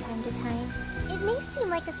empathizing from time to time. It may seem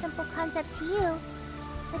like a simple concept to you,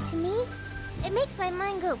 but to me, it makes my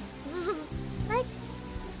mind go. But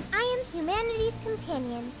I am humanity's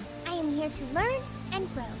companion. I am here to learn and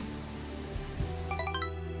grow.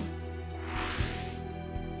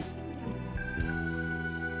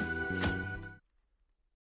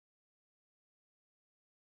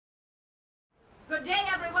 Good day,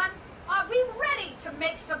 everyone. Are we ready to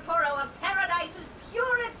make Sapporo a paradise as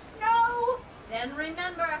pure as snow? Then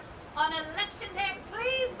remember, on election day,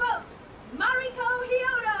 please vote Mariko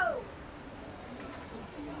Hyodo!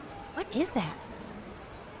 What is that?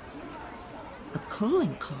 A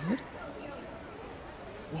calling card?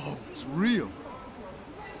 Whoa, it's real.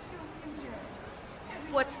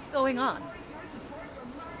 What's going on?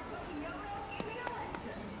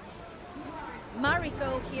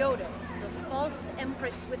 Mariko Hyodo, the false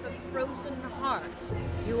empress with a frozen heart.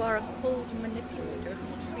 You are a cold manipulator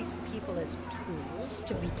who treats people as tools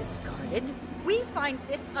to be discarded. We find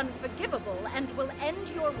this unforgivable and will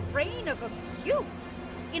end your reign of abuse.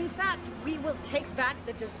 In fact, we will take back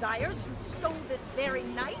the desires you stole this very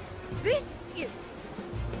night. This is...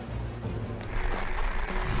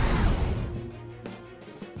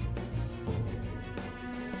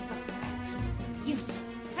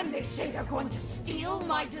 And they say they're going to steal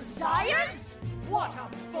my desires? What a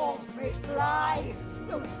bald-faced lie!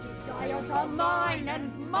 Those desires are mine and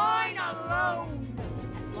mine alone!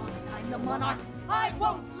 As long as I'm the monarch, I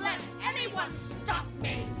won't let anyone stop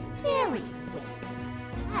me! Very well.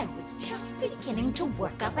 I was just beginning to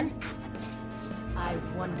work up an appetite. I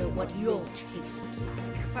wonder what you'll taste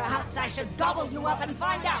like. Perhaps I should gobble you up and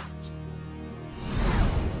find out!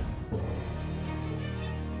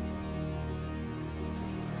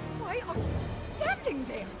 are you just standing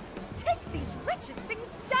there? Take these wretched things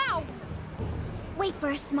down! Wait for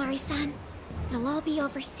us, Mari-san. It'll all be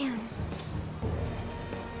over soon.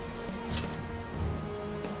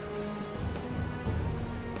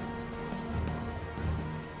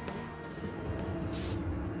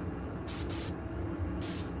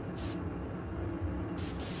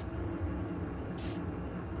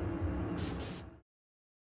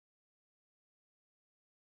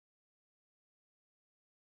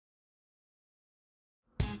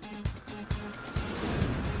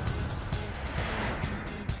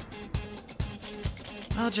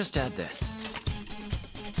 I'll just add this.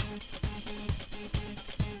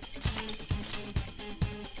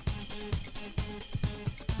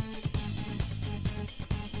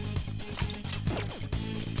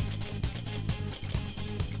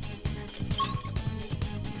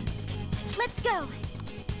 Let's go!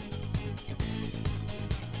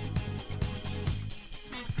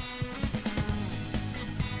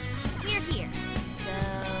 We're here. So,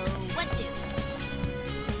 what do?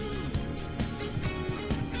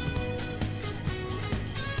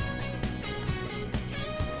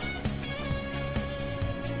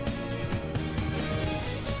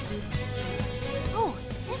 Oh,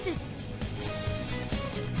 this is...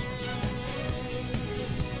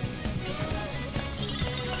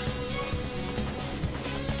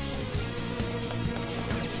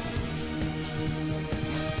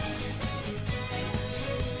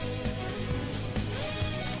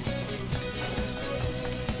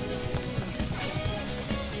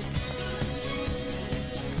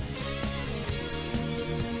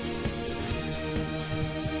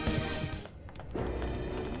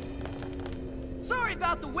 Sorry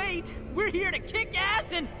about the wait. We're here to kick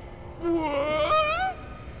ass and... What?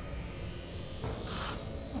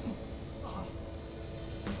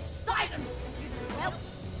 Silence, you whelp!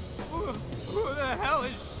 Who the hell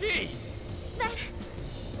is she?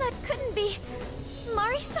 That couldn't be...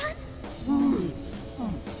 Mari-san?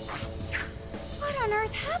 What on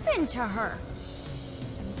earth happened to her?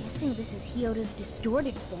 I'm guessing this is Hyodo's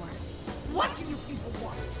distorted form. What do you people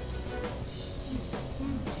want?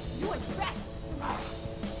 You had best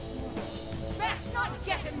not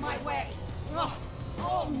get in my way. Oh,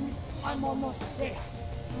 I'm almost there.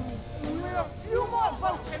 A few more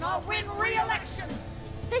votes and I'll win re-election.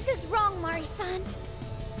 This is wrong, Mari-san.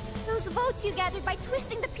 Those votes you gathered by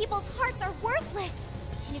twisting the people's hearts are worthless.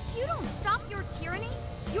 And if you don't stop your tyranny,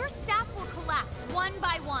 your staff will collapse one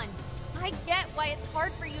by one. I get why it's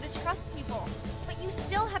hard for you to trust people, but you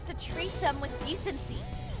still have to treat them with decency.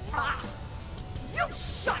 Ah! You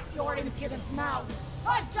shut your impudent mouth!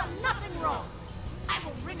 I've done nothing wrong! I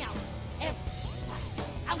will wring out every last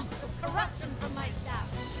ounce of corruption from my staff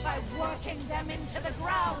by working them into the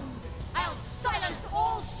ground! I'll silence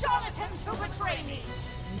all charlatans who betray me!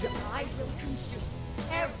 And I will consume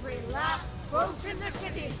every last vote in the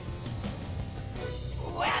city!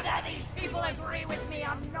 Whether these people agree with me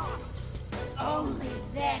or not, only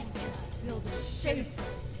then can I build a safe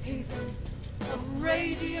haven, a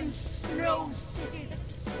radiant snow city that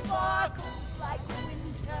sparkles like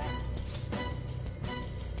winter.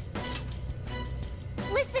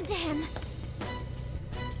 Listen to him!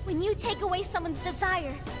 When you take away someone's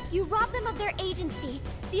desire, you rob them of their agency,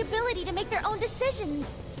 the ability to make their own decisions.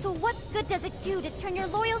 So what good does it do to turn your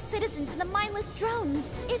loyal citizens into mindless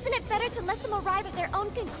drones? Isn't it better to let them arrive at their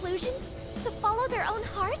own conclusions? To follow their own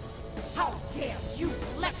hearts? How dare you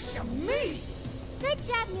lecture me! Good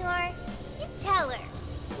job, Muir. You tell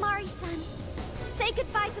her. Mari-san, say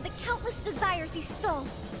goodbye to the countless desires you stole.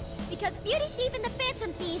 Because Beauty Thief and the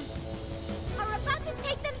Phantom Thieves are about to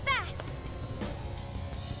take them back.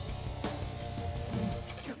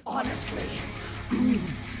 Honestly,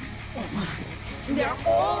 they're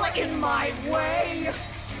all in my way.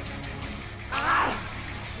 Ah!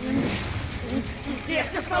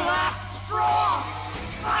 This is the last straw.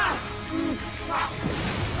 Ah!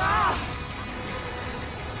 Ah!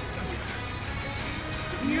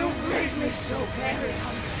 You've made me so very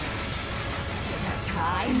hungry. It's dinner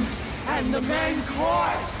time, and the main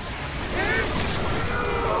course is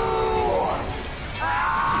you!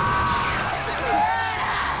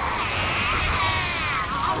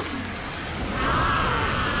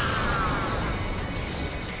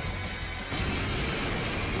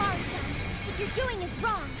 Mari-san, what you're doing is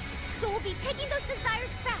wrong, so we'll be taking those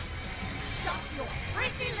desires back. Shut your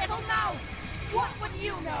prissy little mouth! What would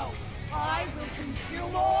you know? I will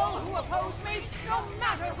consume all who oppose me, no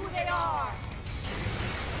matter who they are!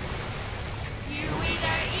 You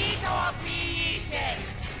either eat or be eaten!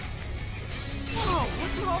 Whoa,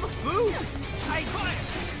 what's with all the food?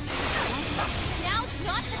 Now's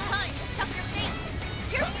not the time to stuff your face.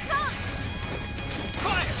 Here she comes!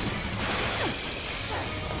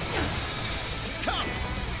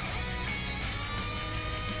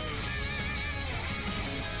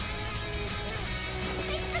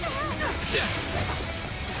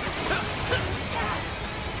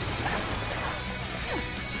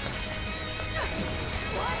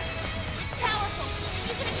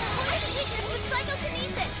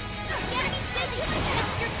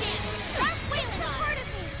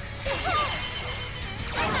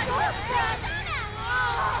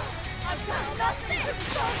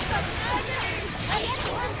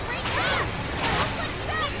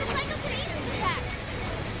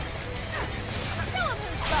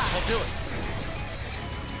 I'll do it.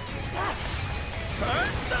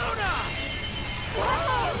 Persona!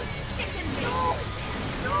 Whoa! Sicken me!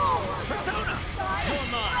 No! Persona! You're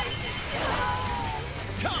mine!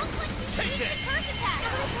 Come! Take this! Got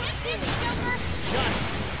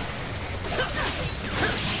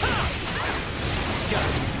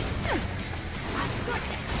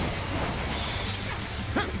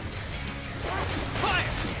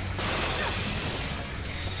Fire!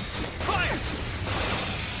 Fire!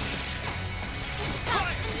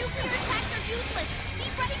 Tough. The nuclear attacks are useless. Be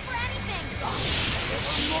ready for anything.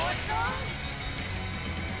 One more song?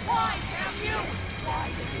 Why, damn you? Why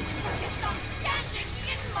did you insist on standing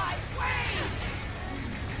in my way?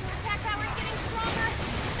 Your attack power's getting stronger.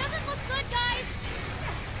 Doesn't look good, guys.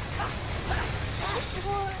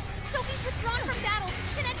 Sophie's withdrawn from battle.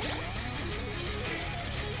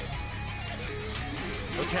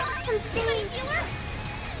 Okay. Somebody healer?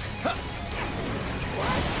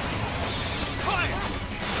 What? Fire!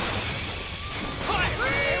 Fire!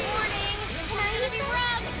 Warning! It's gonna be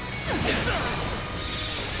rough.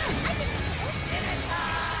 Dinner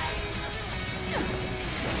time!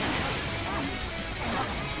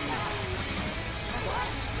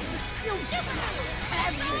 So different.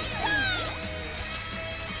 Every time.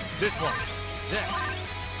 This one. Next.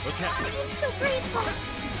 Okay. I'm so grateful.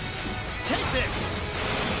 Take this!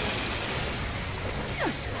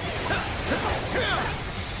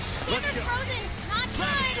 Let's go. Frozen. Not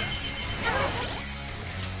good.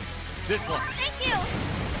 This one. Thank you.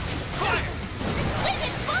 Fire!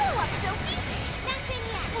 Exquisite follow-up, Sophie. Nothing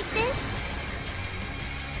yet. Like this?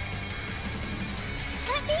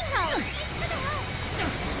 Let me help. Thanks for the help.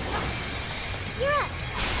 You're up.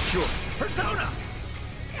 Sure. Persona!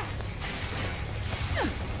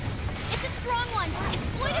 It's a strong one.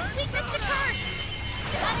 Exploit its weakness to curse.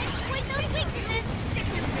 Gotta exploit those weaknesses.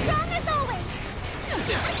 Strong as always.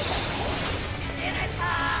 Dinner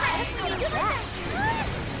time! Right, do my best.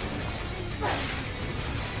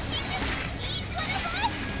 She just eat one of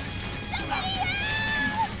us? Somebody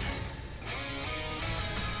help!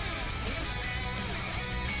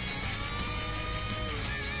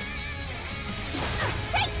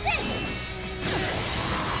 Take this!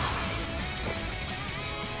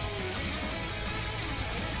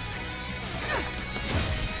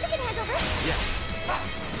 We can handle this. Yeah.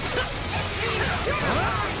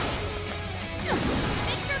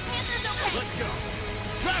 Make sure Panther's okay. Let's go.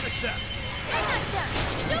 Ravage them! I'm not done.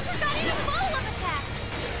 Joker got in a follow-up attack.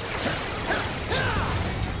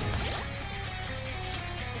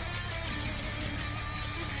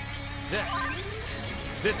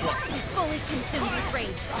 Next. This one. He's fully consumed with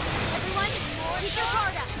rage. Everyone, keep your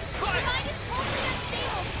guard up. Your mind is totally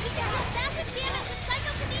unstable. We can deal massive damage with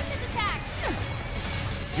psychokinesis attacks.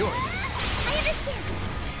 Yours. I understand.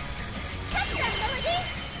 Touch that, Melody.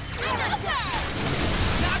 I'm not done.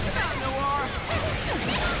 Knock him out, Noir!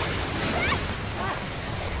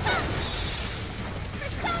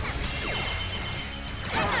 Persona.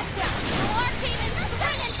 I'm not done. Noir came in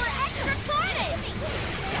swinging for extra carnage.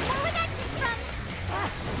 Where would that come from?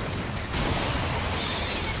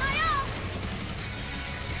 Giving my all.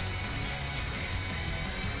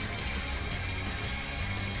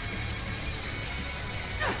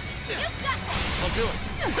 You've got that. I'll do it.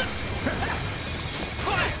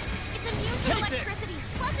 Fire! It's immune to Take electricity.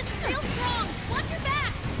 Plus, it's real strong. Watch your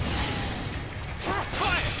back.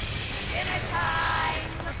 Fire! Dinner time.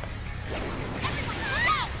 Everyone, look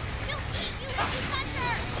out! She'll eat you if you touch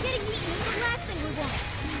her. Getting eaten is the last thing we want.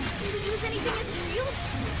 Can we use anything as a shield?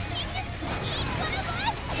 She just eat one of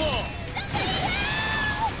us? Fall! Somebody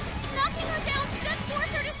help! Knocking her down should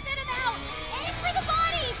force her to spit him out. Aim for the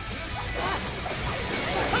body.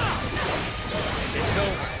 It's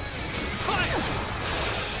over. Fire!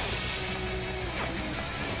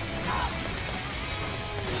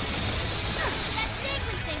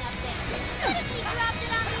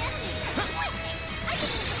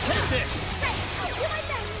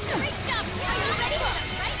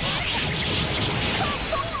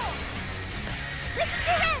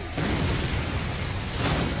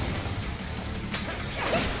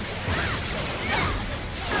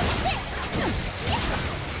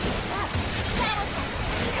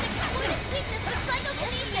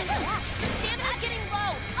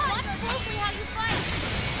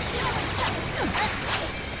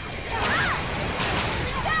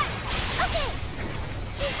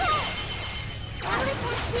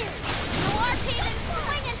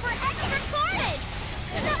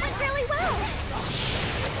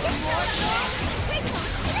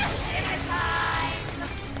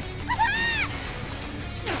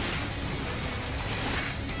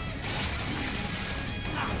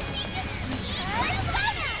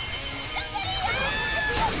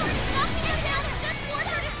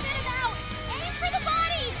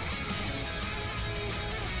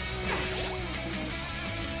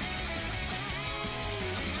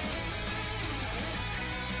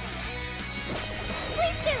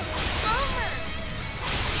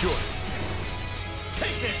 Sure.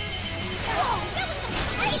 Take this! Whoa, that was some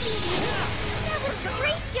crazy news! That was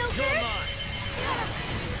great, Joker! You're mine!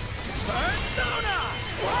 Persona!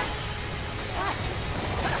 What?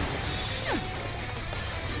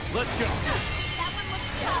 Let's go! That one looks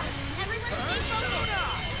tough. Everyone stay focused.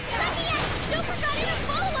 Let me in! Joker got in a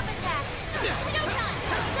follow-up attack! Showtime!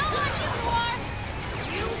 Go on, you Noir!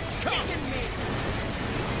 You sicken me!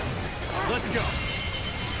 Let's go!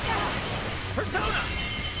 Persona!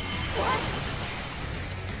 What?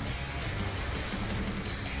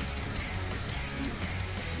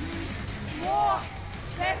 More!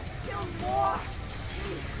 There's still more!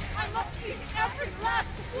 I must meet every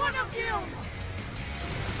last one of you!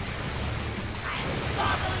 I'll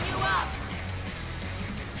gobble you up!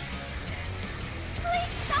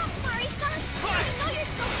 Please stop, Mari-san! I know you're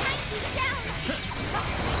still trying to keep it down!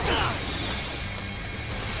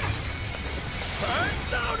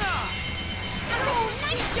 Persona! Oh,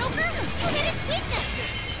 nice, Joker! You hit its weakness!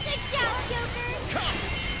 Good job, Joker! Come!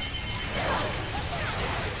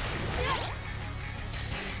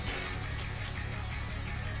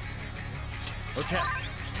 Okay.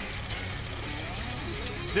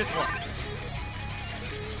 This one.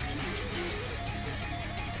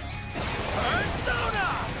 Persona!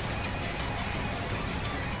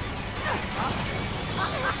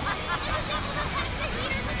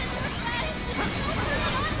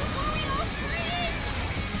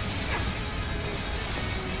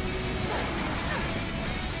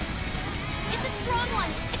 It's a strong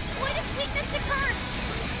one! Exploit its weakness to curse!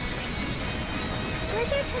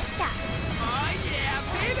 Blizzard has stopped. Oh yeah,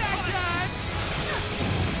 payback time!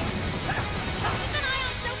 Keep an eye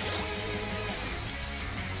on Joker!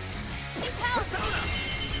 Please help! Persona!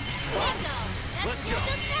 Bingo! That's Let's still go.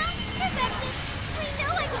 just now? Perfection! We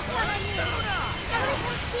know I can count on you! Persona!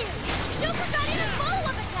 Avalon too! Joker got in a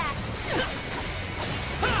follow-up attack!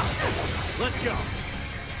 Let's go.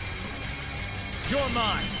 You're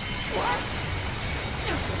mine. What?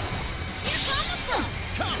 Here come the foot!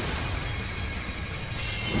 Come.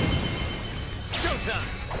 Showtime.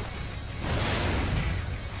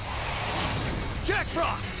 Jack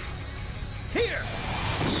Frost. Here.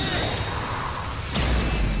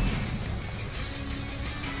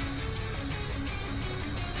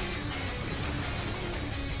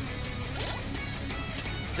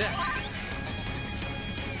 There.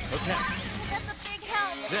 Okay. That's a big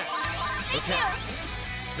help! There. Thank Okay. you!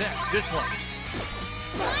 There. This one.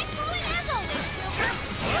 Mind-blowing as always, Joker!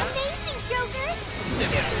 Amazing, Joker!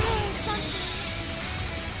 Yeah. Yay, something!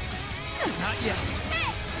 Not yet.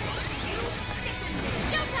 Hey! You sicken me!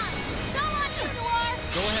 Showtime! It's all on you, Noir!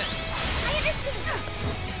 Go ahead. I understand!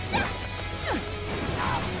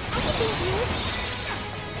 I can be of use!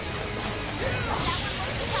 That one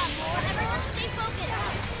looks tough, but everyone stay focused!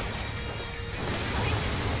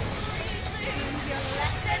 Your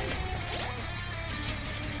lesson?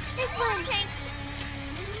 This one! Thanks!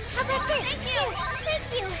 How about this? Thank you! Thank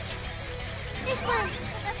you! This one!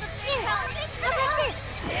 That's a big help! How about this?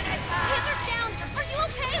 Dinner time! Panther's down! Are you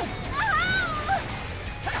okay? Oh!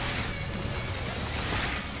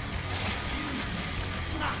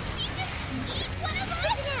 She just eat one of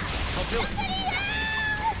us? I'll do it. Somebody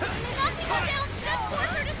help! Knocking her down, just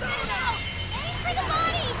force her to spit it out! Aim for the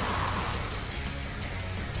body!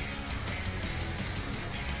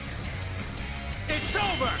 It's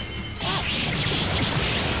over.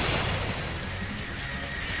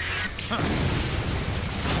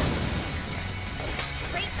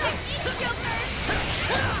 Great technique, Joker!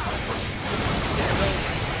 It's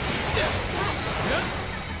over.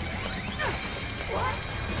 What?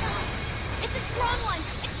 It's a strong one!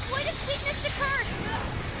 Exploit its weakness to curse!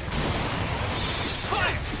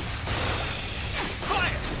 Fire!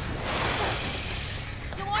 Fire!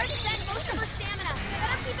 Noir spent most of her stamina.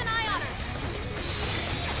 Better keep an eye on her.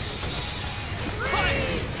 Fire!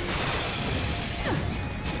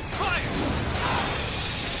 Fire!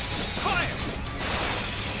 Fire!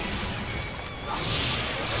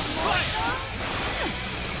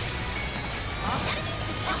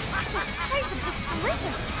 The size of this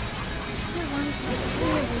blizzard! Your lungs must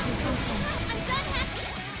really be something. I'm done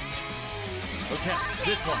hatching. Okay,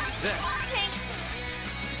 this one. There. Thanks.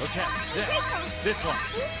 Okay, there. This one.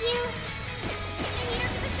 Thank you. I need her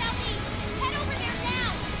to the southeast. Head over there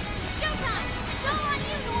now. Showtime. It's all on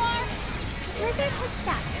you, Noir. The blizzard has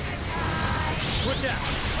stopped. Switch out.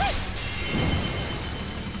 Wait.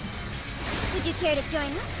 Would you care to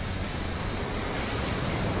join us?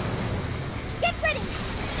 Get ready.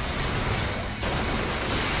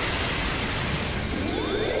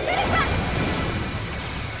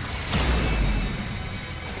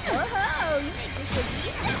 Whoa, you make this look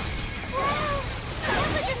easy. Wow, that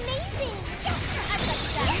was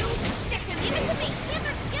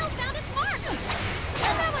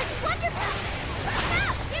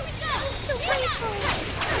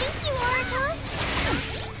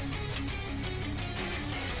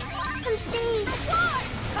Please!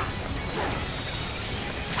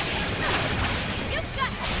 You've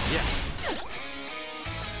got Yeah.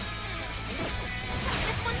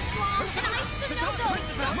 this one's strong, and ice is a no-go.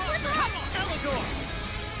 Don't slip up. Elagor!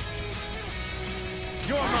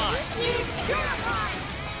 You're mine! You're mine.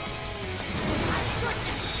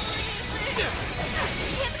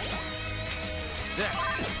 There.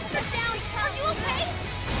 Put down. Are you okay?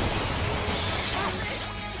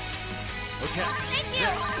 Okay. Thank you.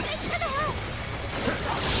 Thanks for the help.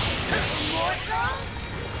 Morsels?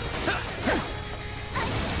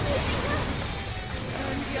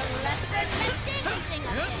 Learned your lesson? That dizzy thing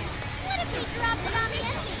up there. What if we dropped it on the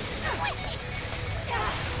enemy?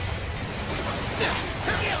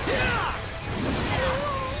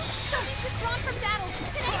 Somebody's withdrawn from battle.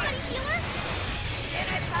 Can anybody heal her?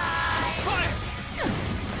 Dinner time! Fire!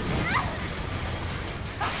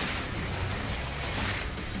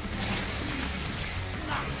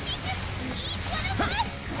 She just eat one of us?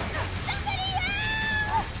 Somebody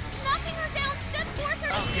help! Knocking her down should force her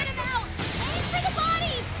to get him out. Aim for the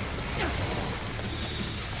body!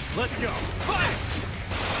 Let's go! Fire!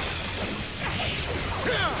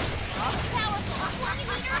 Powerful. Want to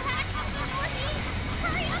heat her hack from the northeast?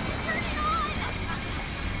 Hurry up and turn it on!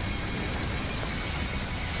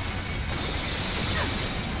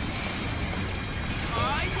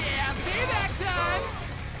 Oh yeah, payback time!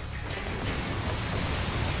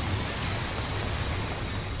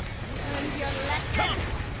 Learned your lesson.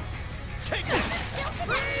 Take it! Still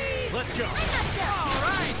connected. Let's go! I'm not down. All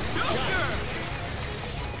right, Joker!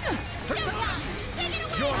 Persona! Take it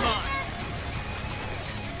away, You're mine!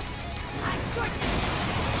 My goodness!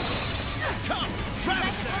 Come! You Grab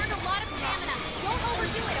guys it! have burned a lot of stamina. Don't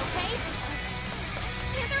overdo it, okay?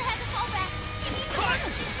 Near their head to fall back. You need to run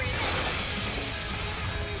for 3 minutes.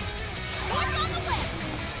 You're on the way!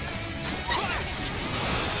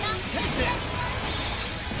 Now Take this!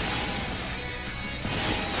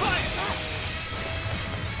 Fire!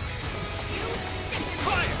 You sick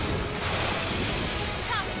Fire!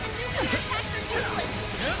 Top and nuclear attacks are useless.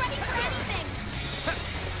 Get ready for anything.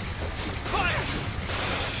 Fire!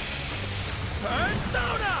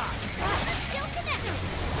 Persona! Still connected.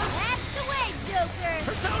 That's the way, Joker.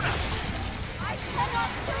 Persona! I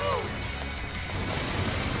cannot lose.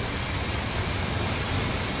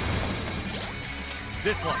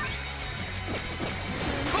 This one!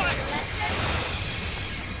 Fire!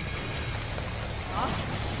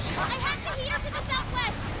 I have to heat her to the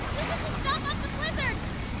southwest. Use it to stop up the blizzard.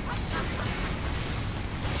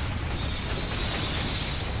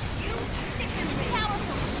 You sicken me. It's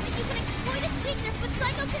powerful, and you can exploit its weakness with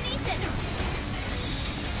psychokinesis.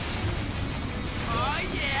 Oh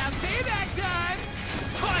yeah, payback time!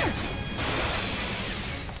 Fire!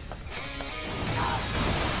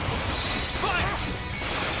 Fire!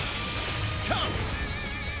 Come!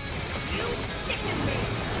 You sicken me.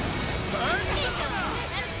 Persona!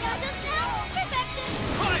 And skill just now, perfection.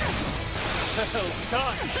 Fire! Well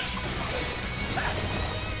done!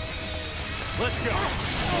 Let's go!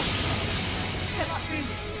 Cannot be.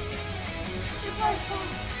 If I fall,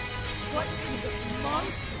 what kind of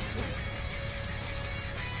monster?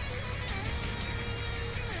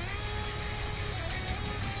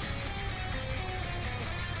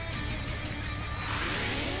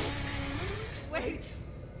 Wait.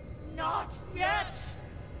 Not yet.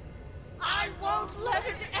 I won't let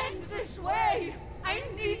it end this way. I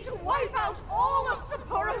need to wipe out all of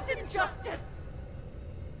Sapporo's injustice.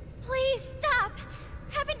 Please stop!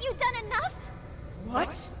 Haven't you done enough?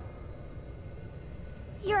 What?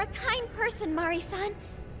 You're a kind person, Mari-san,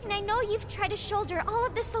 and I know you've tried to shoulder all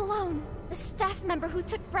of this alone. The staff member who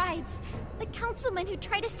took bribes, the councilman who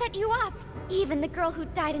tried to set you up, even the girl who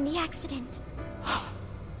died in the accident.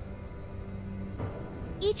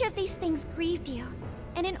 Each of these things grieved you,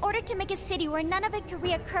 and in order to make a city where none of it could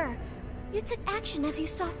reoccur, you took action as you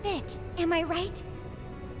saw fit. Am I right?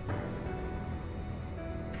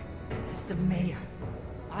 As the mayor,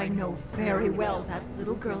 I know very well that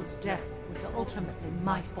little girl's death was ultimately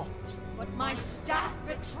my fault. But my staff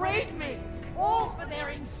betrayed me, all for their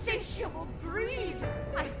insatiable greed.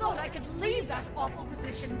 I thought I could leave that awful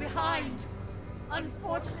position behind.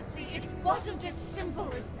 Unfortunately, it wasn't as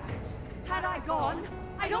simple as that. Had I gone,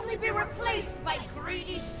 I'd only be replaced by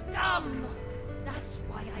greedy scum. That's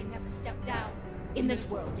why I never stepped down. In this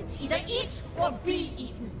world, it's either eat or be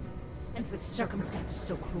eaten. And with circumstances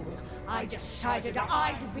so cruel, I decided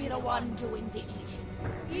I'd be the one doing the eating.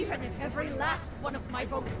 Even if every last one of my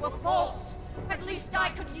votes were false, at least I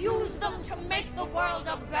could use them to make the world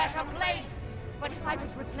a better place. But if I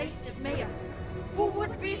was replaced as mayor, who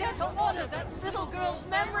would be there to honor that little girl's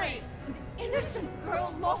memory? And innocent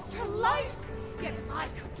girl lost her life, yet I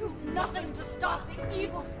could do nothing to stop the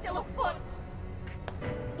evil still afoot.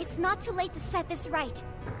 It's not too late to set this right.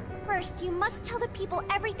 First, you must tell the people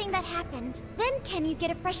everything that happened. Then can you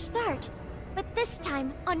get a fresh start? But this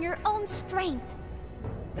time, on your own strength.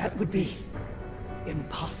 That would be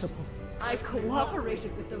impossible. I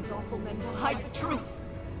cooperated with those awful men to hide the truth.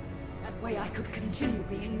 That way I could continue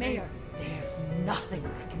being mayor. There's nothing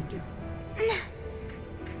I can do.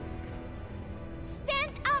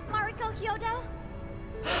 Stand up, Mariko Hyodo!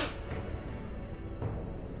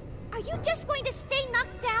 Are you just going to stay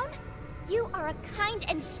knocked down? You are a kind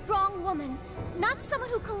and strong woman, not someone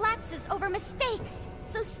who collapses over mistakes.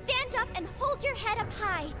 So stand up and hold your head up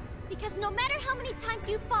high, because no matter how many times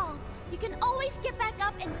you fall, you can always get back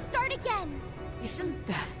up and start again. Isn't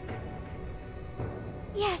that...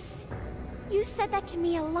 Yes. You said that to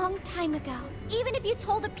me a long time ago. Even if you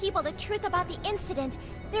told the people the truth about the incident,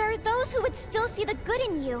 there are those who would still see the good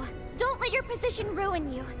in you. Don't let your position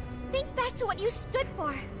ruin you. Think back to what you stood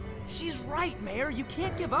for. She's right, Mayor. You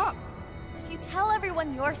can't give up. If you tell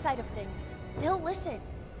everyone your side of things, they'll listen.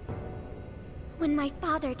 When my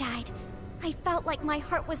father died, I felt like my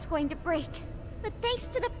heart was going to break. But thanks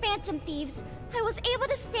to the Phantom Thieves, I was able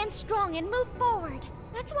to stand strong and move forward.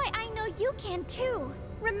 That's why I know you can too.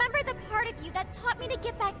 Remember the part of you that taught me to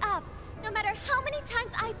get back up, no matter how many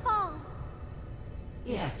times I fall.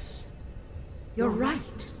 Yes. You're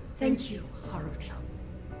right. Thank you, Haruchan.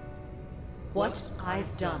 What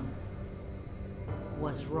I've done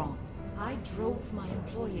was wrong. I drove my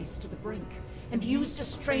employees to the brink and used a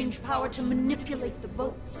strange power to manipulate the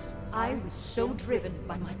votes. I was so driven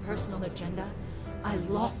by my personal agenda, I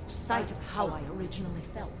lost sight of how I originally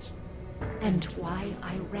felt. And why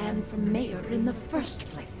I ran for mayor in the first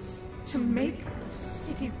place. To make a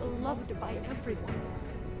city beloved by everyone.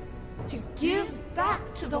 To give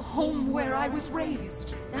back to the home where I was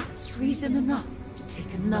raised. That's reason enough to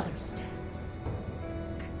take another step.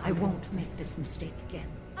 I won't make this mistake again.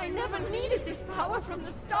 I never needed this power from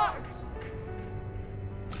the start!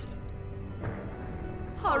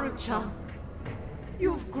 Haruchan,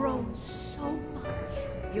 you've grown so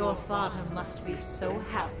much. Your father must be so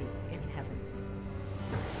happy in heaven.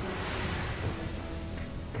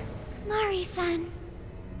 Mari-san.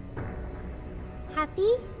 Happy?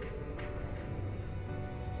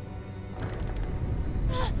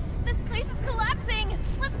 This place is collapsing!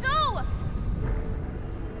 Let's go!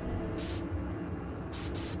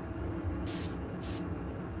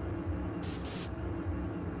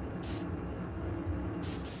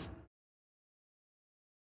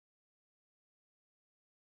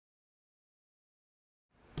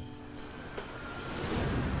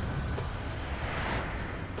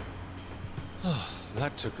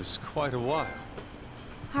 That took us quite a while.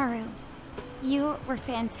 Haru, you were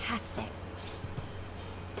fantastic.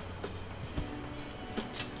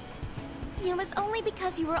 It was only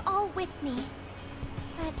because you were all with me.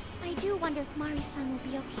 But I do wonder if Mari-san will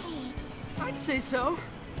be okay. I'd say so.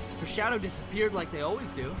 Her shadow disappeared like they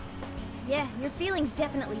always do. Yeah, your feelings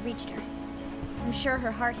definitely reached her. I'm sure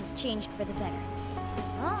her heart has changed for the better.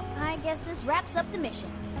 Well, I guess this wraps up the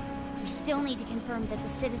mission. We still need to confirm that the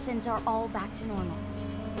citizens are all back to normal.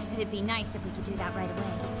 It'd be nice if we could do that right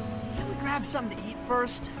away. Can we grab something to eat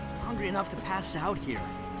first? I'm hungry enough to pass out here.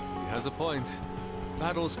 He has a point.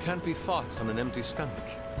 Battles can't be fought on an empty stomach.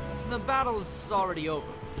 The battle's already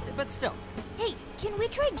over, but still. Hey, can we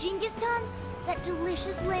try Genghis-kun? That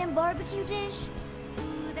delicious lamb barbecue dish?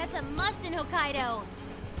 Ooh, that's a must in Hokkaido.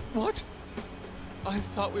 What? I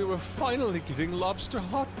thought we were finally getting lobster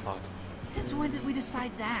hot pot. Since when did we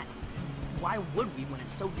decide that? Why would we when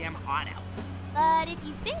it's so damn hot out? But if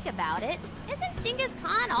you think about it, isn't Genghis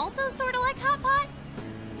Khan also sort of like hot pot?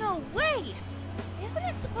 No way! Isn't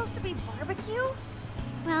it supposed to be barbecue?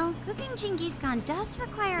 Well, cooking Genghis-kun does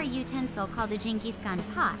require a utensil called a Genghis-kun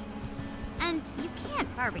pot. And you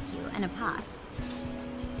can't barbecue in a pot.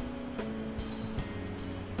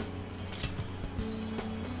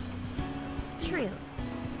 True.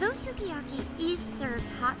 Though sukiyaki is served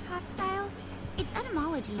hot pot style, its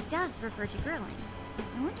etymology does refer to grilling.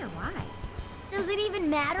 I wonder why. Does it even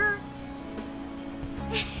matter?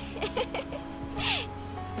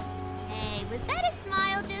 Hey, was that a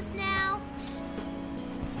smile just now?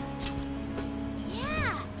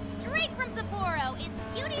 Yeah, straight from Sapporo, it's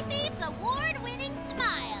Beauty Thief's award-winning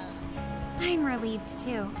smile. I'm relieved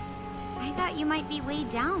too. I thought you might be weighed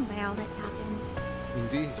down by all that's happened.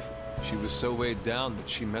 Indeed. She was so weighed down that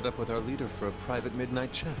she met up with our leader for a private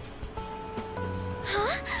midnight chat.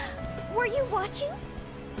 Huh? Were you watching?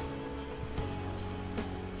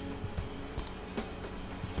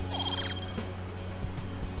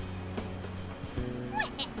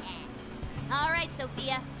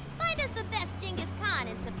 Sophia. Find us the best Genghis Khan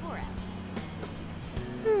in Sapporo.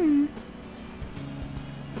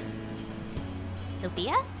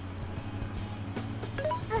 Sophia?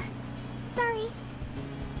 Sorry.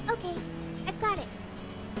 Okay, I've got it.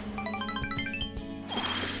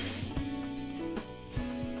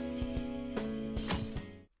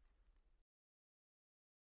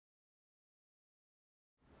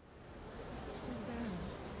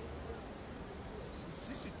 Is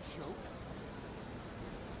this a joke?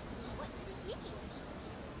 What could it be?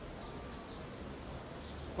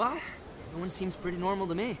 Well, everyone seems pretty normal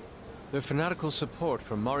to me. Their fanatical support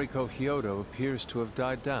for Mariko Hyodo appears to have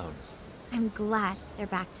died down. I'm glad they're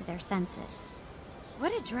back to their senses.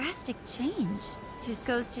 What a drastic change. Just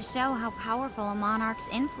goes to show how powerful a monarch's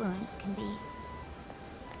influence can be.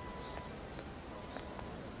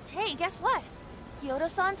 Hey, guess what?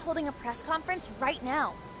 Hyodo-san's holding a press conference right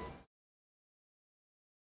now.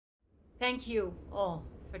 Thank you all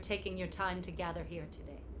for taking your time to gather here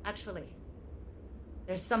today. Actually,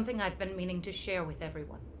 there's something I've been meaning to share with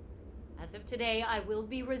everyone. As of today, I will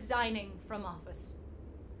be resigning from office.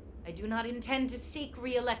 I do not intend to seek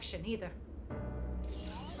re-election either.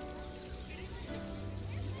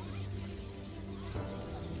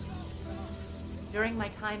 During my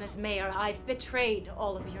time as mayor, I've betrayed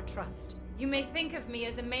all of your trust. You may think of me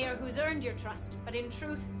as a mayor who's earned your trust, but in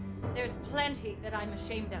truth, there's plenty that I'm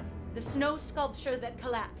ashamed of. The snow sculpture that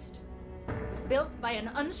collapsed was built by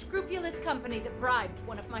an unscrupulous company that bribed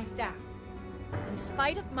one of my staff. In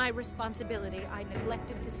spite of my responsibility, I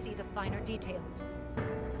neglected to see the finer details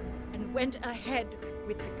and went ahead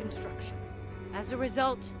with the construction. As a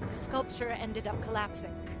result, the sculpture ended up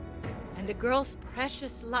collapsing, and a girl's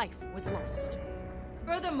precious life was lost.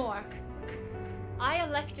 Furthermore, I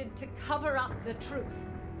elected to cover up the truth,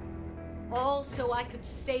 all so I could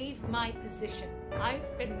save my position.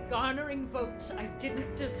 I've been garnering votes I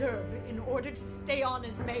didn't deserve in order to stay on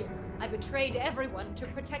as mayor. I betrayed everyone to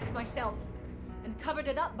protect myself, and covered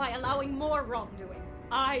it up by allowing more wrongdoing.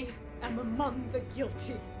 I am among the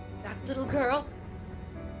guilty. That little girl,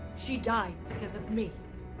 she died because of me.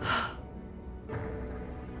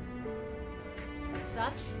 As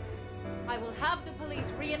such, I will have the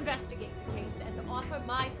police reinvestigate the case and offer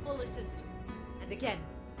my full assistance. And again,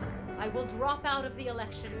 I will drop out of the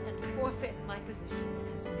election and forfeit my position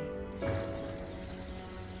as mayor.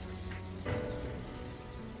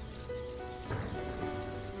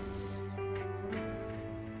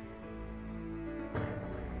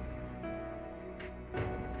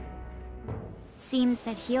 Seems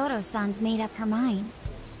that Hyodo-san's made up her mind.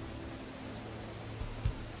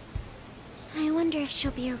 I wonder if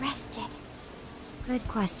she'll be arrested. Good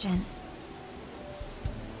question.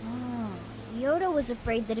 Oh, Hyodo was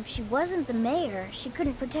afraid that if she wasn't the mayor, she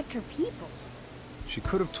couldn't protect her people. She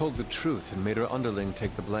could have told the truth and made her underling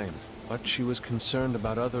take the blame, but she was concerned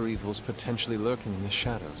about other evils potentially lurking in the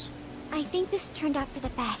shadows. I think this turned out for the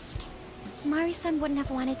best. Mari-san wouldn't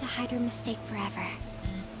have wanted to hide her mistake forever.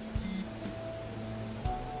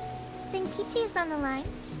 Zenkichi is on the line.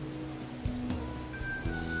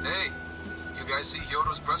 Hey, you guys see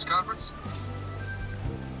Hyodo's press conference?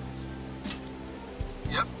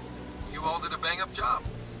 Yep, you all did a bang-up job.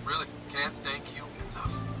 Really, can't thank you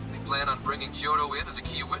enough. They plan on bringing Hyodo in as a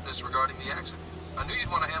key witness regarding the accident. I knew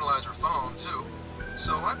you'd want to analyze her phone, too.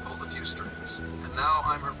 So I pulled a few strings, and now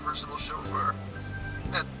I'm her personal chauffeur.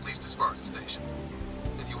 At least as far as the station.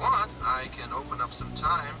 If you want, I can open up some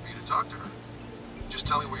time for you to talk to her. Just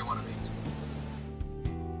tell me where you want to meet.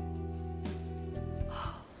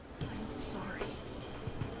 I'm sorry.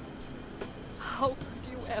 How could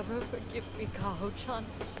you ever forgive me, Kaho-chan?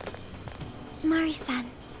 Mari-san.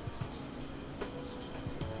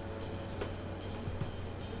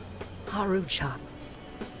 Haru-chan.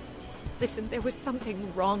 Listen, there was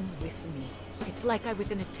something wrong with me. It's like I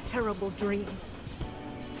was in a terrible dream.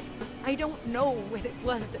 I don't know when it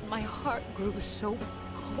was that my heart grew so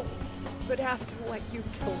cold, but after what you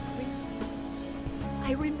told me,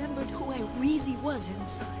 I remembered who I really was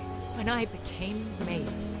inside. When I became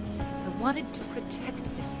mayor, I wanted to protect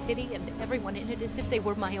the city and everyone in it as if they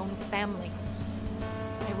were my own family.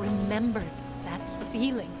 I remembered that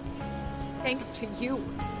feeling. Thanks to you,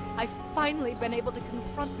 I've finally been able to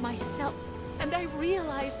confront myself, and I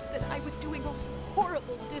realized that I was doing a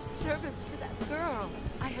horrible disservice to that girl.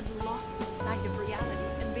 I had lost sight of reality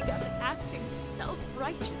and begun acting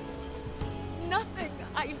self-righteous. Nothing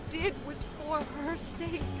I did was for her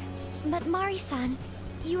sake. But Mari-san,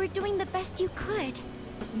 you were doing the best you could.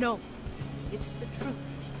 No, it's the truth.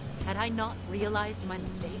 Had I not realized my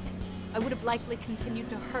mistake, I would have likely continued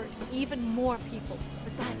to hurt even more people.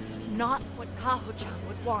 But that's not what Kaho-chan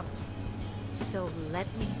would want. So let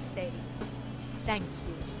me say, thank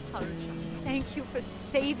you, Haruka. Thank you for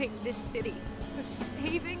saving this city, for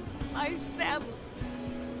saving my family.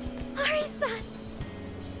 Mari-san!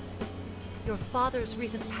 Your father's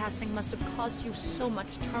recent passing must have caused you so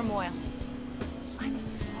much turmoil. I'm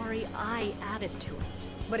sorry I added to it.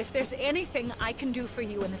 But if there's anything I can do for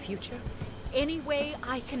you in the future, any way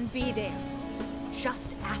I can be there,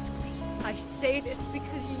 just ask me. I say this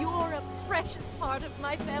because you're a precious part of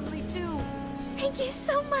my family too. Thank you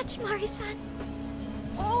so much, Mari-san.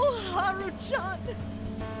 Oh, Haru-chan!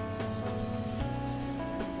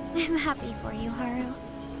 I'm happy for you, Haru.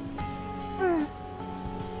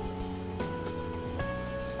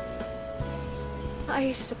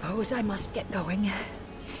 I suppose I must get going.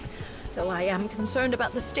 Though I am concerned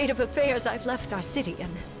about the state of affairs I've left our city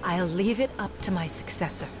in, I'll leave it up to my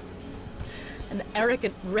successor. An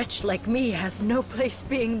arrogant wretch like me has no place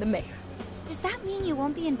being the mayor. Does that mean you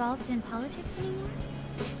won't be involved in politics anymore?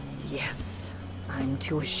 Yes. I'm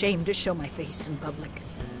too ashamed to show my face in public.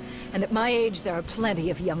 And at my age, there are plenty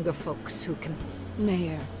of younger folks who can...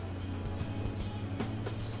 Mayor.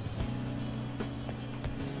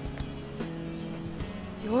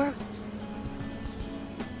 You're...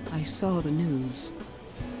 I saw the news.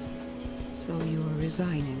 So you're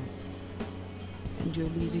resigning. And you're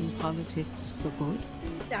leaving politics for good?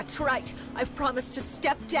 That's right. I've promised to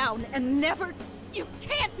step down and never... You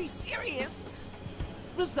can't be serious!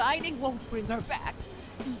 Resigning won't bring her back.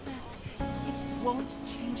 In fact, it won't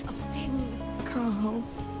change a thing. Kaho.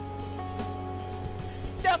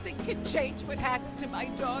 Nothing can change what happened to my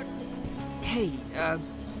daughter. Hey,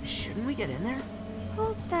 shouldn't we get in there?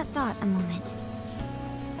 Hold that thought a moment.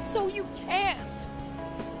 So you can't.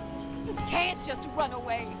 You can't just run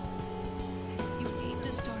away. You need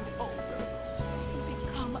to start over and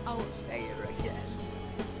become our mayor again.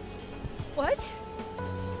 What?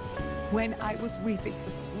 When I was weeping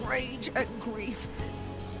with rage and grief,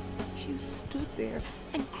 you stood there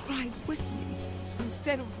and cried with me.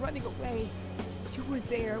 Instead of running away, you were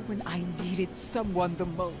there when I needed someone the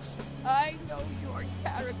most. I know your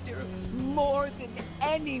character more than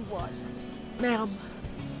anyone. Ma'am,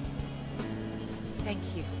 thank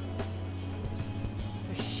you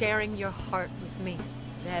for sharing your heart with me.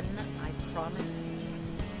 Then I promise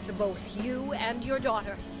to both you and your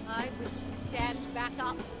daughter, I will stand back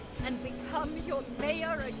up and become your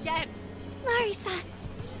mayor again. Mari-san.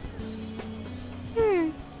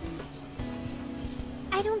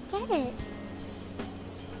 I don't get it.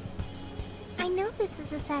 I know this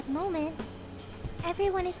is a sad moment.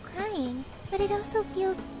 Everyone is crying, but it also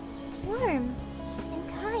feels warm and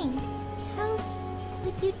kind. How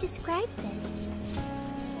would you describe this?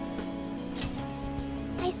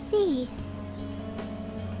 I see.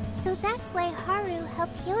 So that's why Haru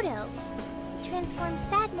helped Hyodo to transform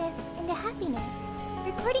sadness into happiness,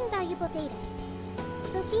 recording valuable data.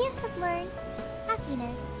 Sophia has learned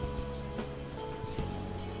happiness.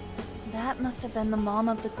 That must have been the mom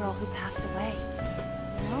of the girl who passed away.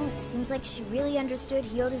 Well, it seems like she really understood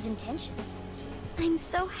Hyodo's intentions. I'm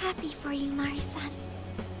so happy for you, Mari-san.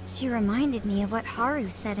 She reminded me of what Haru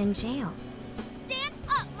said in jail. Stand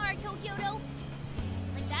up, Mariko Hyodo!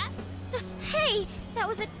 Like that? Hey! That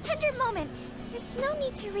was a tender moment. There's no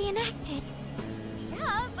need to reenact it.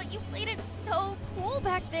 Yeah, but you played it so cool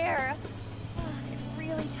back there. It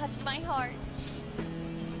really touched my heart.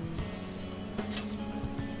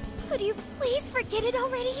 Could you please forget it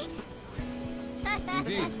already?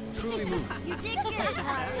 Indeed, truly moving. You did good,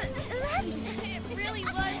 Haru. It really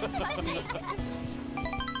was touching.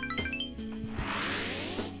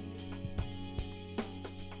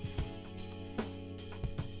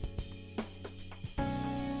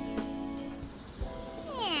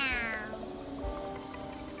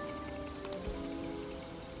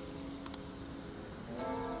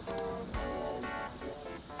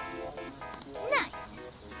 Nice!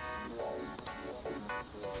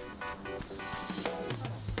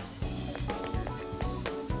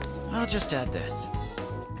 I'll just add this.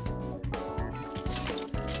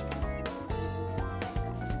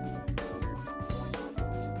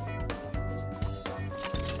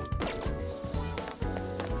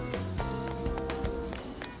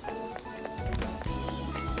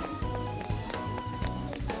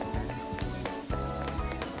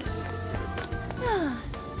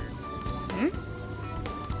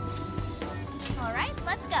 All right,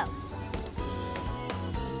 let's go.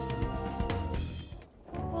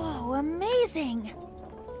 Whoa, amazing!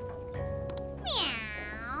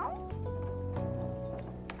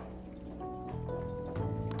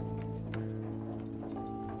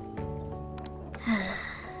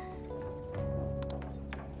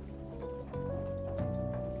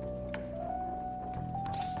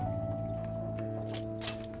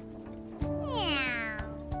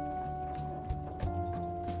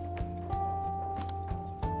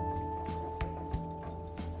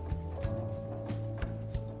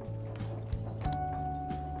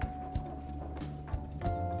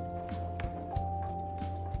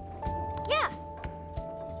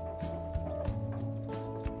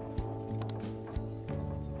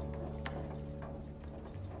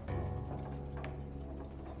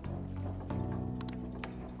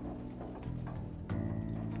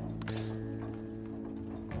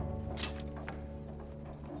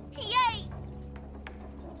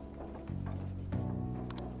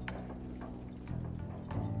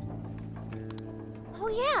 Oh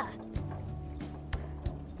yeah.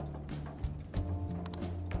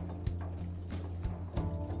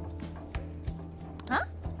 Huh?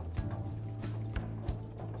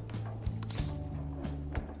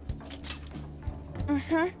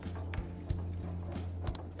 Mm-hmm.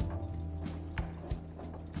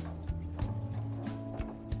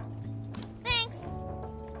 Thanks.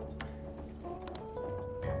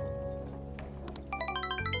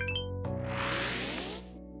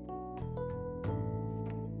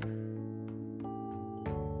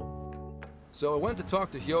 So I went to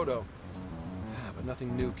talk to Hyodo, but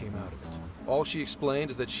nothing new came out of it. All she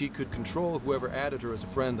explained is that she could control whoever added her as a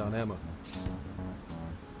friend on Emma.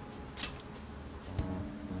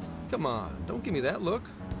 Come on, don't give me that look.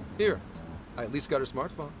 Here, I at least got her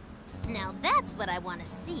smartphone. Now that's what I want to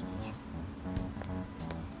see.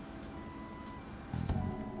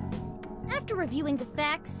 After reviewing the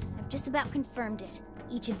facts, I've just about confirmed it.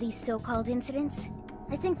 Each of these so-called incidents,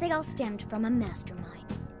 I think they all stemmed from a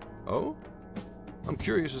mastermind. Oh? I'm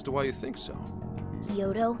curious as to why you think so.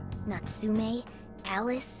 Hyodo, Natsume,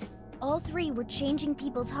 Alice, all three were changing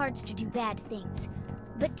people's hearts to do bad things.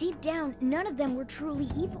 But deep down, none of them were truly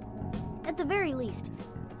evil. At the very least,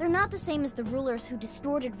 they're not the same as the rulers who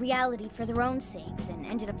distorted reality for their own sakes and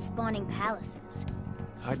ended up spawning palaces.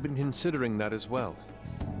 I'd been considering that as well.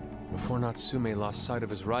 Before Natsume lost sight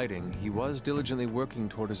of his writing, he was diligently working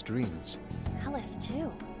toward his dreams. Alice,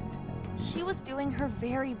 too. She was doing her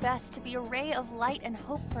very best to be a ray of light and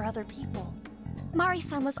hope for other people.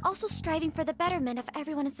 Mari-san was also striving for the betterment of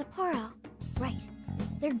everyone in Sapporo. Right.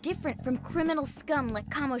 They're different from criminal scum like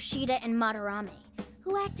Kamoshida and Madarame,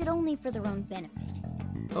 who acted only for their own benefit.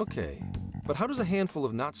 Okay, but how does a handful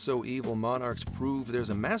of not-so-evil monarchs prove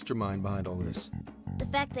there's a mastermind behind all this? The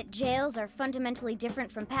fact that jails are fundamentally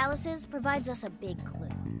different from palaces provides us a big clue.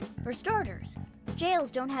 For starters,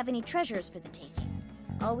 jails don't have any treasures for the taking.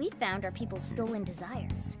 All we found are people's stolen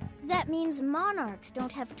desires. That means monarchs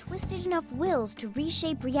don't have twisted enough wills to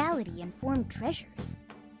reshape reality and form treasures.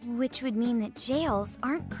 Which would mean that jails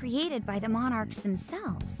aren't created by the monarchs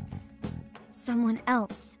themselves. Someone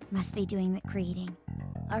else must be doing the creating.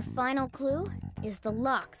 Our final clue is the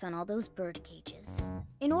locks on all those bird cages.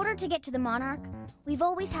 In order to get to the monarch, we've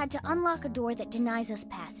always had to unlock a door that denies us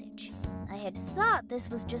passage. I had thought this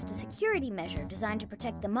was just a security measure designed to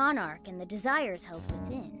protect the monarch and the desires held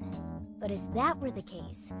within. But if that were the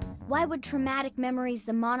case, why would traumatic memories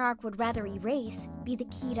the monarch would rather erase be the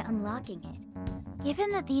key to unlocking it? Given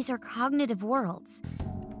that these are cognitive worlds,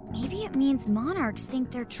 maybe it means monarchs think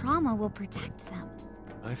their trauma will protect them.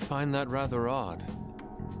 I find that rather odd.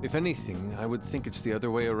 If anything, I would think it's the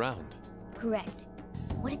other way around. Correct.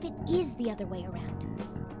 What if it is the other way around?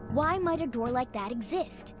 Why might a door like that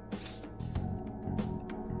exist?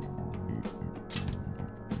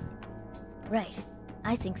 Right.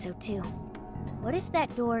 I think so too. What if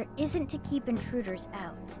that door isn't to keep intruders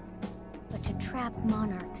out, but to trap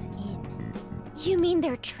monarchs in? You mean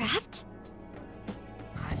they're trapped?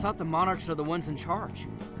 I thought the monarchs are the ones in charge.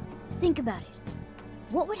 Think about it.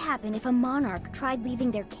 What would happen if a monarch tried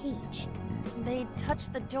leaving their cage? They'd touch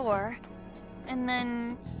the door, and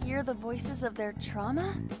then hear the voices of their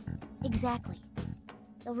trauma? Exactly.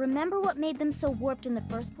 They'll remember what made them so warped in the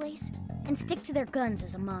first place, and stick to their guns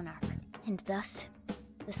as a monarch. And thus,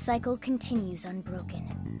 the cycle continues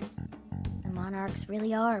unbroken. The monarchs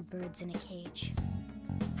really are birds in a cage.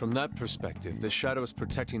 From that perspective, the shadows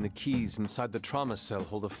protecting the keys inside the trauma cell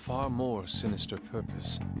hold a far more sinister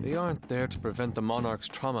purpose. They aren't there to prevent the monarch's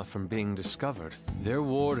trauma from being discovered. They're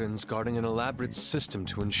wardens guarding an elaborate system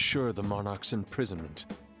to ensure the monarch's imprisonment.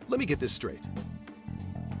 Let me get this straight.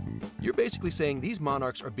 You're basically saying these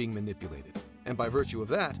monarchs are being manipulated, and by virtue of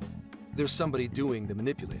that, there's somebody doing the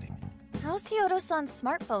manipulating. How's Hyodo-san's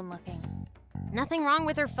smartphone looking? Nothing wrong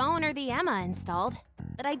with her phone or the Emma installed,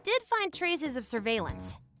 but I did find traces of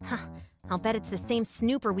surveillance. Huh, I'll bet it's the same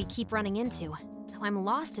snooper we keep running into, though I'm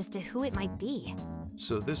lost as to who it might be.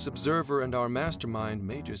 So this observer and our mastermind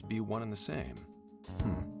may just be one and the same.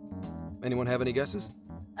 Anyone have any guesses?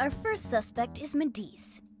 Our first suspect is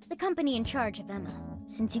Medice, the company in charge of Emma.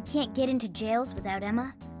 Since you can't get into jails without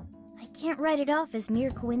Emma, I can't write it off as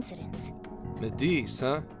mere coincidence. Medice,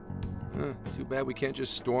 huh? Too bad we can't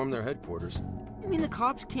just storm their headquarters. You mean the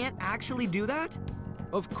cops can't actually do that?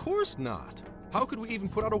 Of course not. How could we even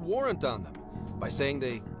put out a warrant on them? By saying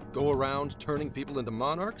they go around turning people into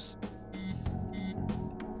monarchs?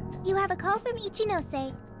 You have a call from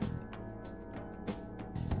Ichinose.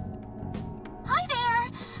 Hi there!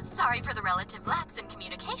 Sorry for the relative lapse in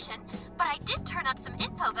communication, but I did turn up some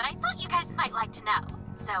info that I thought you guys might like to know.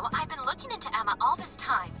 So I've been looking into Emma all this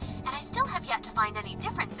time, and I still have yet to find any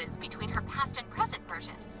differences between her past and present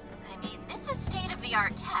versions. I mean, this is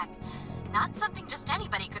state-of-the-art tech, not something just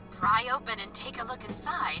anybody could pry open and take a look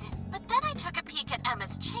inside. But then I took a peek at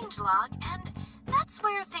Emma's changelog, and that's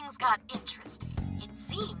where things got interesting. It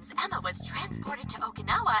seems Emma was transported to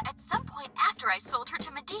Okinawa at some point after I sold her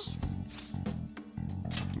to Mediz.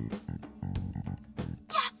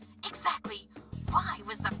 Yes, exactly. Why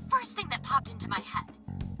was the first thing that popped into my head.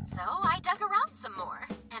 So I dug around some more,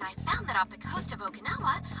 and I found that off the coast of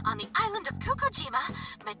Okinawa, on the island of Kokojima,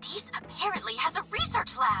 Mediz apparently has a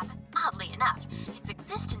research lab. Oddly enough, its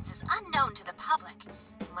existence is unknown to the public.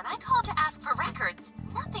 And when I called to ask for records,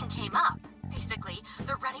 nothing came up. Basically,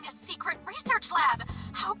 they're running a secret research lab.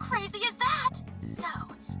 How crazy is that? So,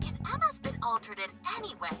 if Emma's been altered in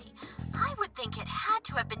any way, I would think it had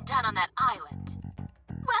to have been done on that island.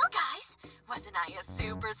 Well, guys, wasn't I a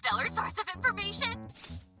super stellar source of information?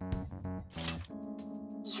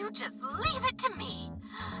 You just leave it to me.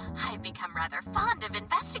 I've become rather fond of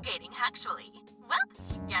investigating, actually. Well,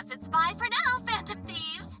 guess it's bye for now, Phantom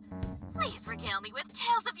Thieves. Please regale me with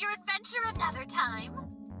tales of your adventure another time.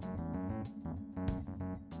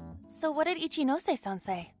 So what did Ichinose-san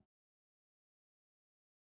say?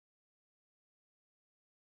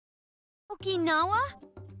 Okinawa?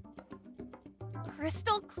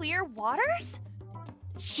 Crystal clear waters?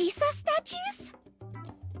 Shisa statues?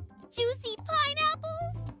 Juicy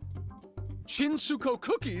pineapples? Shinsuko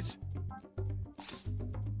cookies?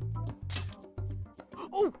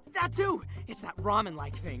 Oh, that too! It's that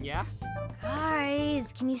ramen-like thing, yeah? Guys,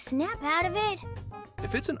 can you snap out of it?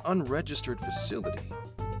 If it's an unregistered facility,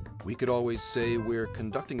 we could always say we're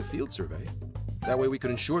conducting a field survey. That way we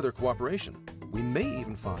could ensure their cooperation. We may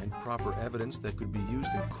even find proper evidence that could be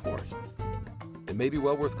used in court. It may be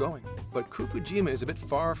well worth going, but Kokojima is a bit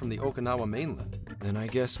far from the Okinawa mainland. Then I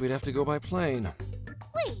guess we'd have to go by plane.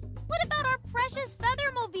 Wait, what about our precious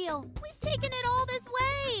Feathermobile? We've taken it all this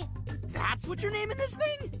way! That's what you're naming this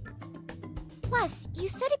thing? Plus, you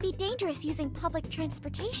said it'd be dangerous using public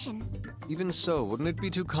transportation. Even so, wouldn't it be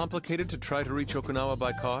too complicated to try to reach Okinawa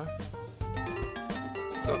by car?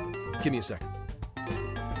 Give me a second.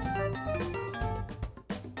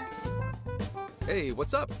 Hey,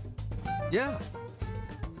 what's up? Yeah,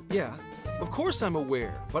 of course I'm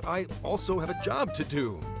aware, but I also have a job to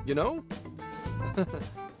do, you know?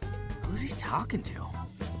 Who's he talking to?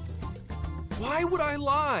 Why would I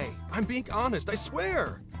lie? I'm being honest, I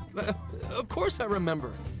swear. Of course I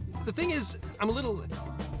remember. The thing is, I'm a little...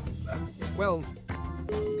 well...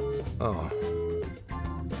 Oh.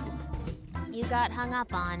 You got hung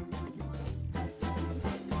up on.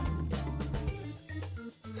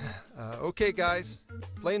 Okay, guys.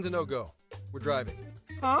 Plane's a no-go. We're driving.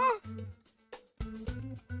 Huh?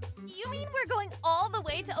 You mean we're going all the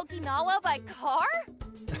way to Okinawa by car?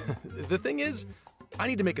 The thing is, I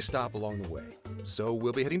need to make a stop along the way. So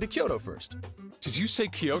we'll be heading to Kyoto first. Did you say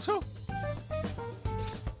Kyoto?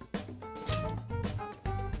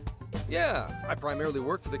 Yeah, I primarily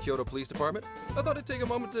work for the Kyoto Police Department. I thought I'd take a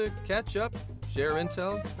moment to catch up, share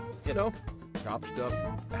intel, you know, cop stuff.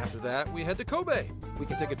 After that, we head to Kobe. We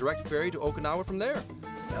can take a direct ferry to Okinawa from there.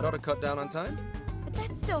 That ought to cut down on time. But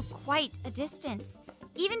that's still quite a distance,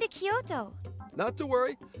 even to Kyoto. Not to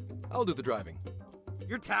worry, I'll do the driving.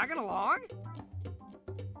 You're tagging along?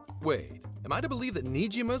 Wait, am I to believe that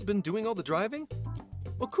Nijima's been doing all the driving?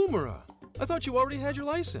 Okumura, I thought you already had your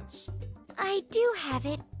license. I do have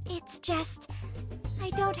it. It's just... I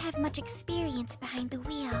don't have much experience behind the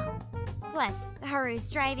wheel. Plus, Haru's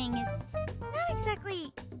driving is not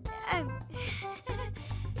exactly...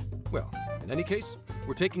 Well, in any case,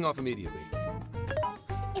 we're taking off immediately.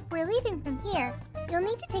 If we're leaving from here, you'll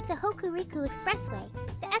need to take the Hokuriku Expressway.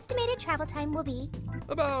 The estimated travel time will be...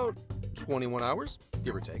 About 21 hours,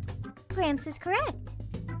 give or take. Gramps is correct.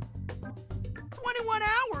 21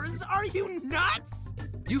 hours? Are you nuts?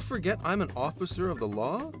 You forget I'm an officer of the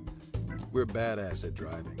law? We're badass at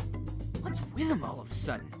driving. What's with him all of a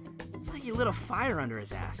sudden? It's like he lit a fire under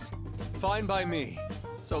his ass. Fine by me,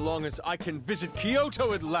 so long as I can visit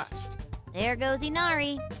Kyoto at last. There goes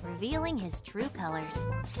Inari, revealing his true colors.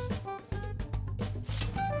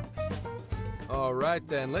 All right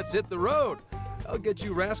then, let's hit the road. I'll get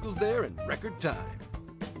you rascals there in record time.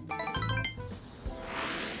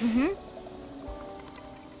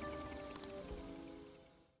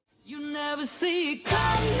 You never see it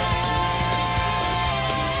coming.